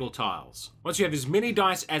triangle tiles. Once you have as many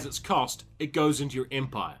dice as its cost, it goes into your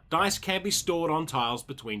empire. Dice can be stored on tiles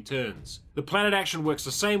between turns. The planet action works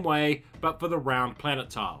the same way, but for the round planet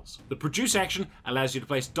tiles. The produce action allows you to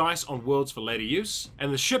place dice on worlds for later use,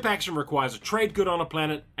 and the ship action requires a trade good on a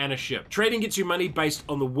planet and a ship. Trading gets you money based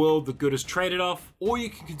on the world the good is traded off, or you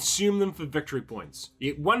can consume them for victory points.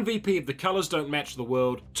 You get 1 VP if the colors don't match the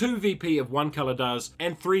world, 2 VP if one color does,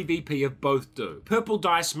 and 3 VP if both do. Purple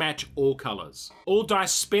dice match all colors. All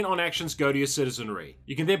dice spent on actions go to your citizenry.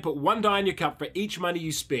 You can then put 1 die in your cup for each money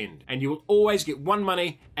you spend, and you will always get 1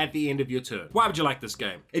 money at the end of your turn. Why would you like this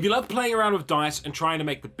game? If you love playing around with dice and trying to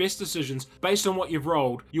make the best decisions based on what you've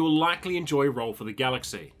rolled, you will likely enjoy Roll for the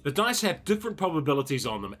Galaxy. The dice have different probabilities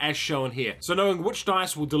on them, as shown here, so knowing which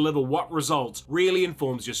dice will deliver what results really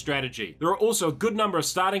informs your strategy. There are also a good number of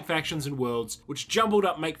starting factions and worlds, which jumbled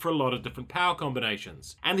up make for a lot of different power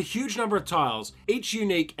combinations. And the huge number of tiles, each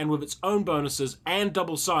unique and with its own bonuses and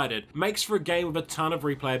double-sided, makes for a game with a ton of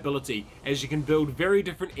replayability, as you can build very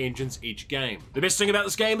different engines each game. The best thing about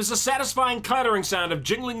this game is the satisfying clattering sound of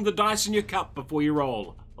jingling the dice in your cup before you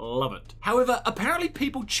roll. Love it. However, apparently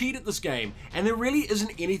people cheat at this game, and there really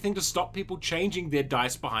isn't anything to stop people changing their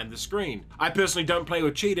dice behind the screen. I personally don't play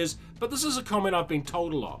with cheaters, but this is a comment I've been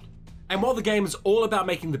told a lot. And while the game is all about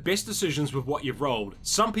making the best decisions with what you've rolled,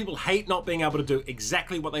 some people hate not being able to do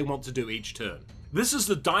exactly what they want to do each turn. This is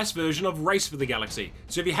the dice version of Race for the Galaxy,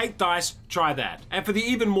 so if you hate dice, try that. And for the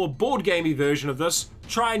even more board gamey version of this,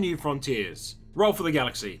 try New Frontiers. Roll for the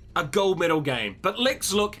Galaxy, a gold medal game, but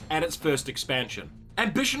let's look at its first expansion.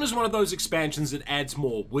 Ambition is one of those expansions that adds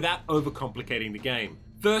more without overcomplicating the game.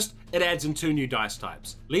 First, it adds in 2 new dice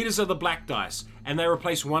types. Leaders are the black dice, and they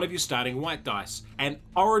replace one of your starting white dice, and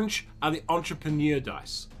orange are the entrepreneur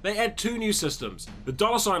dice. They add 2 new systems. The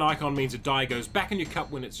 $ icon means a die goes back in your cup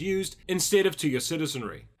when it's used, instead of to your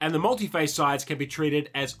citizenry. And the multi-phase sides can be treated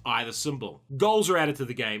as either symbol. Goals are added to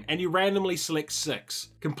the game, and you randomly select 6.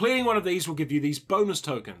 Completing one of these will give you these bonus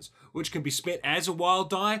tokens, which can be spent as a wild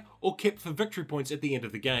die or kept for victory points at the end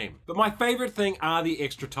of the game. But my favourite thing are the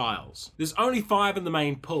extra tiles. There's only 5 in the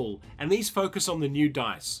main pool, and these focus on the new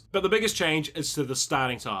dice. But the biggest change is to the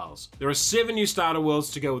starting tiles. There are 7 new starter worlds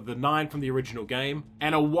to go with the 9 from the original game,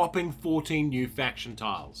 and a whopping 14 new faction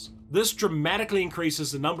tiles. This dramatically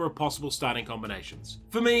increases the number of possible starting combinations.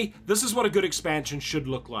 For me, this is what a good expansion should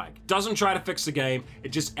look like. Doesn't try to fix the game,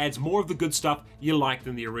 it just adds more of the good stuff you liked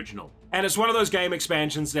in the original. and it's one of those game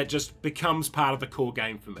expansions that just becomes part of the core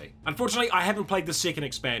game for me. Unfortunately, I haven't played the second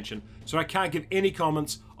expansion, so I can't give any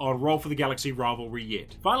comments on Roll for the Galaxy Rivalry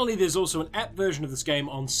yet. Finally, there's also an app version of this game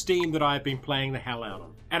on Steam that I have been playing the hell out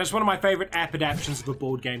of, and it's one of my favorite app adaptations of a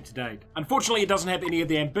board game to date. Unfortunately, it doesn't have any of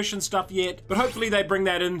the ambition stuff yet, but hopefully they bring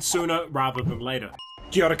that in sooner rather than later.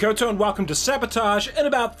 Kia ora koutou and welcome to Sabotage in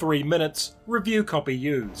about 3 minutes. Review copy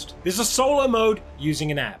used. There's a solo mode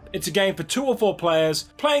using an app. It's a game for 2 or 4 players,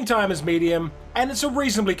 playing time is medium, and it's a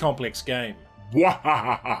reasonably complex game.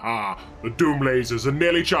 Wahahaha! The doom lasers are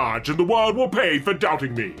nearly charged and the world will pay for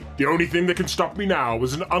doubting me. The only thing that can stop me now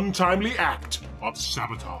is an untimely act of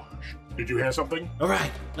sabotage. Did you hear something?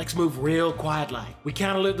 Alright, let's move real quiet like. We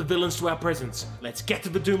can't alert the villains to our presence. Let's get to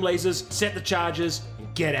the doom lasers, set the charges,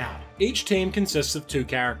 and get out. Each team consists of 2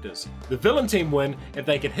 characters. The villain team win if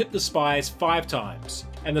they can hit the spies 5 times,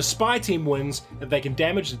 and the spy team wins if they can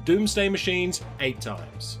damage the doomsday machines 8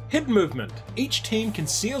 times. Hidden movement. Each team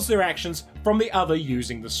conceals their actions from the other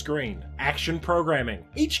using the screen. Action programming.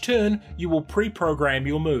 Each turn you will pre-program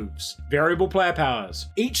your moves. Variable player powers.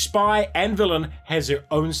 Each spy and villain has their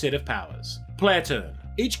own set of powers. Player turn.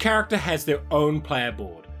 Each character has their own player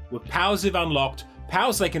board, with powers they've unlocked,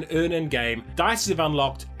 powers they can earn in-game, dice they've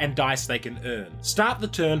unlocked, and dice they can earn. Start the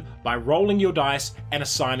turn by rolling your dice and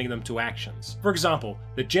assigning them to actions. For example,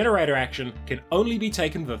 the generator action can only be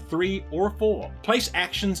taken with a 3 or a 4. Place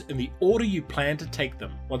actions in the order you plan to take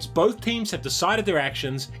them. Once both teams have decided their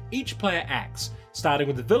actions, each player acts, starting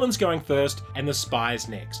with the villains going first and the spies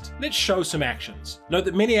next. Let's show some actions. Note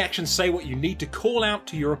that many actions say what you need to call out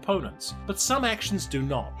to your opponents, but some actions do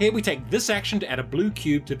not. Here we take this action to add a blue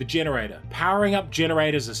cube to the generator. Powering up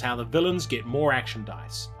generators is how the villains get more action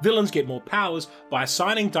dice. Villains get more powers by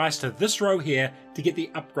assigning dice to this row here to get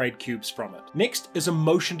the upgrade cubes from it. Next is a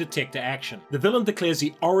motion detector action. The villain declares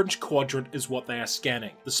the orange quadrant is what they are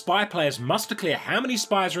scanning. The spy players must declare how many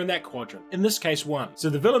spies are in that quadrant, in this case 1. So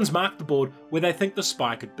the villains mark the board where they think the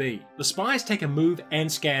spy could be. The spies take a move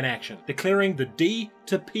and scan action, declaring the D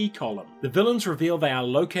to P column. The villains reveal they are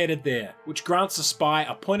located there, which grants the spy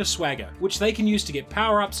a point of swagger, which they can use to get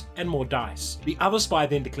power-ups and more dice. The other spy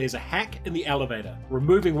then declares a hack in the elevator,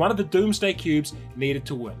 removing one of the doomsday cubes needed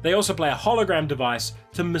to win. They also play a hologram device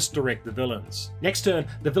to misdirect the villains. Next turn,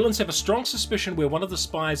 the villains have a strong suspicion where one of the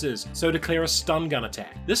spies is, so declare a stun gun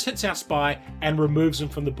attack. This hits our spy and removes him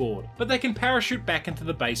from the board, but they can parachute back into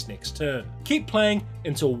the base next turn. Keep playing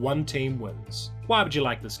until one team wins. Why would you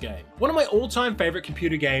like this game? One of my all-time favorite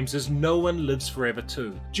computer games is No One Lives Forever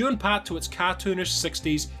 2, due in part to its cartoonish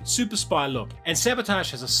 60s super spy look, and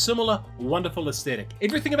Sabotage has a similar wonderful aesthetic.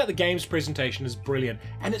 Everything about the game's presentation is brilliant,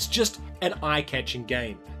 and it's just an eye-catching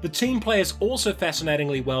game. The team play is also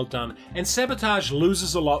fascinatingly well done, and Sabotage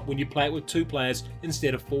loses a lot when you play it with 2 players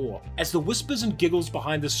instead of 4, as the whispers and giggles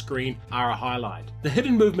behind the screen are a highlight. The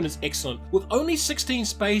hidden movement is excellent. With only 16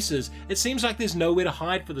 spaces, it seems like there's nowhere to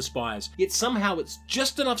hide for the spies, yet somehow it's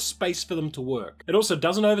just enough space for them to work. It also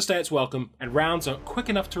doesn't overstay its welcome, and rounds are quick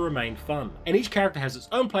enough to remain fun. And each character has its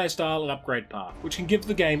own playstyle and upgrade path, which can give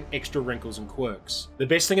the game extra wrinkles and quirks. The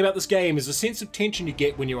best thing about this game is the sense of tension you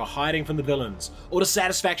get when you are hiding from the villains, or the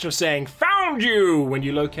satisfaction of saying, "Found you!" when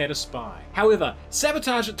you locate a spy. However,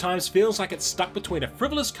 Sabotage at times feels like it's stuck between a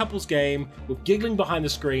frivolous couples game with giggling behind the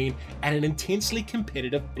screen and an intensely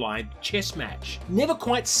competitive blind chess match, never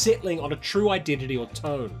quite settling on a true identity or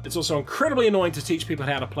tone. It's also incredibly annoying to teach people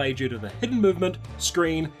how to play due to the hidden movement,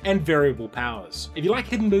 screen, and variable powers. If you like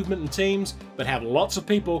hidden movement in teams, but have lots of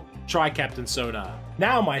people, try Captain Sonar.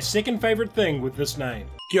 Now my second favorite thing with this name.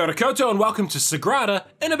 Kia ora koutou and welcome to Sagrada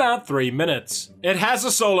in about 3 minutes. It has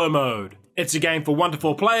a solo mode. It's a game for 1 to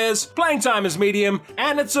 4 players, playing time is medium,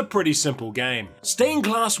 and it's a pretty simple game. Stained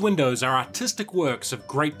glass windows are artistic works of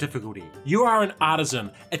great difficulty. You are an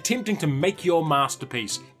artisan attempting to make your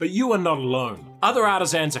masterpiece, but you are not alone. Other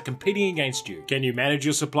artisans are competing against you. Can you manage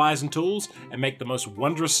your supplies and tools and make the most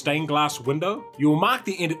wondrous stained glass window? You will mark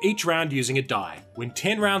the end of each round using a die. When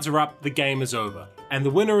 10 rounds are up, the game is over, and the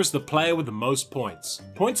winner is the player with the most points.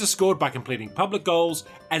 Points are scored by completing public goals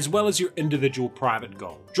as well as your individual private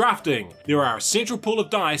goal. Drafting. There are a central pool of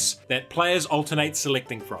dice that players alternate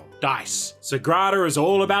selecting from. Dice. Sagrada is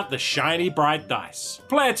all about the shiny bright dice.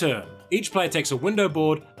 Player turn. Each player takes a window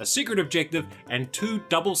board, a secret objective, and 2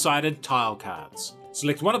 double-sided tile cards.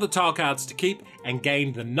 Select one of the tile cards to keep and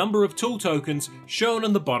gain the number of tool tokens shown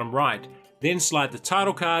in the bottom right. Then slide the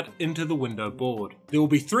title card into the window board. There will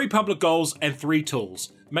be 3 public goals and 3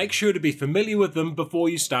 tools. Make sure to be familiar with them before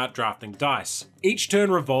you start drafting dice. Each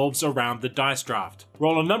turn revolves around the dice draft.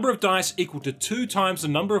 Roll a number of dice equal to 2 times the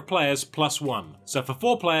number of players plus 1. So for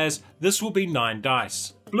 4 players, this will be 9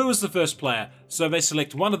 dice. Blue is the first player, so they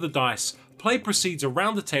select one of the dice. Play proceeds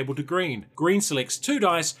around the table to green. Green selects 2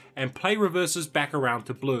 dice and play reverses back around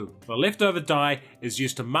to blue. The leftover die is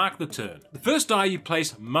used to mark the turn. The first die you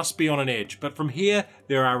place must be on an edge, but from here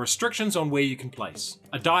there are restrictions on where you can place.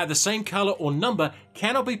 A die of the same color or number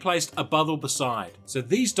cannot be placed above or beside, so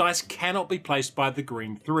these dice cannot be placed by the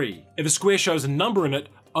green 3. If a square shows a number in it,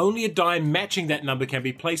 only a die matching that number can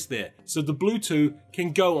be placed there, so the blue 2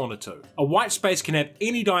 can go on a 2. A white space can have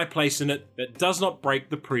any die placed in it that does not break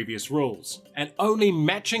the previous rules, and only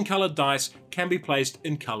matching colored dice can be placed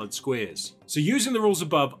in colored squares. So using the rules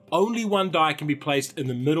above, only one die can be placed in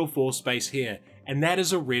the middle 4 space here, and that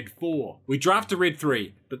is a red 4. We draft a red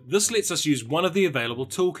 3, but this lets us use one of the available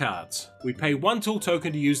tool cards. We pay 1 tool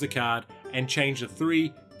token to use the card and change the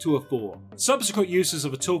 3 to a 4. Subsequent uses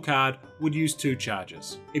of a tool card would use 2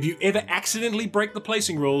 charges. If you ever accidentally break the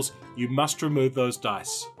placing rules, you must remove those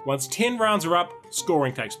dice. Once 10 rounds are up,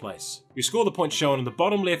 scoring takes place. You score the points shown on the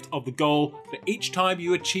bottom left of the goal for each time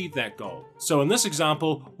you achieve that goal. So in this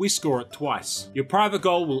example, we score it twice. Your private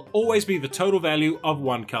goal will always be the total value of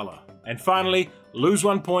 1 color. And finally, lose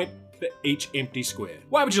 1 point for each empty square.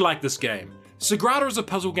 Why would you like this game? Sagrada is a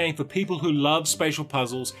puzzle game for people who love spatial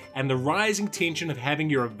puzzles, and the rising tension of having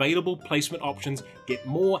your available placement options get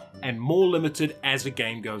more and more limited as the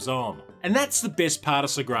game goes on. And that's the best part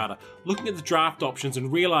of Sagrada, looking at the draft options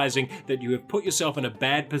and realizing that you have put yourself in a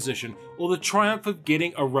bad position, or the triumph of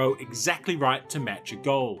getting a row exactly right to match a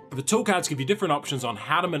goal. The tool cards give you different options on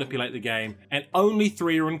how to manipulate the game, and only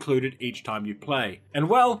 3 are included each time you play. And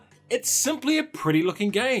well, it's simply a pretty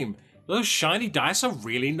looking game. Those shiny dice are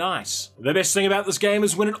really nice. The best thing about this game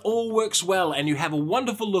is when it all works well and you have a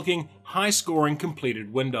wonderful looking, high scoring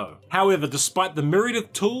completed window. However, despite the myriad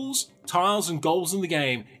of tools, tiles and goals in the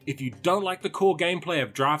game, if you don't like the core gameplay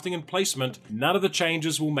of drafting and placement, none of the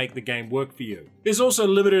changes will make the game work for you. There's also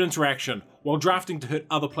limited interaction. While drafting to hurt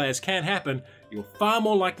other players can happen, you're far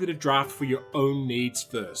more likely to draft for your own needs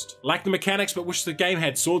first. Like the mechanics but wish the game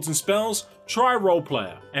had swords and spells? Try Role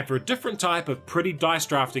Player. And for a different type of pretty dice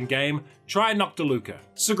drafting game, try Noctiluca.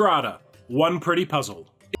 Sagrada, one pretty puzzle.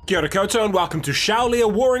 Kia ora koutou and welcome to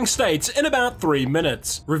Shaolia Warring States in about 3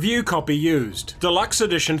 minutes. Review copy used. Deluxe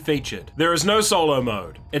edition featured. There is no solo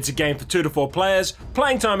mode. It's a game for 2 to 4 players,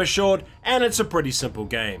 playing time is short, and it's a pretty simple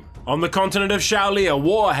game. On the continent of Shaolia,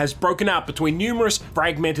 war has broken out between numerous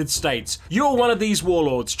fragmented states. You're one of these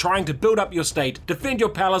warlords trying to build up your state, defend your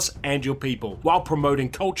palace and your people, while promoting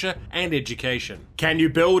culture and education. Can you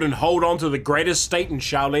build and hold on to the greatest state in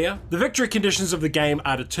Shaolia? The victory conditions of the game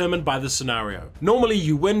are determined by the scenario. Normally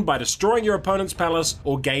you win by destroying your opponent's palace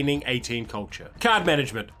or gaining 18 culture. Card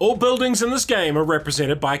management. All buildings in this game are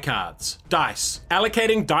represented by cards. Dice.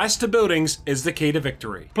 Allocating dice to buildings is the key to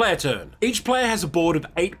victory. Player turn. Each player has a board of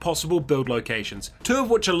 8 possible build locations, 2 of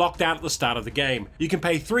which are locked out at the start of the game. You can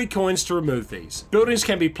pay 3 coins to remove these. Buildings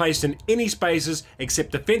can be placed in any spaces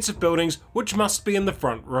except defensive buildings, which must be in the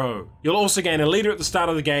front row. You'll also gain a leader at the start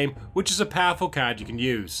of the game, which is a powerful card you can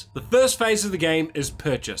use. The first phase of the game is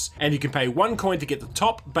purchase, and you can pay 1 coin to get the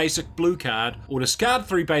top basic blue card, or discard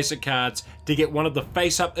 3 basic cards to get one of the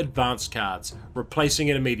face-up advanced cards, replacing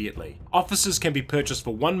it immediately. Officers can be purchased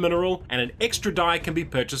for 1 mineral, and an extra die can be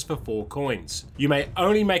purchased for 4 coins. You may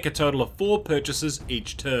only make a total of 4 purchases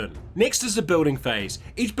each turn. Next is the building phase.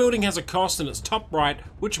 Each building has a cost in its top right,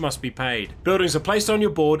 which must be paid. Buildings are placed on your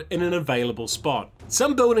board in an available spot.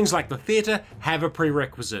 Some buildings, like the theatre, have a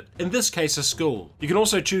prerequisite, in this case a school. You can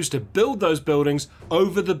also choose to build those buildings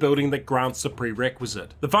over the building that grants the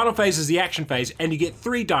prerequisite. The final phase is the action phase, and you get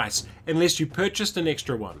 3 dice unless you purchased an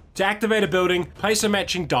extra one. To activate a building, place a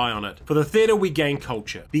matching die on it. For the theatre, we gain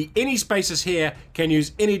culture. The any spaces here can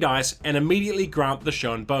use any dice and immediately grant the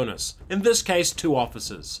shown bonus. In this case, 2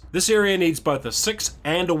 officers. This area needs both a 6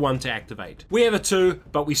 and a 1 to activate. We have a 2,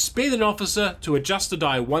 but we spend an officer to adjust the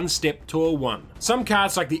die 1 step to a 1. Some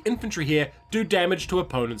cards, like the infantry here, do damage to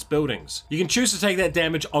opponents' buildings. You can choose to take that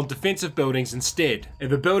damage on defensive buildings instead.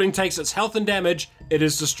 If a building takes its health and damage, it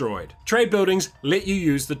is destroyed. Trade buildings let you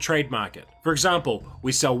use the trade market. For example,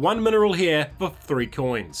 we sell 1 mineral here for 3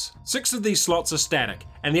 coins. 6 of these slots are static,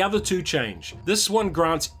 and the other 2 change. This one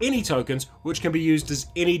grants any tokens, which can be used as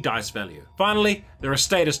any dice value. Finally, there are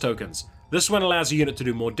status tokens. This one allows a unit to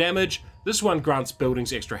do more damage, this one grants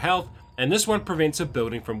buildings extra health, and this one prevents a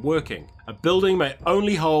building from working. A building may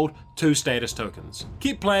only hold 2 status tokens.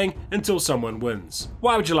 Keep playing until someone wins.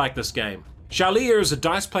 Why would you like this game? Shaolia is a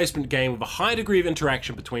dice placement game with a high degree of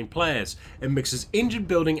interaction between players. It mixes engine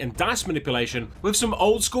building and dice manipulation with some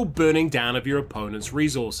old school burning down of your opponent's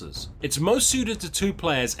resources. It's most suited to 2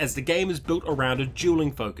 players as the game is built around a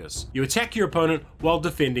dueling focus. You attack your opponent while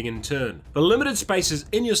defending in turn. The limited spaces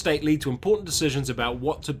in your state lead to important decisions about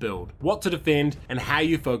what to build, what to defend, and how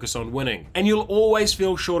you focus on winning. And you'll always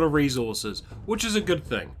feel short of resources, which is a good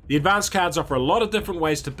thing. The advanced cards offer a lot of different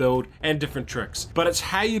ways to build and different tricks, but it's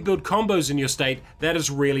how you build combos in your state that is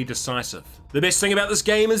really decisive. The best thing about this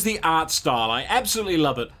game is the art style. I absolutely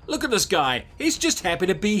love it. Look at this guy, he's just happy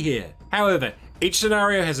to be here. However, each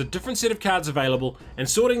scenario has a different set of cards available, and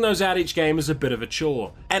sorting those out each game is a bit of a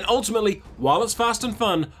chore. And ultimately, while it's fast and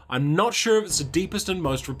fun, I'm not sure if it's the deepest and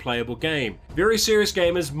most replayable game. Very serious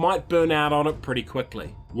gamers might burn out on it pretty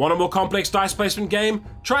quickly. Want a more complex dice placement game?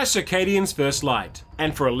 Try Circadian's First Light.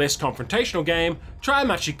 And for a less confrontational game, try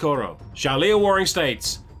Machikoro. Shaolia Warring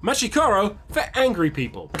States. Machikoro for angry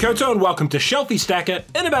people. Koto and welcome to Shelfie Stacker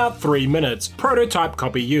in about 3 minutes. Prototype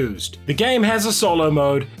copy used. The game has a solo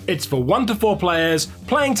mode, it's for 1 to 4 players,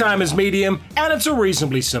 playing time is medium, and it's a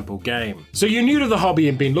reasonably simple game. So you're new to the hobby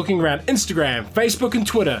and been looking around Instagram, Facebook and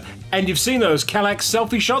Twitter, and you've seen those Kallax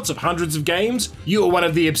selfie shots of hundreds of games? You are one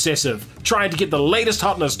of the obsessive, trying to get the latest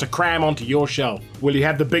hotness to cram onto your shelf. Will you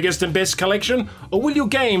have the biggest and best collection, or will your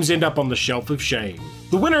games end up on the shelf of shame?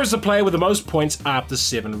 The winner is the player with the most points after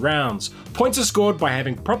 7 rounds. Points are scored by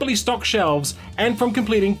having properly stocked shelves and from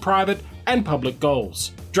completing private and public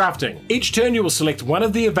goals. Drafting. Each turn you will select one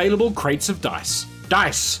of the available crates of dice.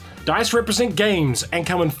 Dice. Dice represent games and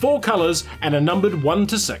come in 4 colors and are numbered 1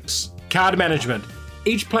 to 6. Card management.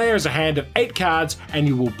 Each player has a hand of 8 cards and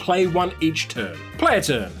you will play 1 each turn. Player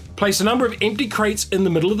turn. Place a number of empty crates in the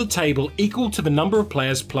middle of the table equal to the number of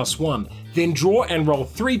players plus 1. Then draw and roll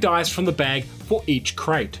 3 dice from the bag for each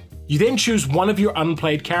crate. You then choose one of your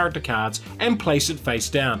unplayed character cards and place it face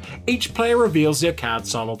down. Each player reveals their card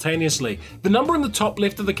simultaneously. The number in the top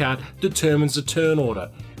left of the card determines the turn order.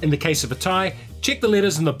 In the case of a tie, check the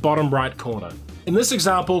letters in the bottom right corner. In this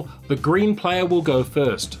example, the green player will go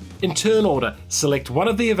first. In turn order, select one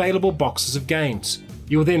of the available boxes of games.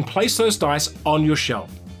 You will then place those dice on your shelf.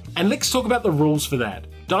 And let's talk about the rules for that.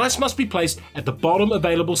 Dice must be placed at the bottom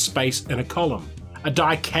available space in a column. A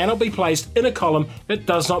die cannot be placed in a column that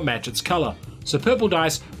does not match its color, so purple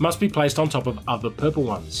dice must be placed on top of other purple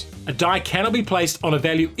ones. A die cannot be placed on a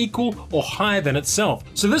value equal or higher than itself,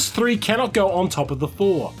 so this 3 cannot go on top of the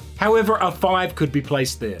 4. However, a 5 could be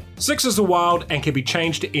placed there. 6 is a wild and can be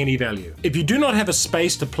changed to any value. If you do not have a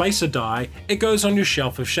space to place a die, it goes on your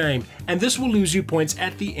shelf of shame, and this will lose you points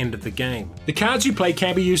at the end of the game. The cards you play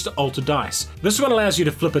can be used to alter dice. This one allows you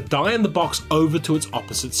to flip a die in the box over to its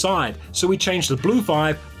opposite side, so we change the blue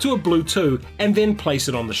 5 to a blue 2 and then place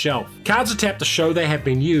it on the shelf. Cards are tapped to show they have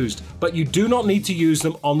been used, but you do not need to use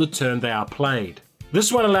them on the turn they are played. This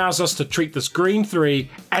one allows us to treat this green 3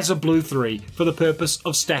 as a blue 3 for the purpose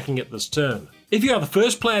of stacking it this turn. If you are the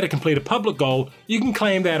first player to complete a public goal, you can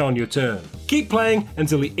claim that on your turn. Keep playing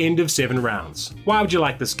until the end of 7 rounds. Why would you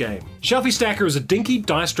like this game? Shelfie Stacker is a dinky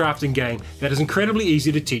dice drafting game that is incredibly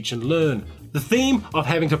easy to teach and learn. The theme of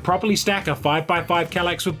having to properly stack a 5x5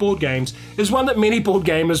 Kallax with board games is one that many board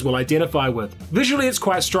gamers will identify with. Visually it's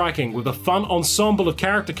quite striking, with a fun ensemble of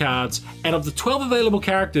character cards, and of the 12 available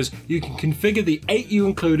characters you can configure the 8 you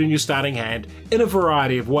include in your starting hand in a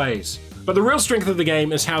variety of ways. But the real strength of the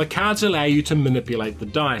game is how the cards allow you to manipulate the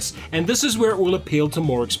dice, and this is where it will appeal to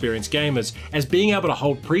more experienced gamers, as being able to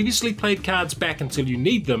hold previously played cards back until you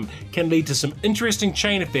need them can lead to some interesting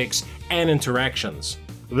chain effects and interactions.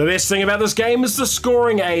 The best thing about this game is the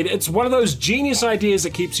scoring aid. It's one of those genius ideas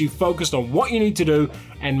that keeps you focused on what you need to do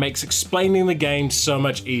and makes explaining the game so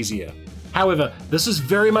much easier. However, this is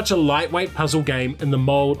very much a lightweight puzzle game in the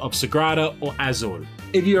mold of Sagrada or Azul.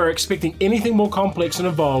 If you are expecting anything more complex and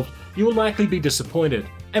involved, you will likely be disappointed.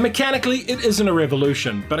 And mechanically, it isn't a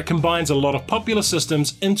revolution, but it combines a lot of popular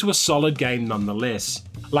systems into a solid game nonetheless.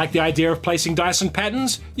 Like the idea of placing dice and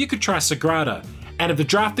patterns, you could try Sagrada. And if the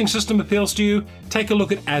drafting system appeals to you, take a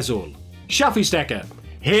look at Azul. Shelfie Stacker,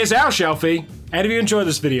 here's our Shelfie! And if you enjoyed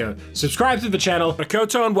this video, subscribe to the channel.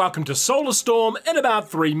 Makoto and welcome to Solar Storm in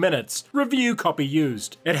about 3 minutes. Review copy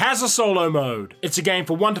used. It has a solo mode. It's a game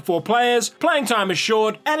for 1 to 4 players, playing time is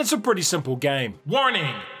short, and it's a pretty simple game.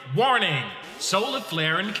 Warning! Warning! Solar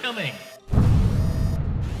flare incoming!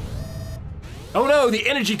 Oh no, the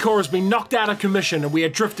energy core has been knocked out of commission and we are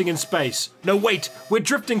drifting in space. No wait, we're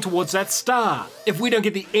drifting towards that star. If we don't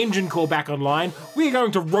get the engine core back online, we are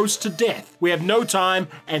going to roast to death. We have no time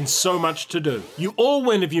and so much to do. You all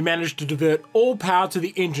win if you manage to divert all power to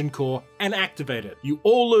the engine core and activate it. You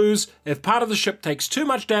all lose if part of the ship takes too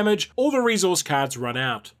much damage or the resource cards run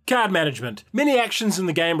out. Card management. Many actions in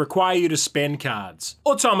the game require you to spend cards.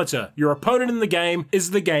 Automata. Your opponent in the game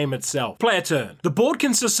is the game itself. Player turn. The board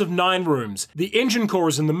consists of 9 rooms. The engine core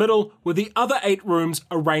is in the middle, with the other 8 rooms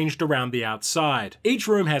arranged around the outside. Each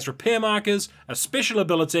room has repair markers, a special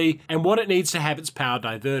ability, and what it needs to have its power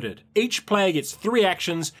diverted. Each player gets 3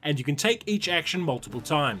 actions, and you can take each action multiple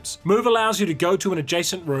times. Move allows you to go to an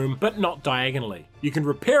adjacent room, but not diagonally. You can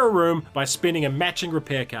repair a room by spending a matching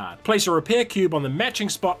repair card. Place a repair cube on the matching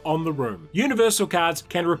spot on the room. Universal cards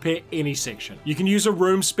can repair any section. You can use a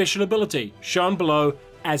room's special ability, shown below,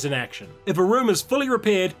 as an action. If a room is fully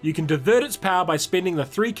repaired, you can divert its power by spending the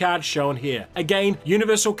 3 cards shown here. Again,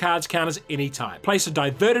 universal cards count as any type. Place a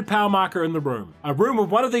diverted power marker in the room. A room with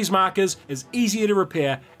one of these markers is easier to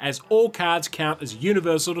repair as all cards count as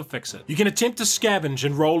universal to fix it. You can attempt to scavenge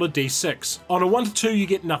and roll a d6. On a 1 to 2 you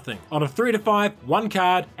get nothing. On a 3 to 5, 1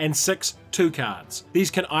 card, and 6, 2 cards.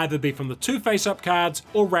 These can either be from the 2 face-up cards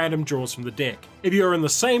or random draws from the deck. If you are in the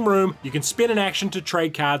same room, you can spend an action to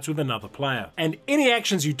trade cards with another player. And any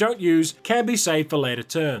actions you don't use can be saved for later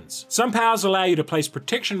turns. Some powers allow you to place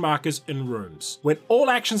protection markers in rooms. When all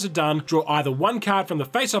actions are done, draw either 1 card from the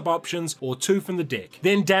face-up options or 2 from the deck.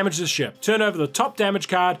 Then damage the ship. Turn over the top damage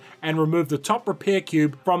card and remove the top repair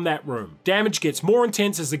cube from that room. Damage gets more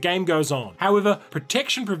intense as the game goes on. However,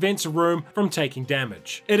 protection prevents a room from taking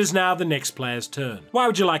damage. It is now the next player's turn. Why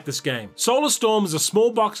would you like this game? Solar Storm is a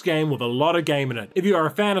small box game with a lot of game in it. If you are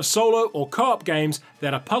a fan of solo or co-op games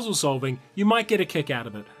that are puzzle solving, you might get a kick out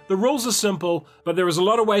of it. The rules are simple, but there is a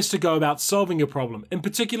lot of ways to go about solving your problem. In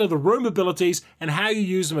particular, the room abilities and how you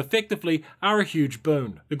use them effectively are a huge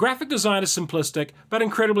boon. The graphic design is simplistic, but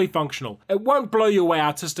incredibly functional. It won't blow you away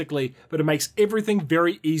artistically, but it makes everything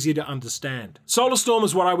very easy to understand. Solar Storm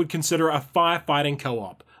is what I would consider a firefighting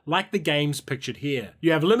co-op, like the games pictured here.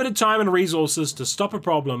 You have limited time and resources to stop a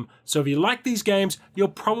problem, so if you like these games, you'll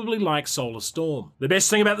probably like Solar Storm. The best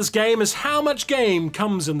thing about this game is how much game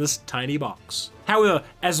comes in this tiny box. However,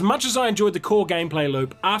 as much as I enjoyed the core gameplay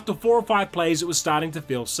loop, after 4 or 5 plays it was starting to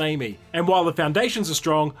feel samey. And while the foundations are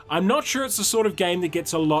strong, I'm not sure it's the sort of game that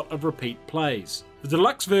gets a lot of repeat plays. The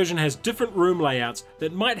deluxe version has different room layouts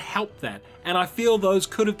that might help that, and I feel those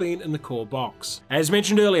could have been in the core box. As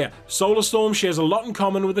mentioned earlier, Solar Storm shares a lot in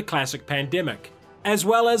common with the classic Pandemic, as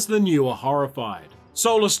well as the newer Horrified.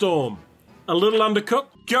 Solar Storm. A little undercooked?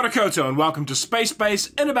 Kia ora koutou and welcome to Space Base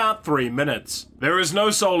in about 3 minutes. There is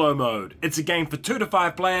no solo mode. It's a game for 2 to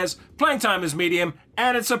 5 players, playing time is medium,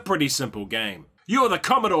 and it's a pretty simple game. You are the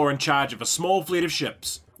Commodore in charge of a small fleet of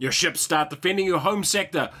ships. Your ships start defending your home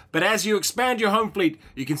sector, but as you expand your home fleet,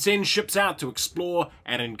 you can send ships out to explore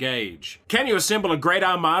and engage. Can you assemble a great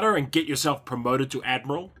armada and get yourself promoted to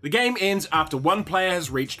Admiral? The game ends after 1 player has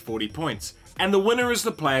reached 40 points, and the winner is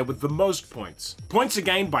the player with the most points. Points are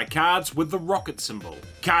gained by cards with the rocket symbol.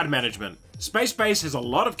 Card management. Space Base has a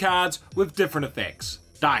lot of cards with different effects.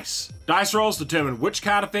 Dice. Dice rolls determine which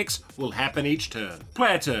card effects will happen each turn.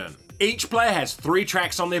 Player turn. Each player has 3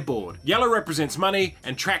 tracks on their board. Yellow represents money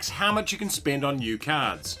and tracks how much you can spend on new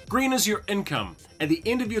cards. Green is your income. At the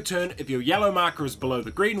end of your turn, if your yellow marker is below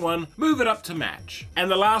the green one, move it up to match. And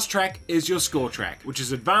the last track is your score track, which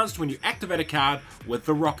is advanced when you activate a card with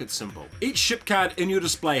the rocket symbol. Each ship card in your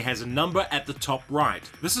display has a number at the top right.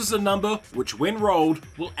 This is the number which, when rolled,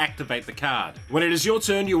 will activate the card. When it is your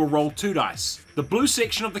turn, you will roll 2 dice. The blue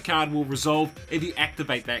section of the card will resolve if you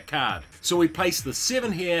activate that card. So we place the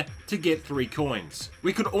 7 here to get 3 coins.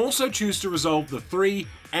 We could also choose to resolve the 3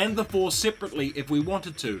 and the 4 separately if we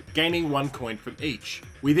wanted to, gaining 1 coin from each.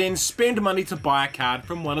 We then spend money to buy a card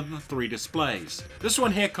from one of the 3 displays. This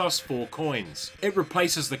one here costs 4 coins. It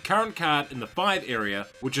replaces the current card in the 5 area,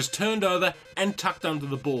 which is turned over and tucked under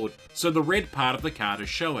the board, so the red part of the card is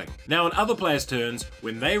showing. Now on other players' turns,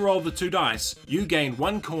 when they roll the 2 dice, you gain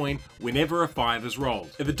 1 coin whenever a 5 is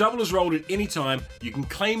rolled. If a double is rolled at any time, you can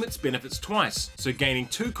claim its benefits twice, so gaining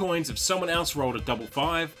 2 coins if someone else rolled a double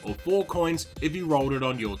 5, or 4 coins if you rolled it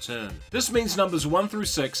on your turn. This means numbers 1 through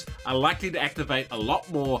 6 are likely to activate a lot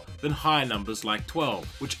more than higher numbers like 12,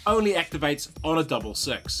 which only activates on a double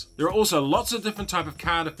 6. There are also lots of different type of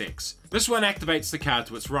card effects. This one activates the card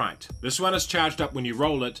to its right. This one is charged up when you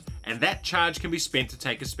roll it, and that charge can be spent to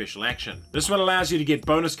take a special action. This one allows you to get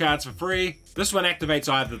bonus cards for free. This one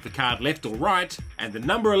activates either the card left or right, and the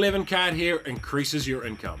number 11 card here increases your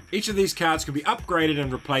income. Each of these cards can be upgraded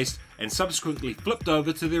and replaced and subsequently flipped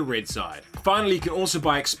over to their red side. Finally, you can also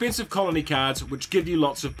buy expensive colony cards which give you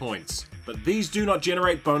lots of points. but these do not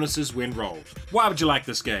generate bonuses when rolled. Why would you like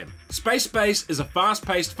this game? Space Base is a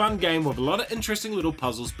fast-paced, fun game with a lot of interesting little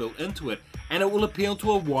puzzles built into it, and it will appeal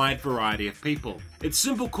to a wide variety of people. Its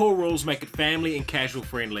simple core rules make it family and casual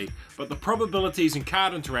friendly, but the probabilities and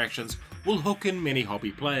card interactions will hook in many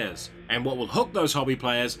hobby players. And what will hook those hobby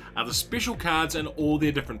players are the special cards and all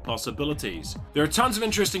their different possibilities. There are tons of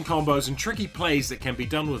interesting combos and tricky plays that can be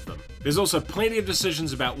done with them. There's also plenty of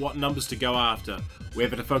decisions about what numbers to go after,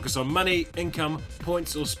 whether to focus on money, income,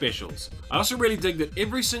 points or specials. I also really dig that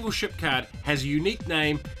every single ship card has a unique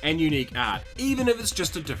name and unique art, even if it's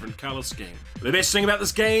just a different colour scheme. The best thing about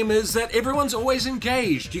this game is that everyone's always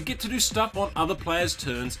engaged. You get to do stuff on other players'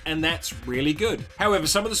 turns, and that's really good. However,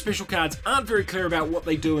 some of the special cards aren't very clear about what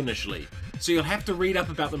they do initially, so you'll have to read up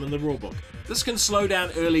about them in the rulebook. This can slow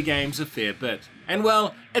down early games a fair bit. And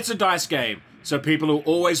well, it's a dice game, so people who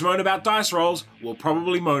always moan about dice rolls will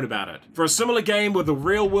probably moan about it. For a similar game with a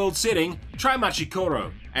real-world setting, try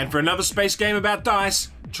Machikoro. And for another space game about dice,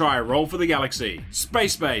 try Roll for the Galaxy.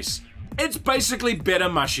 Space Base. It's basically better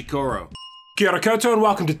Machikoro. Kia ora koutou and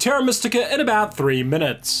welcome to Terra Mystica in about 3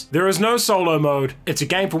 minutes. There is no solo mode, it's a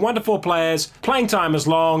game for 1 to 4 players, playing time is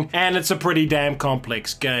long, and it's a pretty damn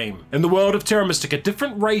complex game. In the world of Terra Mystica,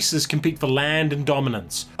 different races compete for land and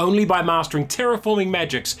dominance. Only by mastering terraforming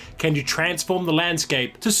magics can you transform the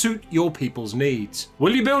landscape to suit your people's needs.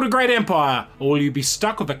 Will you build a great empire, or will you be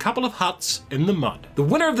stuck with a couple of huts in the mud? The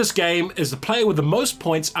winner of this game is the player with the most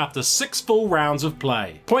points after 6 full rounds of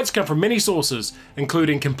play. Points come from many sources,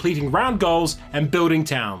 including completing round goals and building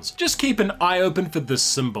towns. Just keep an eye open for this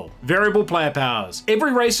symbol. Variable player powers.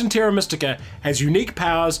 Every race in Terra Mystica has unique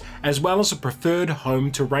powers as well as a preferred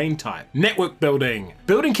home terrain type. Network building.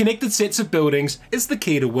 Building connected sets of buildings is the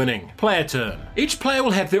key to winning. Player turn. Each player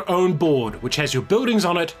will have their own board, which has your buildings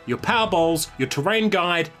on it, your power bowls, your terrain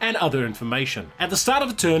guide, and other information. At the start of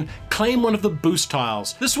a turn, claim one of the boost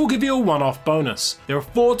tiles. This will give you a one-off bonus. There are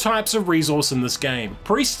 4 types of resource in this game: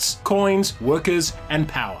 priests, coins, workers, and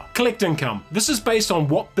power. Collect income. This is based on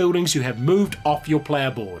what buildings you have moved off your player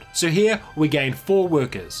board. So here we gain 4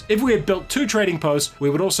 workers. If we had built 2 trading posts, we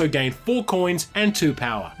would also gain 4 coins and 2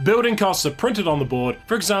 power. Building costs are printed on the board.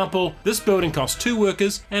 For example, this building costs 2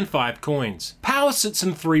 workers and 5 coins. Power sits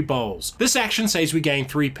in 3 bowls. This action says we gain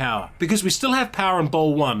 3 power. Because we still have power in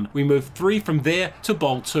bowl 1, we move 3 from there to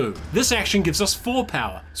bowl 2. This action gives us 4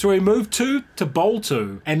 power. So we move 2 to bowl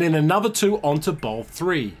 2 and then another 2 onto bowl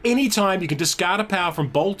 3. Anytime you can discard a power from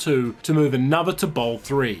bowl 2 to move another to bowl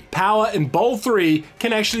 3. Power in bowl 3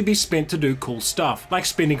 can actually be spent to do cool stuff, like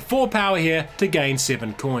spending 4 power here to gain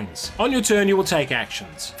 7 coins. On your turn you will take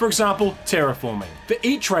actions. For example, terraforming. For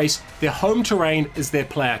each race, their home terrain is their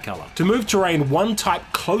player color. To move terrain 1 type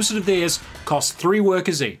closer to theirs costs 3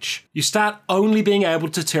 workers each. You start only being able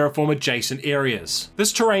to terraform adjacent areas.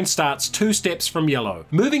 This terrain starts 2 steps from yellow.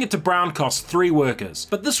 Moving it to brown costs 3 workers,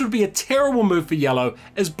 but this would be a terrible move for yellow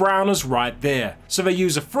as brown is right there. So they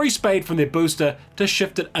use a free spade from their booster to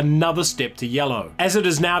shift it another step to yellow. As it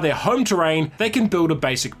is now their home terrain, they can build a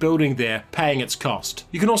basic building there, paying its cost.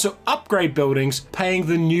 You can also upgrade buildings, paying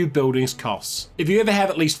the new building's costs. If you ever have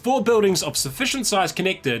at least 4 buildings of sufficient size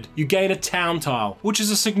connected, you gain a town tile, which is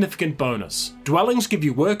a significant bonus. Dwellings give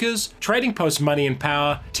you workers, trading posts money and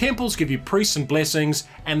power, temples give you priests and blessings,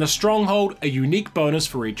 and the stronghold a unique bonus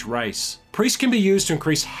for each race. Priests can be used to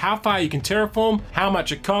increase how far you can terraform, how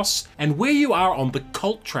much it costs, and where you are on the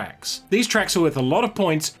cult tracks. These tracks are worth a lot of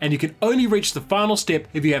points, and you can only reach the final step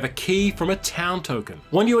if you have a key from a town token.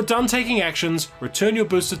 When you are done taking actions, return your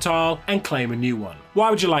booster tile and claim a new one. Why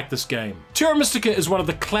would you like this game? Terra Mystica is one of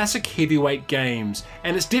the classic heavyweight games,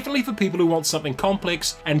 and it's definitely for people who want something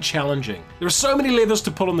complex and challenging. There are so many levers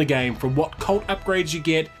to pull in the game, from what cult upgrades you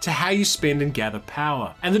get to how you spend and gather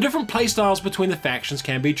power. And the different playstyles between the factions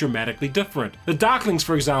can be dramatically different. The Darklings,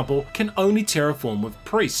 for example, can only terraform with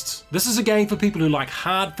priests. This is a game for people who like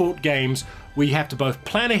hard-fought games where you have to both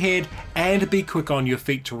plan ahead and be quick on your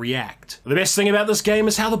feet to react. The best thing about this game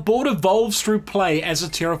is how the board evolves through play as the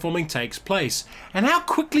terraforming takes place, and how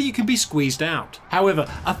quickly you can be squeezed out. However,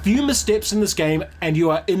 a few missteps in this game and you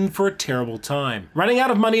are in for a terrible time. Running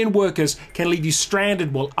out of money and workers can leave you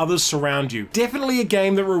stranded while others surround you. Definitely a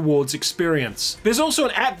game that rewards experience. There's also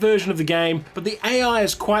an app version of the game, but the AI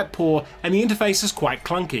is quite poor and the interface is quite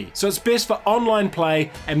clunky, so it's best for online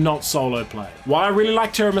play and not solo play. While I really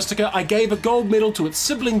like Terra Mystica, I gave it gold medal to its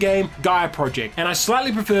sibling game, Gaia Project, and I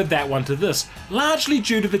slightly preferred that one to this, largely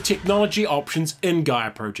due to the technology options in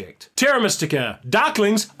Gaia Project. Terra Mystica.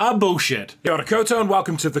 Darklings are bullshit. Kia ora koutou and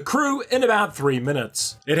welcome to The Crew in about 3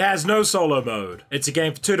 minutes. It has no solo mode. It's a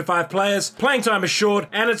game for 2 to 5 players, playing time is short,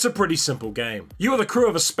 and it's a pretty simple game. You are the crew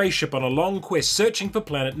of a spaceship on a long quest searching for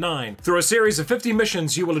Planet 9. Through a series of 50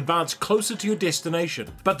 missions, you will advance closer to your destination,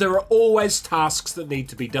 but there are always tasks that need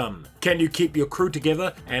to be done. Can you keep your crew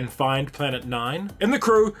together and find Planet 9? In The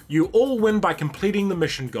Crew, you all win by completing the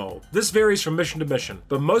mission goal. This varies from mission to mission,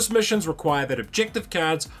 but most missions require that objective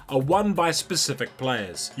cards are won by specific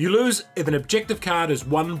players. You lose if an objective card is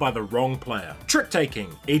won by the wrong player. Trick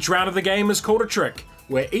taking. Each round of the game is called a trick,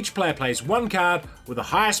 where each player plays one card with the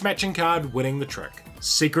highest matching card winning the trick.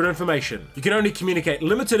 Secret information. You can only communicate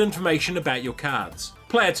limited information about your cards.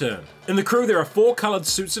 Player turn. In The Crew there are 4 coloured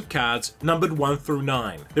suits of cards numbered 1 through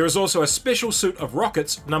 9. There is also a special suit of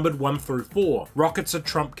rockets numbered 1 through 4. Rockets are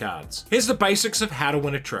trump cards. Here's the basics of how to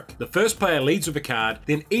win a trick. The first player leads with a card,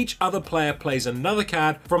 then each other player plays another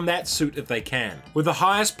card from that suit if they can, with the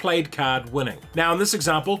highest played card winning. Now in this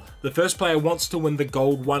example, the first player wants to win the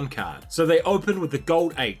gold 1 card, so they open with the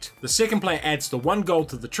gold 8. The second player adds the 1 gold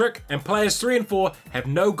to the trick, and players 3 and 4 have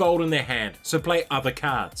no gold in their hand, so play other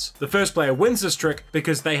cards. The first player wins this trick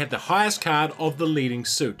because they had the highest card of the leading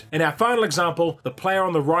suit. In our final example, the player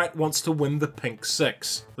on the right wants to win the pink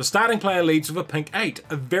 6. The starting player leads with a pink 8,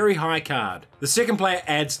 a very high card. The second player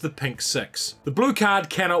adds the pink 6. The blue card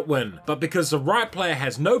cannot win, but because the right player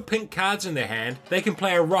has no pink cards in their hand, they can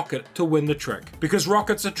play a rocket to win the trick, because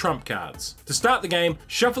rockets are trump cards. To start the game,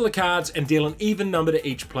 shuffle the cards and deal an even number to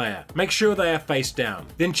each player. Make sure they are face down.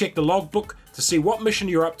 Then check the logbook to see what mission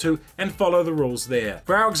you're up to and follow the rules there.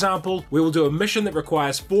 For our example, we will do a mission that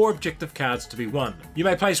requires 4 objective cards to be won. You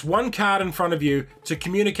may place 1 card in front of you to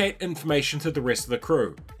communicate information to the rest of the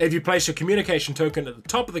crew. If you place your communication token at the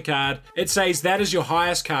top of the card, it says that is your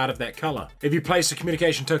highest card of that color. If you place a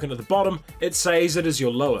communication token at the bottom, it says it is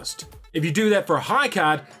your lowest. If you do that for a high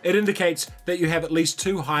card, it indicates that you have at least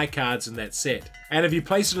 2 high cards in that set. And if you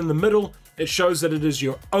place it in the middle, it shows that it is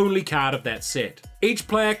your only card of that set. Each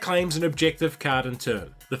player claims an objective card in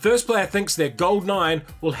turn. The first player thinks their gold 9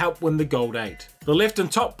 will help win the gold 8. The left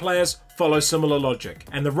and top players follow similar logic,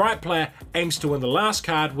 and the right player aims to win the last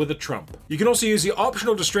card with a trump. You can also use the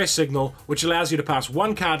optional distress signal, which allows you to pass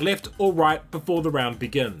 1 card left or right before the round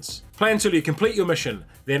begins. Play until you complete your mission,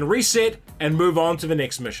 then reset and move on to the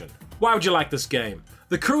next mission. Why would you like this game?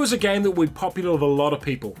 The Crew is a game that will be popular with a lot of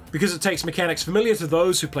people because it takes mechanics familiar to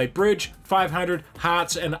those who play Bridge, 500,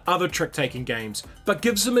 Hearts and other trick-taking games, but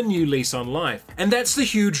gives them a new lease on life. And that's the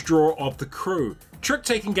huge draw of The Crew.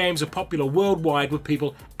 Trick-taking games are popular worldwide with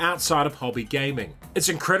people outside of hobby gaming. Its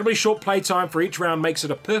incredibly short playtime for each round makes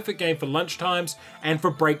it a perfect game for lunchtimes and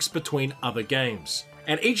for breaks between other games.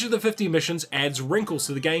 And each of the 50 missions adds wrinkles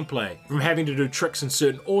to the gameplay, from having to do tricks in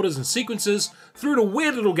certain orders and sequences, through to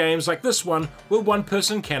weird little games like this one, where one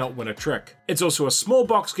person cannot win a trick. It's also a small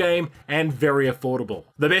box game and very affordable.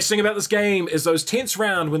 The best thing about this game is those tense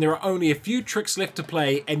rounds when there are only a few tricks left to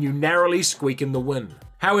play and you narrowly squeak in the win.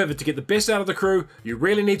 However, to get the best out of the crew, you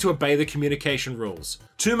really need to obey the communication rules.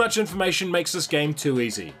 Too much information makes this game too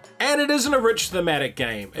easy. And it isn't a rich thematic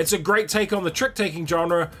game. It's a great take on the trick-taking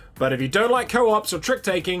genre, but if you don't like co-ops or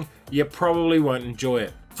trick-taking, you probably won't enjoy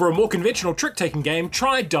it. For a more conventional trick-taking game,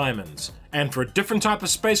 try Diamonds. And for a different type of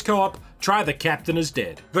space co-op, try The Captain is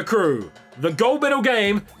Dead. The Crew, the gold medal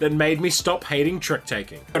game that made me stop hating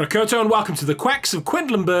trick-taking. Kia ora koutou and welcome to the Quacks of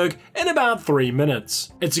Qendlinburg in about 3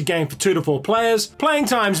 minutes. It's a game for 2 to 4 players, playing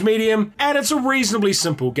time's medium, and it's a reasonably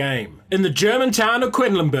simple game. In the German town of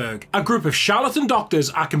Qendlinburg, a group of charlatan doctors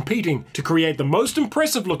are competing to create the most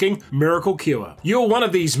impressive looking miracle cure. You're one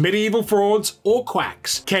of these medieval frauds or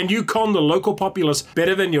quacks. Can you con the local populace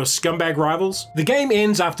better than your scumbag rivals? The game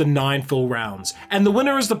ends after 9 full rounds, and the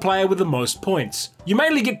winner is the player with the most points. You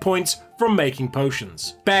mainly get points from making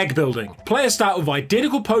potions. Bag building. Players start with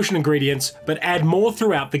identical potion ingredients, but add more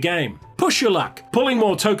throughout the game. Push your luck. Pulling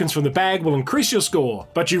more tokens from the bag will increase your score,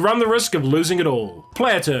 but you run the risk of losing it all.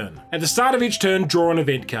 Player turn. At the start of each turn, draw an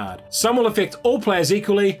event card. Some will affect all players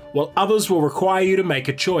equally, while others will require you to make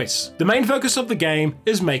a choice. The main focus of the game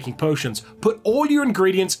is making potions. Put all your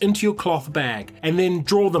ingredients into your cloth bag, and then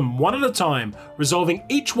draw them one at a time, resolving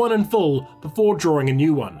each one in full before drawing a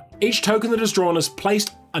new one. Each token that is drawn is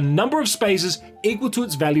placed a number of spaces equal to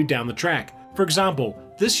its value down the track. For example,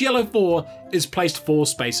 this yellow 4 is placed 4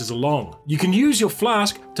 spaces along. You can use your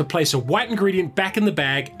flask to place a white ingredient back in the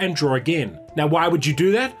bag and draw again. Now why would you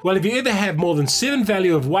do that? Well, if you ever have more than 7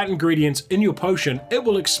 value of white ingredients in your potion, it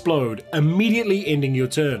will explode, immediately ending your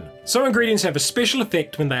turn. Some ingredients have a special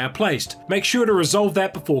effect when they are placed. Make sure to resolve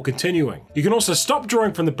that before continuing. You can also stop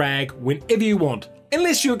drawing from the bag whenever you want,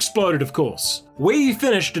 unless you exploded, of course. Where you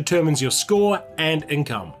finish determines your score and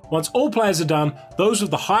income. Once all players are done, those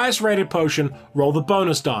with the highest rated potion roll the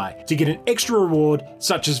bonus die to get an extra reward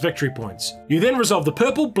such as victory points. You then resolve the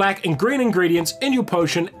purple, black and green ingredients in your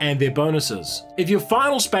potion and their bonuses. If your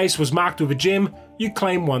final space was marked with a gem, you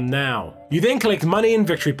claim one now. You then collect money and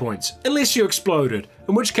victory points, unless you exploded,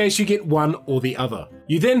 in which case you get one or the other.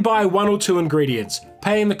 You then buy 1 or 2 ingredients,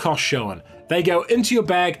 paying the cost shown. They go into your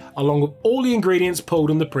bag along with all the ingredients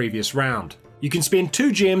pulled in the previous round. You can spend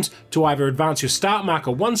 2 gems to either advance your start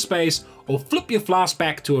marker 1 space or flip your flask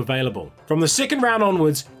back to available. From the second round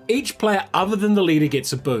onwards, each player other than the leader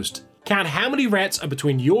gets a boost. Count how many rats are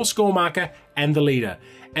between your score marker and the leader,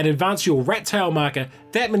 and advance your rat tail marker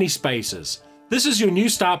that many spaces. This is your new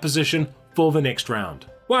start position for the next round.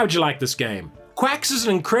 Why would you like this game? Quacks is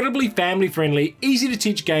an incredibly family-friendly,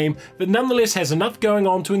 easy-to-teach game that nonetheless has enough going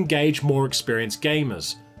on to engage more experienced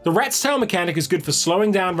gamers. The rat's tail mechanic is good for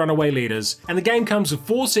slowing down runaway leaders, and the game comes with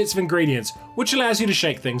 4 sets of ingredients, which allows you to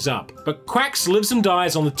shake things up. But Quacks lives and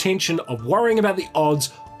dies on the tension of worrying about the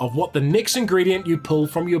odds of what the next ingredient you pull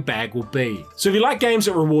from your bag will be. So if you like games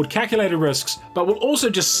that reward calculated risks, but will also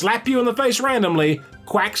just slap you in the face randomly,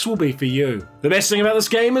 Quacks will be for you. The best thing about this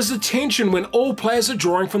game is the tension when all players are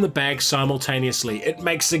drawing from the bag simultaneously. It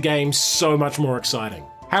makes the game so much more exciting.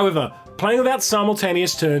 However, playing without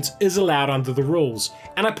simultaneous turns is allowed under the rules,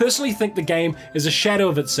 and I personally think the game is a shadow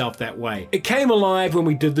of itself that way. It came alive when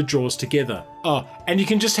we did the draws together. Oh, and you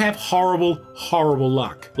can just have horrible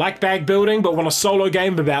luck. Like bag building but want a solo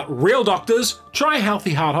game about real doctors? Try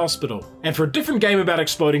Healthy Heart Hospital. And for a different game about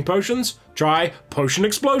exploding potions, try Potion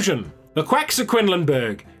Explosion. The Quacks of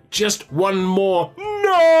Qendlinburg. Just one more.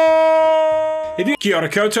 No! Kia ora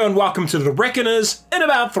koutou and welcome to The Reckoners in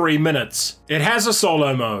about 3 minutes. It has a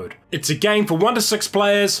solo mode. It's a game for 1 to 6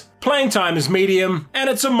 players, playing time is medium, and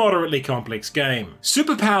it's a moderately complex game.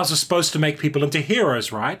 Superpowers are supposed to make people into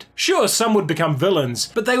heroes, right? Sure, some would become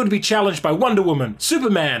villains, but they would be challenged by Wonder Woman,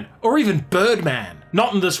 Superman, or even Birdman.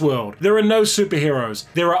 Not in this world. There are no superheroes.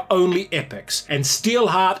 There are only epics, and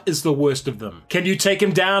Steelheart is the worst of them. Can you take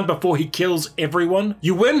him down before he kills everyone?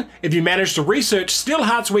 You win if you manage to research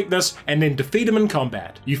Steelheart's weakness and then defeat him in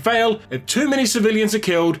combat. You fail if too many civilians are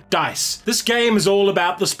killed. Dice. This game is all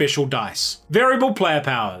about the special dice. Variable player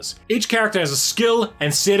powers. Each character has a skill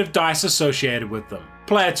and set of dice associated with them.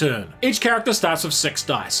 Player turn. Each character starts with 6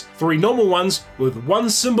 dice, 3 normal ones with 1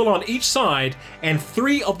 symbol on each side, and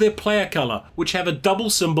 3 of their player color, which have a double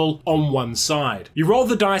symbol on one side. You roll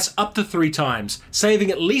the dice up to 3 times,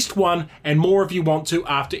 saving at least 1 and more if you want to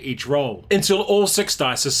after each roll, until all 6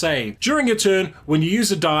 dice are saved. During your turn, when you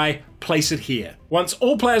use a die, place it here. Once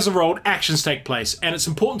all players are rolled, actions take place, and it's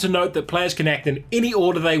important to note that players can act in any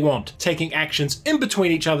order they want, taking actions in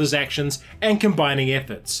between each other's actions and combining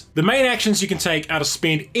efforts. The main actions you can take are to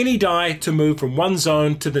spend any die to move from one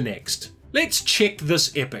zone to the next. Let's check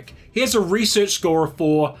this epic. Here's a research score of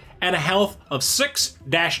 4 and a health of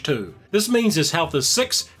 6-2. This means his health is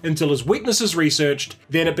 6 until his weakness is researched,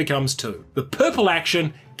 then it becomes 2. The purple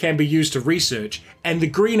action can be used to research, and the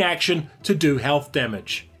green action to do health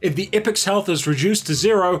damage. If the epic's health is reduced to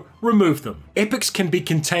 0, remove them. Epics can be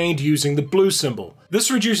contained using the blue symbol. This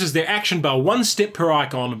reduces their action bar 1 step per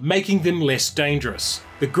icon, making them less dangerous.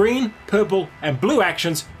 The green, purple, and blue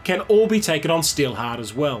actions can all be taken on Steelheart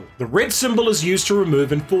as well. The red symbol is used to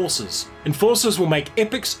remove enforcers. Enforcers will make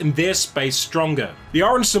epics in their space stronger. The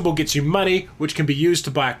orange symbol gets you money, which can be used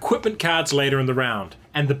to buy equipment cards later in the round.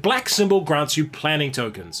 And the black symbol grants you planning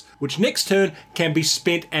tokens, which next turn can be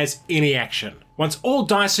spent as any action. Once all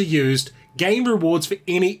dice are used, gain rewards for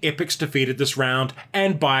any epics defeated this round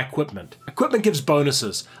and buy equipment. Equipment gives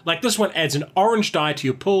bonuses, like this one adds an orange die to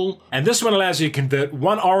your pool, and this one allows you to convert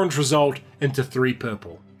 1 orange result into 3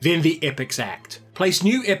 purple. Then the epics act. Place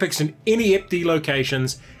new epics in any empty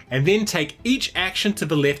locations, and then take each action to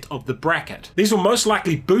the left of the bracket. These will most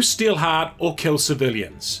likely boost Steelheart or kill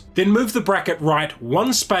civilians. Then move the bracket right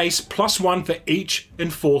 1 space plus 1 for each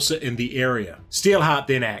enforcer in the area. Steelheart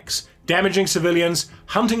then acts, damaging civilians,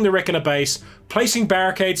 hunting the Reckoner base, placing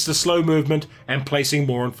barricades to slow movement, and placing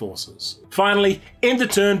more enforcers. Finally, end the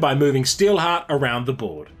turn by moving Steelheart around the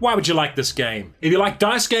board. Why would you like this game? If you like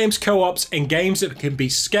dice games, co-ops, and games that can be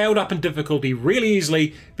scaled up in difficulty really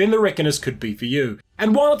easily, then The Reckoners could be for you.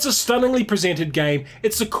 And while it's a stunningly presented game,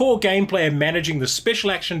 it's the core gameplay of managing the special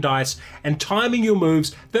action dice and timing your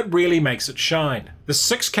moves that really makes it shine. The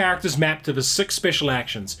 6 characters map to the 6 special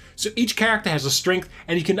actions, so each character has a strength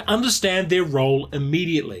and you can understand their role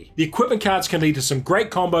immediately. The equipment cards can lead to some great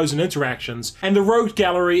combos and interactions, and the rogue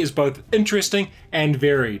gallery is both interesting and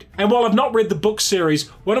varied. And while I've not read the book series,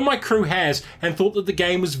 one of my crew has and thought that the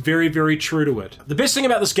game was very, very true to it. The best thing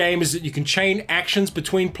about this game is that you can chain actions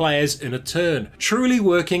between players in a turn, truly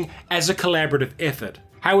working as a collaborative effort.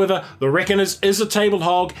 However, The Reckoners is a table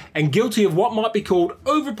hog and guilty of what might be called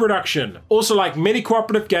overproduction. Also, like many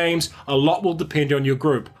cooperative games, a lot will depend on your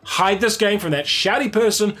group. Hide this game from that shouty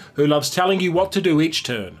person who loves telling you what to do each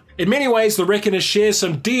turn. In many ways, The Reckoners shares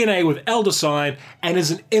some DNA with Elder Sign and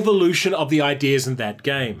is an evolution of the ideas in that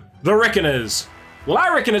game. The Reckoners. Well,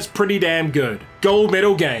 I reckon it's pretty damn good. Gold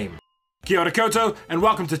medal game. Kia ora koutou, and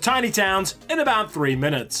welcome to Tiny Towns in about 3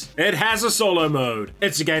 minutes. It has a solo mode.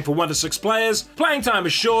 It's a game for 1 to 6 players, playing time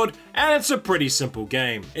is short, and it's a pretty simple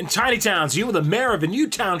game. In Tiny Towns, you are the mayor of a new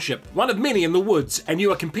township, one of many in the woods, and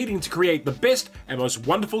you are competing to create the best and most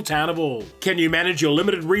wonderful town of all. Can you manage your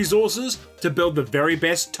limited resources to build the very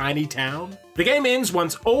best tiny town? The game ends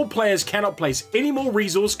once all players cannot place any more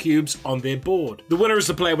resource cubes on their board. The winner is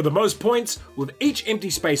the player with the most points, with each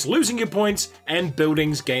empty space losing your points and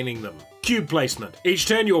buildings gaining them. Cube placement. Each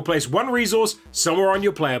turn you will place 1 resource somewhere on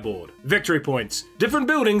your player board. Victory points. Different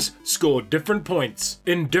buildings score different points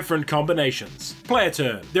in different combinations. Player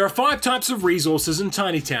turn. There are 5 types of resources in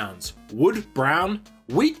Tiny Towns: wood brown,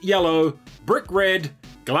 wheat yellow, brick red,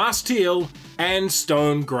 glass teal, and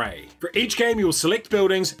stone grey. For each game you will select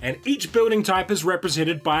buildings, and each building type is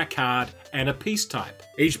represented by a card and a piece type.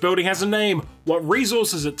 Each building has a name, what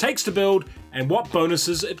resources it takes to build, and what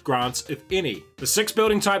bonuses it grants, if any. The 6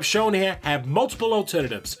 building types shown here have multiple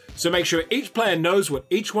alternatives, so make sure each player knows what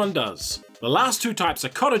each one does. The last 2 types are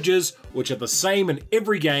cottages, which are the same in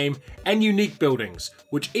every game, and unique buildings,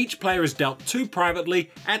 which each player is dealt 2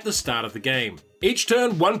 privately at the start of the game. Each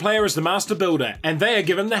turn, 1 player is the master builder, and they are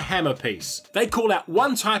given the hammer piece. They call out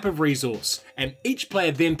 1 type of resource, and each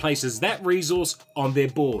player then places that resource on their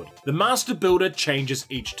board. The master builder changes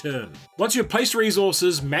each turn. Once you have placed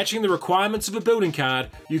resources matching the requirements of a building card,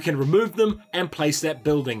 you can remove them and place that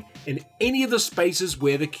building in any of the spaces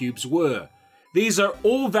where the cubes were. These are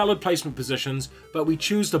all valid placement positions, but we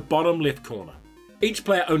choose the bottom left corner. Each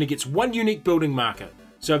player only gets 1 unique building marker,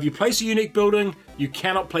 so if you place a unique building, you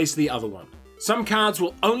cannot place the other one. Some cards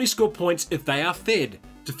will only score points if they are fed.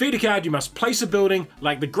 To feed a card, you must place a building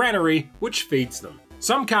like the granary, which feeds them.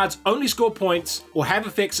 Some cards only score points or have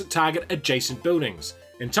effects that target adjacent buildings.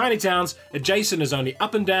 In Tiny Towns, adjacent is only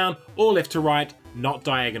up and down or left to right, not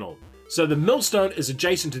diagonal. So the millstone is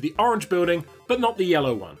adjacent to the orange building, but not the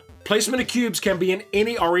yellow one. Placement of cubes can be in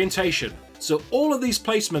any orientation, so all of these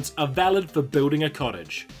placements are valid for building a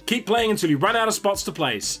cottage. Keep playing until you run out of spots to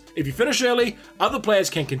place. If you finish early, other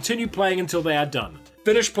players can continue playing until they are done.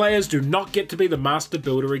 Finished players do not get to be the master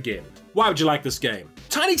builder again. Why would you like this game?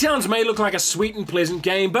 Tiny Towns may look like a sweet and pleasant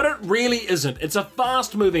game, but it really isn't. It's a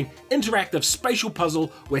fast-moving, interactive spatial puzzle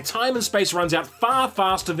where time and space runs out far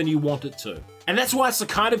faster than you want it to. And that's why it's the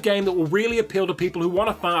kind of game that will really appeal to people who want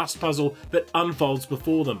a fast puzzle that unfolds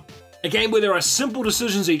before them. A game where there are simple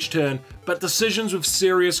decisions each turn, but decisions with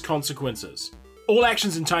serious consequences. All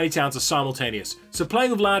actions in Tiny Towns are simultaneous, so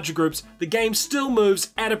playing with larger groups, the game still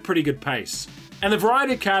moves at a pretty good pace. And the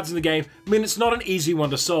variety of cards in the game mean it's not an easy one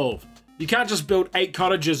to solve. You can't just build 8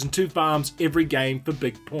 cottages and 2 farms every game for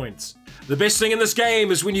big points. The best thing in this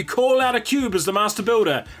game is when you call out a cube as the master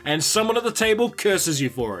builder and someone at the table curses you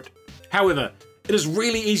for it. However, it is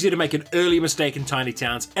really easy to make an early mistake in Tiny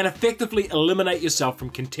Towns and effectively eliminate yourself from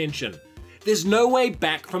contention. There's no way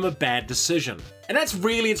back from a bad decision. And that's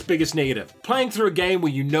really its biggest negative. Playing through a game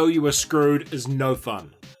where you know you are screwed is no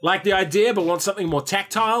fun. Like the idea but want something more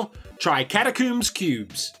tactile? Try Catacombs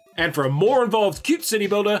Cubes. And for a more involved cute city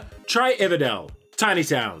builder, try Everdell. Tiny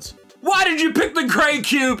Towns. Why did you pick the grey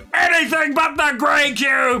cube? Anything but the grey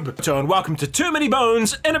cube! So, and welcome to Too Many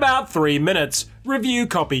Bones in about 3 minutes. Review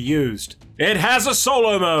copy used. It has a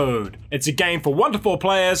solo mode. It's a game for 1 to 4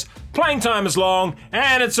 players, playing time is long,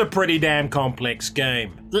 and it's a pretty damn complex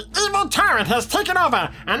game. The evil tyrant has taken over,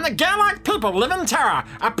 and the Gaelic people live in terror,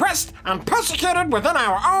 oppressed and persecuted within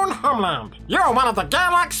our own homeland. You're one of the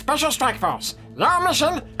Gaelic Special Strike Force. Your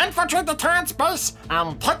mission, infiltrate the turret's base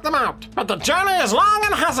and take them out. But the journey is long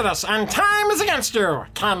and hazardous, and time is against you.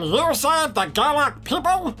 Can you save the Galak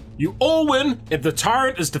people? You all win if the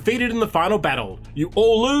tyrant is defeated in the final battle. You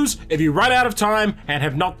all lose if you run out of time and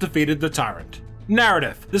have not defeated the tyrant.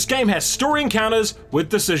 Narrative. This game has story encounters with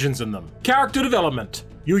decisions in them. Character development.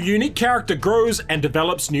 Your unique character grows and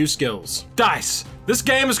develops new skills. Dice. This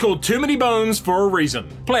game is called Too Many Bones for a reason.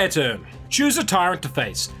 Player turn. Choose a tyrant to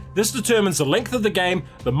face. This determines the length of the game,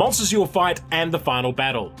 the monsters you will fight, and the final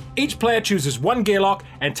battle. Each player chooses one gearlock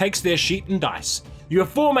and takes their sheet and dice. You have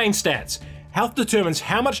 4 main stats. Health determines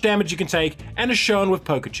how much damage you can take and is shown with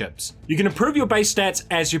poker chips. You can improve your base stats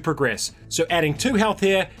as you progress, so adding 2 health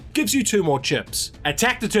here gives you 2 more chips.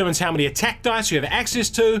 Attack determines how many attack dice you have access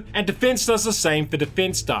to, and defense does the same for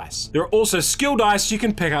defense dice. There are also skill dice you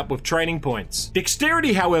can pick up with training points.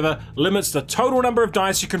 Dexterity, however, limits the total number of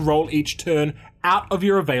dice you can roll each turn out of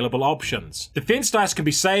your available options. Defense dice can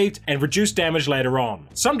be saved and reduce damage later on.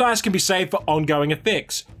 Some dice can be saved for ongoing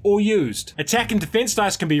effects, or used. Attack and defense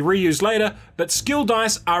dice can be reused later, but skill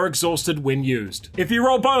dice are exhausted when used. If you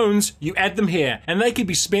roll bones, you add them here, and they can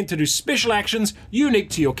be spent to do special actions unique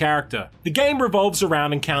to your character. The game revolves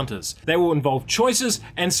around encounters. They will involve choices,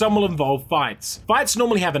 and some will involve fights. Fights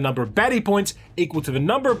normally have a number of baddie points equal to the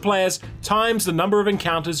number of players times the number of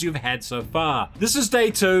encounters you've had so far. This is day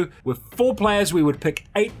 2. With 4 players, we would pick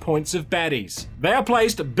 8 points of baddies. They are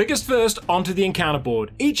placed biggest first onto the encounter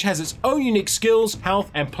board. Each has its own unique skills, health,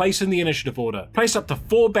 and place in the initiative order. Place up to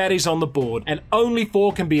 4 baddies on the board, and only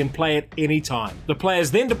 4 can be in play at any time. The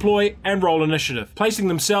players then deploy and roll initiative, placing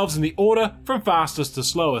themselves in the order from fastest to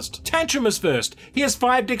slowest. Tantrum is first. He has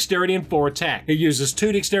 5 dexterity and 4 attack. He uses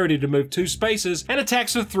 2 dexterity to move 2 spaces and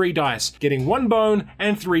attacks with 3 dice, getting 1 bone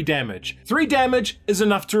and 3 damage. 3 damage is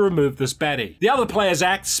enough to remove this baddie. The other players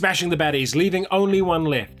act, smashing the baddies, leaving only 1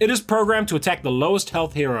 left. It is programmed to attack the lowest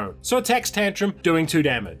health hero, so attacks Tantrum, doing 2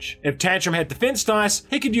 damage. If Tantrum had defense dice,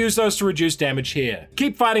 he could use those to reduce damage here.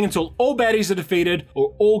 Keep fighting until all baddies are defeated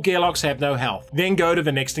or all gearlocks have no health. Then go to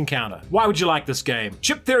the next encounter. Why would you like this game?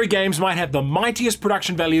 Chip Theory Games might have the mightiest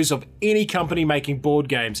production values of any company making board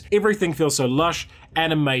games. Everything feels so lush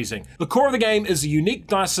and amazing. The core of the game is a unique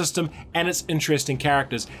dice system and its interesting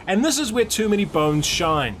characters, and this is where Too Many Bones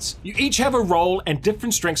shines. You each have a role and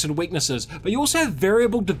different strengths and weaknesses, but you also have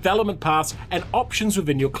variable development paths and options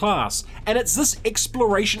within your class, and it's this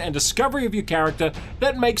exploration and discovery of your character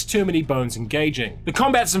that makes Too Many Bones engaging. The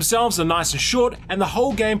combats themselves are nice and short, and the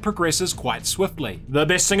whole game progresses quite swiftly. The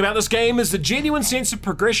best thing about this game is the genuine sense of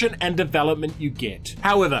progression and development you get.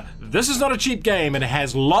 However, this is not a cheap game and it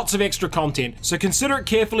has lots of extra content, so consider it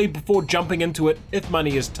carefully before jumping into it if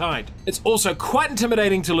money is tight. It's also quite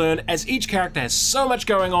intimidating to learn as each character has so much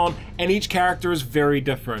going on and each character is very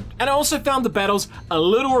different. And I also found the battles a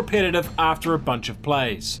little repetitive after a bunch of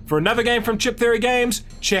plays. For another game from Chip Theory Games,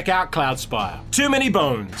 check out Cloudspire. Too Many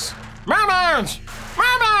Bones. More bones! More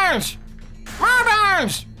bones! More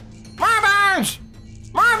bones! More bones!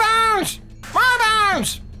 More bones! More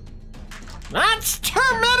bones! That's too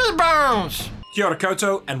many bones! Kia ora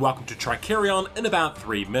koutou and welcome to Trickerion in about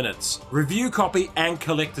 3 minutes. Review copy and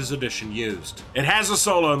collector's edition used. It has a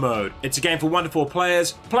solo mode. It's a game for 1 to 4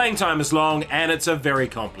 players, playing time is long, and it's a very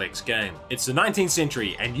complex game. It's the 19th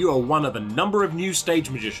century and you are one of a number of new stage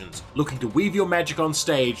magicians looking to weave your magic on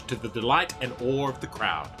stage to the delight and awe of the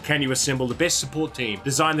crowd. Can you assemble the best support team,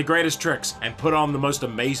 design the greatest tricks, and put on the most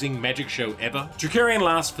amazing magic show ever? Trickerion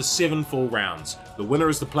lasts for 7 full rounds. The winner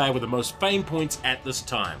is the player with the most fame points at this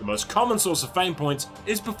time. The most common source of fame points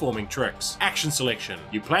is performing tricks. Action selection.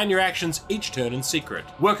 You plan your actions each turn in secret.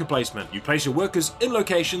 Worker placement. You place your workers in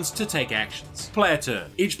locations to take actions. Player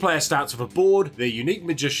turn. Each player starts with a board, their unique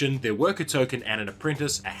magician, their worker token and an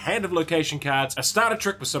apprentice, a hand of location cards, a starter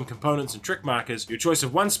trick with some components and trick markers, your choice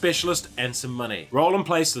of 1 specialist and some money. Roll and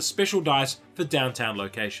place the special dice for downtown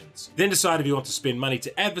locations. Then decide if you want to spend money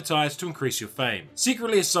to advertise to increase your fame.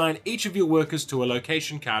 Secretly assign each of your workers to a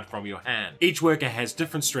location card from your hand. Each worker has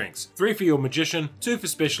different strengths, 3 for your magician, 2 for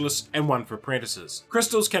specialists, and 1 for apprentices.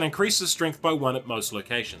 Crystals can increase the strength by 1 at most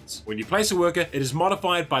locations. When you place a worker, it is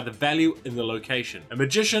modified by the value in the location. A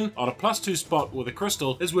magician on a +2 spot with a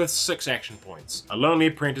crystal is worth 6 action points. A lonely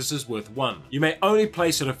apprentice is worth 1. You may only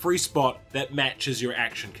place at a free spot that matches your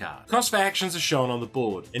action card. Cost for actions are shown on the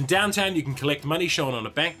board. In downtown, you can collect money shown on a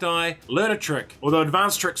bank die, learn a trick, although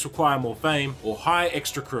advanced tricks require more fame, or hire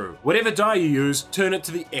extra crew. Whatever die you use, turn it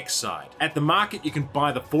to the X side. At the market, you can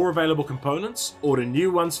buy the 4 available components components, order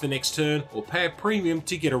new ones for next turn, or pay a premium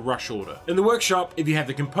to get a rush order. In the workshop, if you have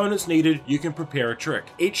the components needed, you can prepare a trick.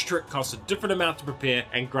 Each trick costs a different amount to prepare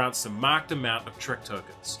and grants a marked amount of trick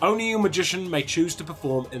tokens. Only your magician may choose to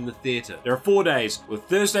perform in the theatre. There are 4 days, with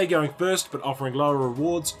Thursday going first but offering lower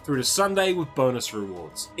rewards, through to Sunday with bonus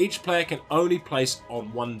rewards. Each player can only place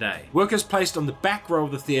on 1 day. Workers placed on the back row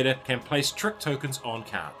of the theatre can place trick tokens on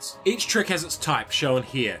cards. Each trick has its type shown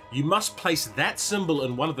here. You must place that symbol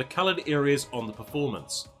in one of the coloured areas on the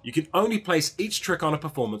performance. You can only place each trick on a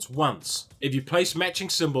performance once. If you place matching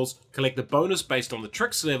symbols, collect a bonus based on the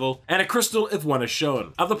trick's level, and a crystal if one is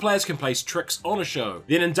shown. Other players can place tricks on a show.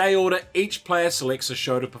 Then in day order, each player selects a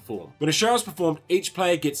show to perform. When a show is performed, each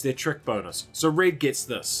player gets their trick bonus. So red gets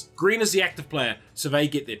this. Green is the active player, so they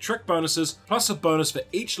get their trick bonuses, plus a bonus for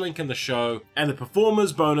each link in the show, and the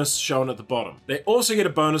performer's bonus shown at the bottom. They also get a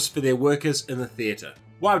bonus for their workers in the theatre.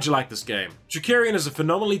 Why would you like this game? Trickerion is a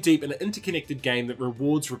phenomenally deep and interconnected game that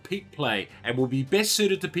rewards repeat play and will be best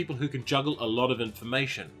suited to people who can juggle a lot of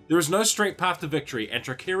information. There is no straight path to victory, and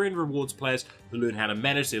Trickerion rewards players who learn how to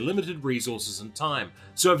manage their limited resources and time.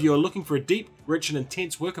 So if you are looking for a deep, rich and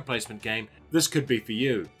intense worker placement game, this could be for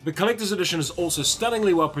you. The Collector's Edition is also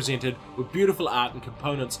stunningly well presented with beautiful art and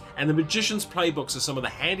components, and the Magician's Playbooks are some of the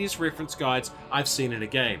handiest reference guides I've seen in a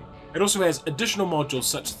game. It also has additional modules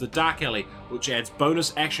such as the Dark Alley, which adds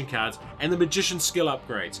bonus action cards, and the Magician's skill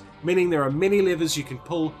upgrades, meaning there are many levers you can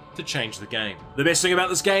pull to change the game. The best thing about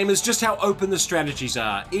this game is just how open the strategies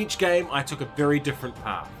are. Each game I took a very different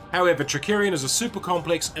path. However, Trickerion is a super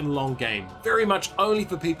complex and long game, very much only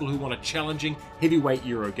for people who want a challenging, heavyweight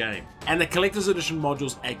Euro game. And the Collector's Edition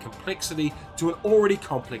modules add complexity to an already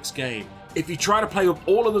complex game. If you try to play with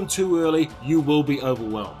all of them too early, you will be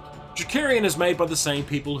overwhelmed. Trickerion is made by the same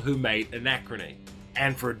people who made Anachrony.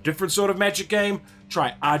 And for a different sort of Magic game,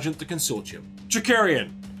 try Argent the Consortium.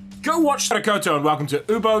 Trickerion. Go watch Sakoto and welcome to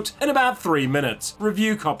Uboot in about 3 minutes.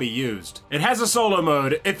 Review copy used. It has a solo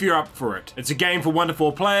mode if you're up for it. It's a game for 1 to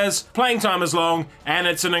 4 players, playing time is long, and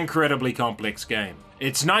it's an incredibly complex game.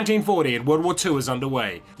 It's 1940 and World War II is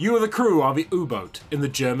underway. You are the crew of the Uboot in the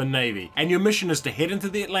German Navy, and your mission is to head into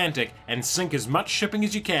the Atlantic and sink as much shipping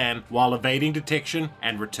as you can while evading detection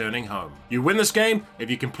and returning home. You win this game if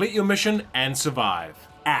you complete your mission and survive.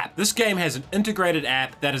 App. This game has an integrated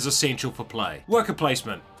app that is essential for play. Worker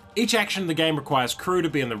placement. Each action in the game requires crew to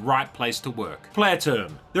be in the right place to work. Player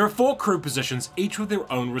turn. There are 4 crew positions, each with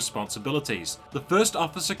their own responsibilities. The first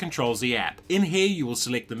officer controls the app. In here you will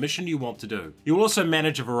select the mission you want to do. You will also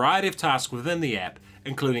manage a variety of tasks within the app,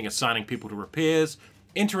 including assigning people to repairs,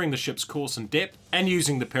 entering the ship's course and depth, and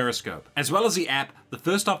using the periscope. As well as the app, the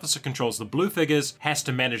first officer controls the blue figures, has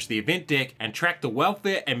to manage the event deck, and track the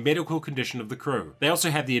welfare and medical condition of the crew. They also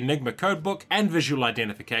have the Enigma codebook and visual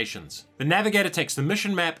identifications. The navigator takes the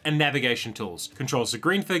mission map and navigation tools, controls the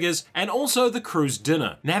green figures, and also the crew's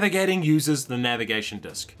dinner. Navigating uses the navigation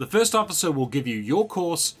disc. The first officer will give you your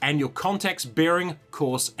course and your contact's bearing,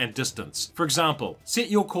 course, and distance. For example,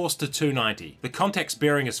 set your course to 290. The contact's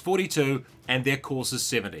bearing is 42, and their course is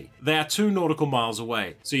 70. They are 2 nautical miles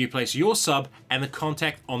away, so you place your sub and the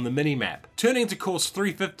contact on the minimap. Turning to course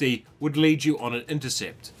 350 would lead you on an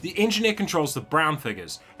intercept. The engineer controls the brown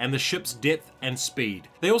figures and the ship's depth and speed.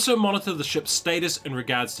 They also monitor the ship's status in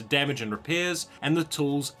regards to damage and repairs, and the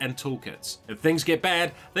tools and toolkits. If things get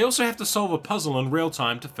bad, they also have to solve a puzzle in real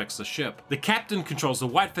time to fix the ship. The captain controls the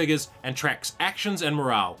white figures and tracks actions and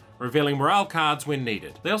morale, revealing morale cards when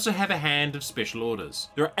needed. They also have a hand of special orders.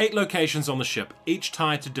 There are 8 locations on the ship, each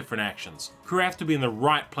tied to different actions. Crew have to be in the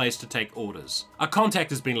right place to take orders. A contact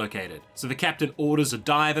has been located, so the captain orders a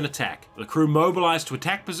dive and attack. The crew mobilize to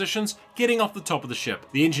attack positions, getting off the top of the ship.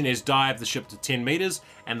 The engineers dive the ship to 10 meters,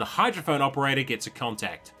 and the hydrophone operator gets a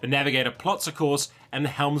contact. The navigator plots a course, and the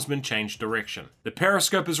helmsman change direction. The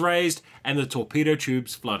periscope is raised, and the torpedo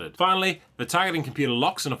tubes flooded. Finally, the targeting computer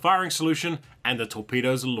locks in a firing solution, and the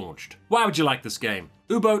torpedoes are launched. Why would you like this game?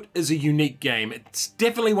 Uboot is a unique game. It's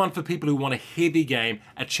definitely one for people who want a heavy game,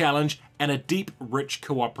 a challenge, and a deep, rich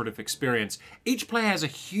cooperative experience. Each player has a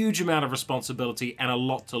huge amount of responsibility and a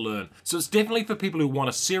lot to learn, so it's definitely for people who want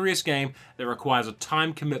a serious game that requires a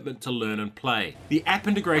time commitment to learn and play. The app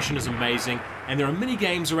integration is amazing, and there are mini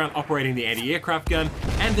games around operating the anti-aircraft gun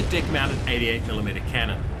and the deck-mounted 88mm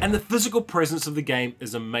cannon. And the physical presence of the game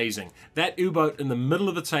is amazing. That U-boat in the middle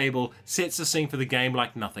of the table sets the scene for the game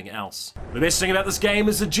like nothing else. The best thing about this game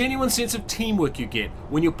is the genuine sense of teamwork you get.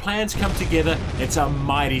 When your plans come together, it's a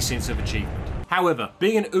mighty sense of achievement. However,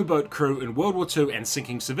 being an U-boat crew in World War II and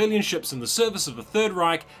sinking civilian ships in the service of the Third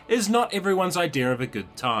Reich is not everyone's idea of a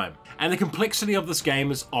good time. and the complexity of this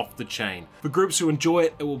game is off the chain. For groups who enjoy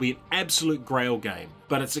it, it will be an absolute grail game,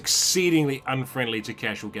 but it's exceedingly unfriendly to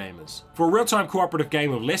casual gamers. For a real-time cooperative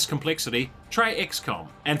game of less complexity, try XCOM,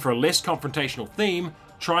 and for a less confrontational theme,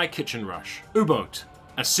 try Kitchen Rush. Uboot,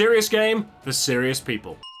 a serious game for serious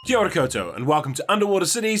people. Kia ora koutou, and welcome to Underwater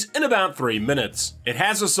Cities in about 3 minutes. It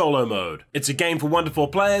has a solo mode. It's a game for 1 to 4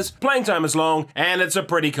 players, playing time is long, and it's a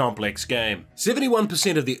pretty complex game.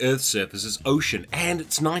 71% of the Earth's surface is ocean, and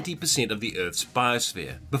it's 90% of the Earth's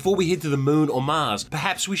biosphere. Before we head to the Moon or Mars,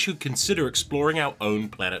 perhaps we should consider exploring our own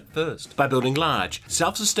planet first, by building large,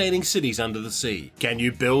 self-sustaining cities under the sea. Can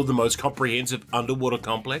you build the most comprehensive underwater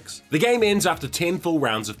complex? The game ends after 10 full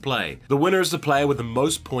rounds of play. The winner is the player with the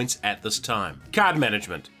most points at this time. Card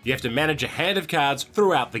management. You have to manage a hand of cards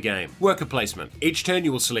throughout the game. Worker placement. Each turn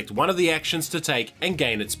you will select one of the actions to take and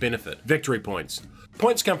gain its benefit. Victory points.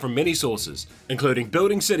 Points come from many sources, including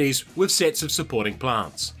building cities with sets of supporting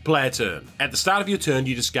plants. Player turn. At the start of your turn,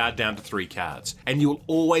 you discard down to 3 cards, and you will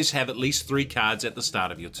always have at least 3 cards at the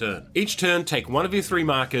start of your turn. Each turn, take one of your 3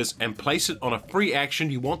 markers and place it on a free action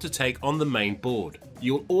you want to take on the main board.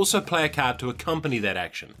 You will also play a card to accompany that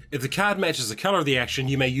action. If the card matches the color of the action,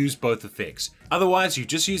 you may use both effects. Otherwise, you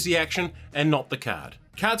just use the action and not the card.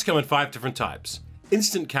 Cards come in 5 different types.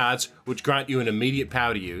 Instant cards, which grant you an immediate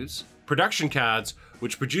power to use. Production cards,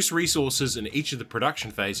 which produce resources in each of the production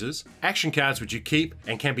phases. Action cards, which you keep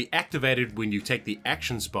and can be activated when you take the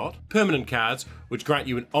action spot. Permanent cards, which grant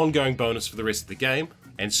you an ongoing bonus for the rest of the game.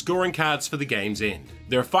 And scoring cards for the game's end.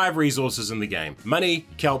 There are 5 resources in the game: money,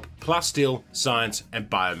 kelp, plasteel, science,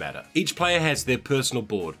 and biomatter. Each player has their personal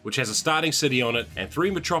board, which has a starting city on it and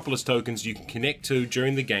 3 metropolis tokens you can connect to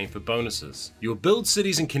during the game for bonuses. You will build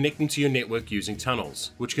cities and connect them to your network using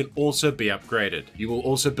tunnels, which can also be upgraded. You will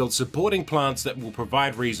also build supporting plants that will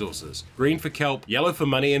provide resources: green for kelp, yellow for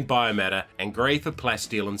money and biomatter, and grey for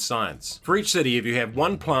plasteel and science. For each city, if you have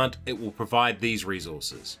 1 plant, it will provide these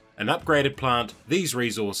resources. An upgraded plant, these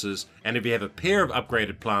resources, and if you have a pair of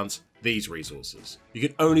upgraded plants, these resources. You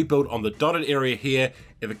can only build on the dotted area here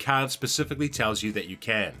if a card specifically tells you that you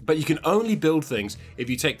can. But you can only build things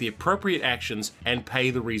if you take the appropriate actions and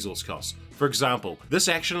pay the resource costs. For example, this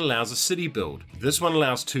action allows a city build, this one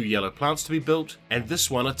allows 2 yellow plants to be built, and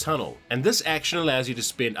this one a tunnel. And this action allows you to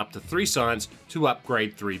spend up to 3 signs to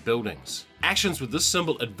upgrade 3 buildings. Actions with this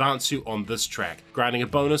symbol advance you on this track, granting a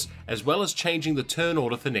bonus as well as changing the turn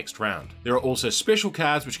order for next round. There are also special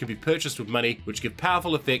cards which can be purchased with money, which give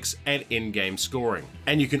powerful effects and in-game scoring.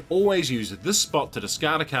 And you can always use this spot to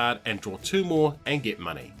discard a card and draw 2 more and get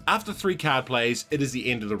money. After 3 card plays, it is the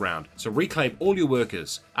end of the round, so reclaim all your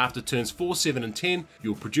workers. After turns 4, 7, and 10,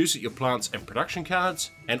 you will produce your plants and production cards,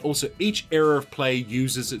 and also each era of play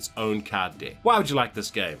uses its own card deck. Why would you like this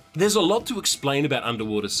game? There's a lot to explain about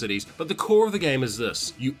Underwater Cities, but the core of the game is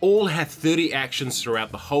this: you all have 30 actions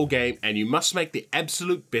throughout the whole game, and you must make the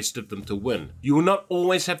absolute best of them to win. You will not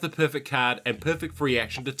always have the perfect card and perfect free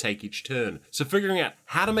action to take each turn, so figuring out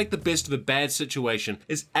how to make the best of a bad situation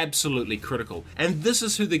is absolutely critical, and this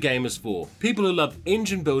is who the game is for. People who love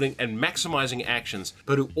engine building and maximizing actions,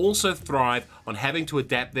 but who also thrive on having to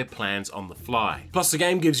adapt their plans on the fly. Plus, the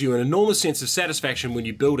game gives you an enormous sense of satisfaction when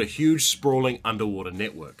you build a huge sprawling underwater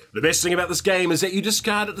network. The best thing about this game is that you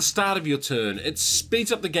discard at the start of your turn. It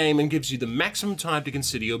speeds up the game and gives you the maximum time to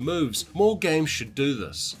consider your moves. More games should do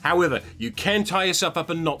this. However, you can tie yourself up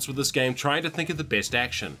in knots with this game trying to think of the best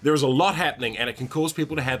action. There is a lot happening and it can cause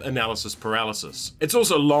people to have analysis paralysis. It's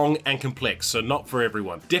also long and complex, so not for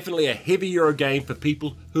everyone. Definitely a heavy Euro game for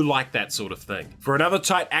people who like that sort of thing. For another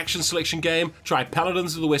tight action selection game, try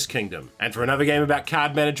Paladins of the West Kingdom. And for another game about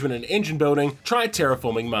card management and engine building, try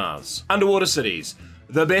Terraforming Mars. Underwater Cities,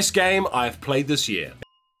 the best game I've played this year.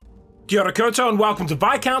 Kia ora koutou and welcome to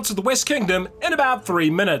Viscounts of the West Kingdom in about 3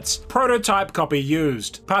 minutes. Prototype copy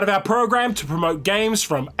used. Part of our program to promote games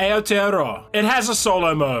from Aotearoa. It has a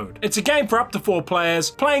solo mode. It's a game for up to 4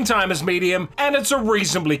 players, playing time is medium, and it's a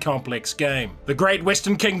reasonably complex game. The Great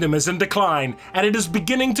Western Kingdom is in decline, and it is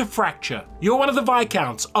beginning to fracture. You're one of the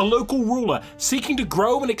Viscounts, a local ruler seeking to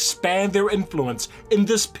grow and expand their influence in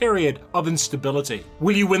this period of instability.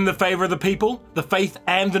 Will you win the favor of the people, the faith,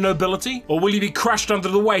 and the nobility? Or will you be crushed under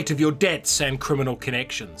the weight of your debts and criminal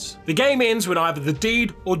connections? The game ends when either the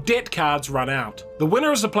deed or debt cards run out. The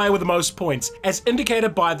winner is the player with the most points, as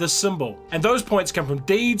indicated by this symbol, and those points come from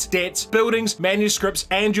deeds, debts, buildings, manuscripts,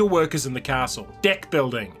 and your workers in the castle. Deck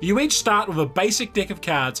building. You each start with a basic deck of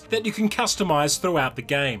cards that you can customize throughout the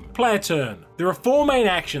game. Player turn. There are 4 main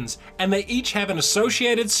actions, and they each have an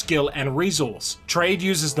associated skill and resource. Trade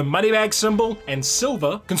uses the moneybag symbol and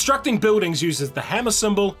silver. Constructing buildings uses the hammer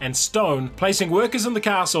symbol and stone. Placing workers in the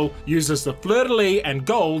castle uses the fleur-de-lis and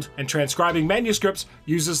gold, and transcribing manuscripts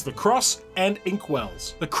uses the cross and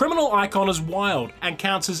inkwells. The criminal icon is wild and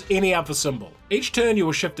counts as any other symbol. Each turn you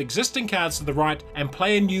will shift existing cards to the right and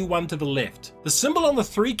play a new one to the left. The symbol on the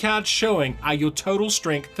 3 cards showing are your total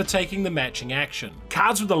strength for taking the matching action.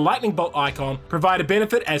 Cards with the lightning bolt icon provide a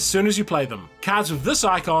benefit as soon as you play them. Cards with this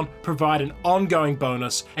icon provide an ongoing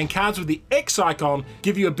bonus, and cards with the X icon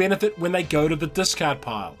give you a benefit when they go to the discard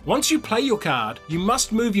pile. Once you play your card, you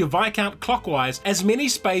must move your Viscount clockwise as many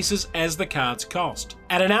spaces as the cards cost.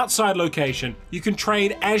 At an outside location, you can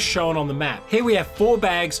trade as shown on the map. Here we have 4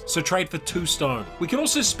 bags, so trade for 2 stone. We can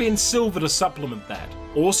also spend silver to supplement that.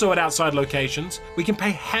 Also at outside locations, we can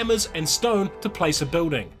pay hammers and stone to place a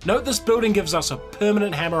building. Note this building gives us a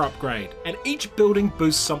permanent hammer upgrade, and each building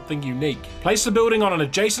boosts something unique. Place the building on an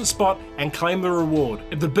adjacent spot and claim the reward.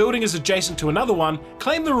 If the building is adjacent to another one,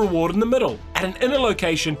 claim the reward in the middle. At an inner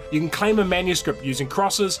location, you can claim a manuscript using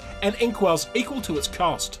crosses and inkwells equal to its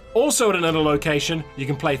cost. Also at an inner location, you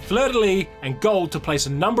can play fleur-de-lis and gold to place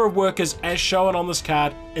a number of workers as shown on this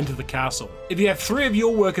card into the castle. If you have 3 of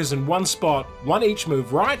your workers in one spot, 1 each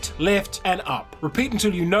move right, left, and up. Repeat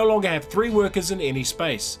until you no longer have 3 workers in any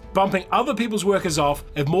space, bumping other people's workers off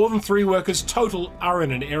if more than 3 workers total are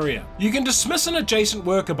in an area. You can dismiss an adjacent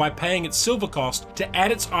worker by paying its silver cost to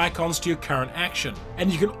add its icons to your current action,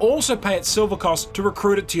 and you can also pay its silver cost to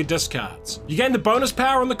recruit it to your discards. You gain the bonus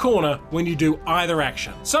power in the corner when you do either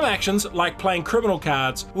action. Some actions, like playing criminal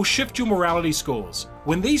cards, will shift your morality scores.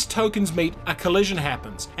 When these tokens meet, a collision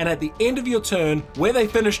happens, and at the end of your turn, where they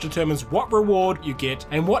finish determines what reward you get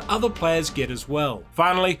and what other players get as well.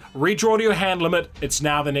 Finally, redraw to your hand limit. It's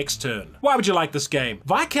now the next turn. Why would you like this game?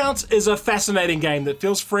 Viscounts is a fascinating game that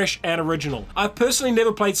feels fresh and original. I've personally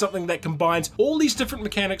never played something that combines all these different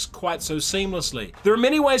mechanics quite so seamlessly. There are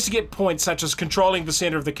many ways to get points, such as controlling the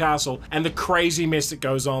center of the castle and the crazy mess that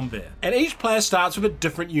goes on there. And each player starts with a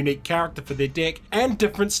different unique character for their deck and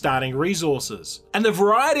different starting resources. And the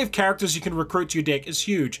variety of characters you can recruit to your deck is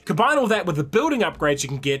huge. Combine all that with the building upgrades you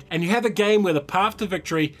can get, and you have a game where the path to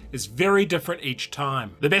victory is very different each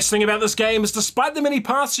time. The best thing about this game is, despite the many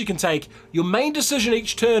paths you can take, your main decision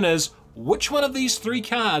each turn is, which one of these 3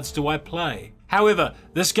 cards do I play? However,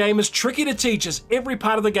 this game is tricky to teach as every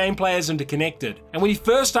part of the gameplay is interconnected, and when you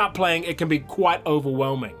first start playing it can be quite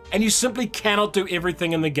overwhelming, and you simply cannot do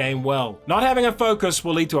everything in the game well. Not having a focus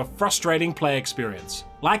will lead to a frustrating play experience.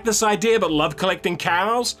 Like this idea but love collecting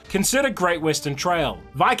cows? Consider Great Western Trail.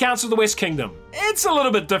 Viscounts of the West Kingdom. It's a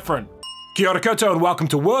little bit different. Kia ora koutou and welcome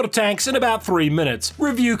to World of Tanks in about 3 minutes.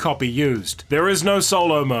 Review copy used. There is no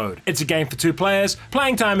solo mode. It's a game for 2 players,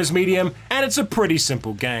 playing time is medium, and it's a pretty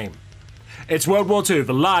simple game. It's World War II,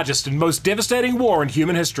 the largest and most devastating war in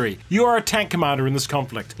human history. You are a tank commander in this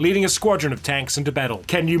conflict, leading a squadron of tanks into battle.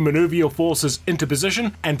 Can you maneuver your forces into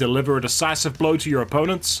position and deliver a decisive blow to your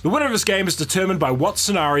opponents? The winner of this game is determined by what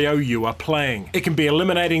scenario you are playing. It can be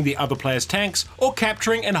eliminating the other player's tanks or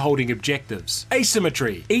capturing and holding objectives.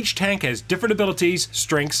 Asymmetry. Each tank has different abilities,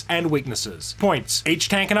 strengths, and weaknesses. Points. Each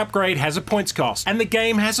tank and upgrade has a points cost, and the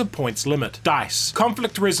game has a points limit. Dice.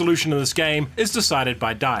 Conflict resolution in this game is decided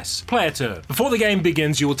by dice. Player turn. Before the game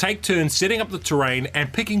begins, you will take turns setting up the terrain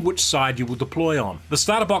and picking which side you will deploy on. The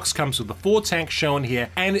starter box comes with the 4 tanks shown here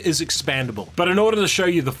and is expandable. But in order to show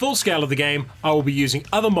you the full scale of the game, I will be using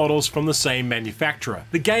other models from the same manufacturer.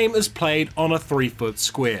 The game is played on a 3-foot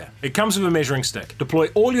square. It comes with a measuring stick. Deploy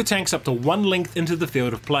all your tanks up to 1 length into the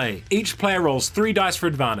field of play. Each player rolls 3 dice for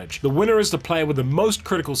advantage. The winner is the player with the most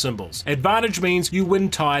critical symbols. Advantage means you win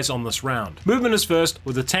ties on this round. Movement is first,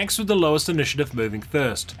 with the tanks with the lowest initiative moving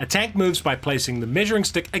first. A tank moves by placing the measuring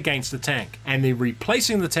stick against the tank, and then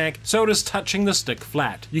replacing the tank so it is touching the stick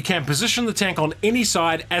flat. You can position the tank on any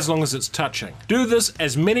side as long as it's touching. Do this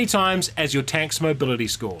as many times as your tank's mobility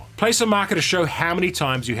score. Place a marker to show how many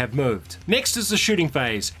times you have moved. Next is the shooting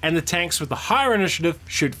phase, and the tanks with the higher initiative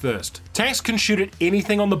shoot first. Tanks can shoot at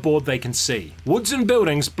anything on the board they can see. Woods and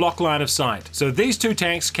buildings block line of sight, so these 2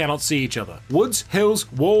 tanks cannot see each other. Woods,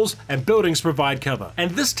 hills, walls, and buildings provide cover,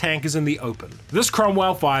 and this tank is in the open. This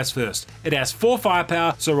Cromwell fires first, It has 4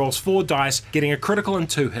 firepower, so rolls 4 dice, getting a critical in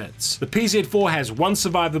 2 hits. The PZ4 has 1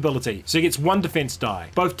 survivability, so it gets 1 defense die.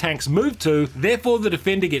 Both tanks move 2, therefore the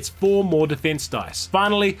defender gets 4 more defense dice.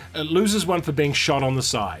 Finally, it loses 1 for being shot on the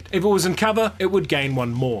side. If it was in cover, it would gain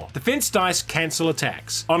 1 more. Defense dice cancel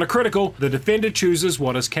attacks. On a critical, the defender chooses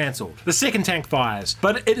what is cancelled. The second tank fires,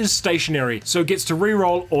 but it is stationary, so it gets to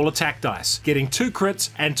re-roll all attack dice, getting 2 crits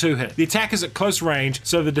and 2 hits. The attack is at close range,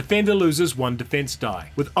 so the defender loses 1 defense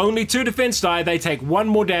die. With only 2 defense die, they take 1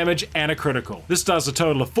 more damage and a critical. This does a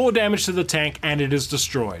total of 4 damage to the tank and it is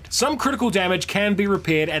destroyed. Some critical damage can be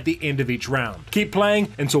repaired at the end of each round. Keep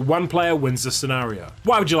playing until one player wins the scenario.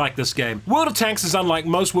 Why would you like this game? World of Tanks is unlike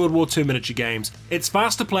most World War II miniature games. It's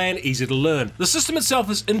fast to play and easy to learn. The system itself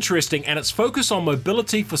is interesting and its focus on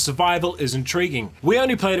mobility for survival is intriguing. We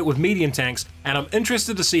only played it with medium tanks, and I'm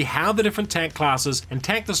interested to see how the different tank classes and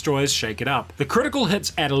tank destroyers shake it up. The critical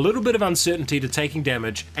hits add a little bit of uncertainty to taking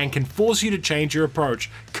damage and can force you to change your approach,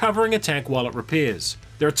 covering a tank while it repairs.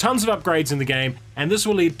 There are tons of upgrades in the game, and this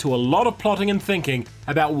will lead to a lot of plotting and thinking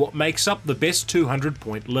about what makes up the best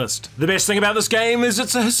 200-point list. The best thing about this game is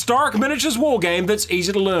it's a historic miniatures war game that's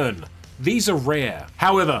easy to learn. These are rare.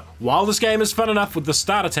 However, while this game is fun enough with the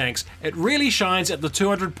starter tanks, it really shines at the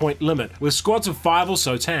 200-point limit with squads of 5 or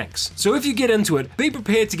so tanks. So if you get into it, be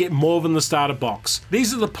prepared to get more than the starter box.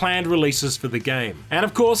 These are the planned releases for the game. And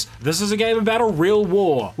of course, this is a game about a real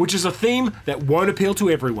war, which is a theme that won't appeal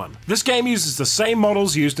to everyone. This game uses the same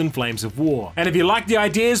models used in Flames of War. And if you like the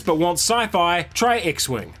ideas but want sci-fi, try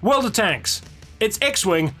X-Wing. World of Tanks. It's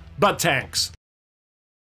X-Wing, but tanks.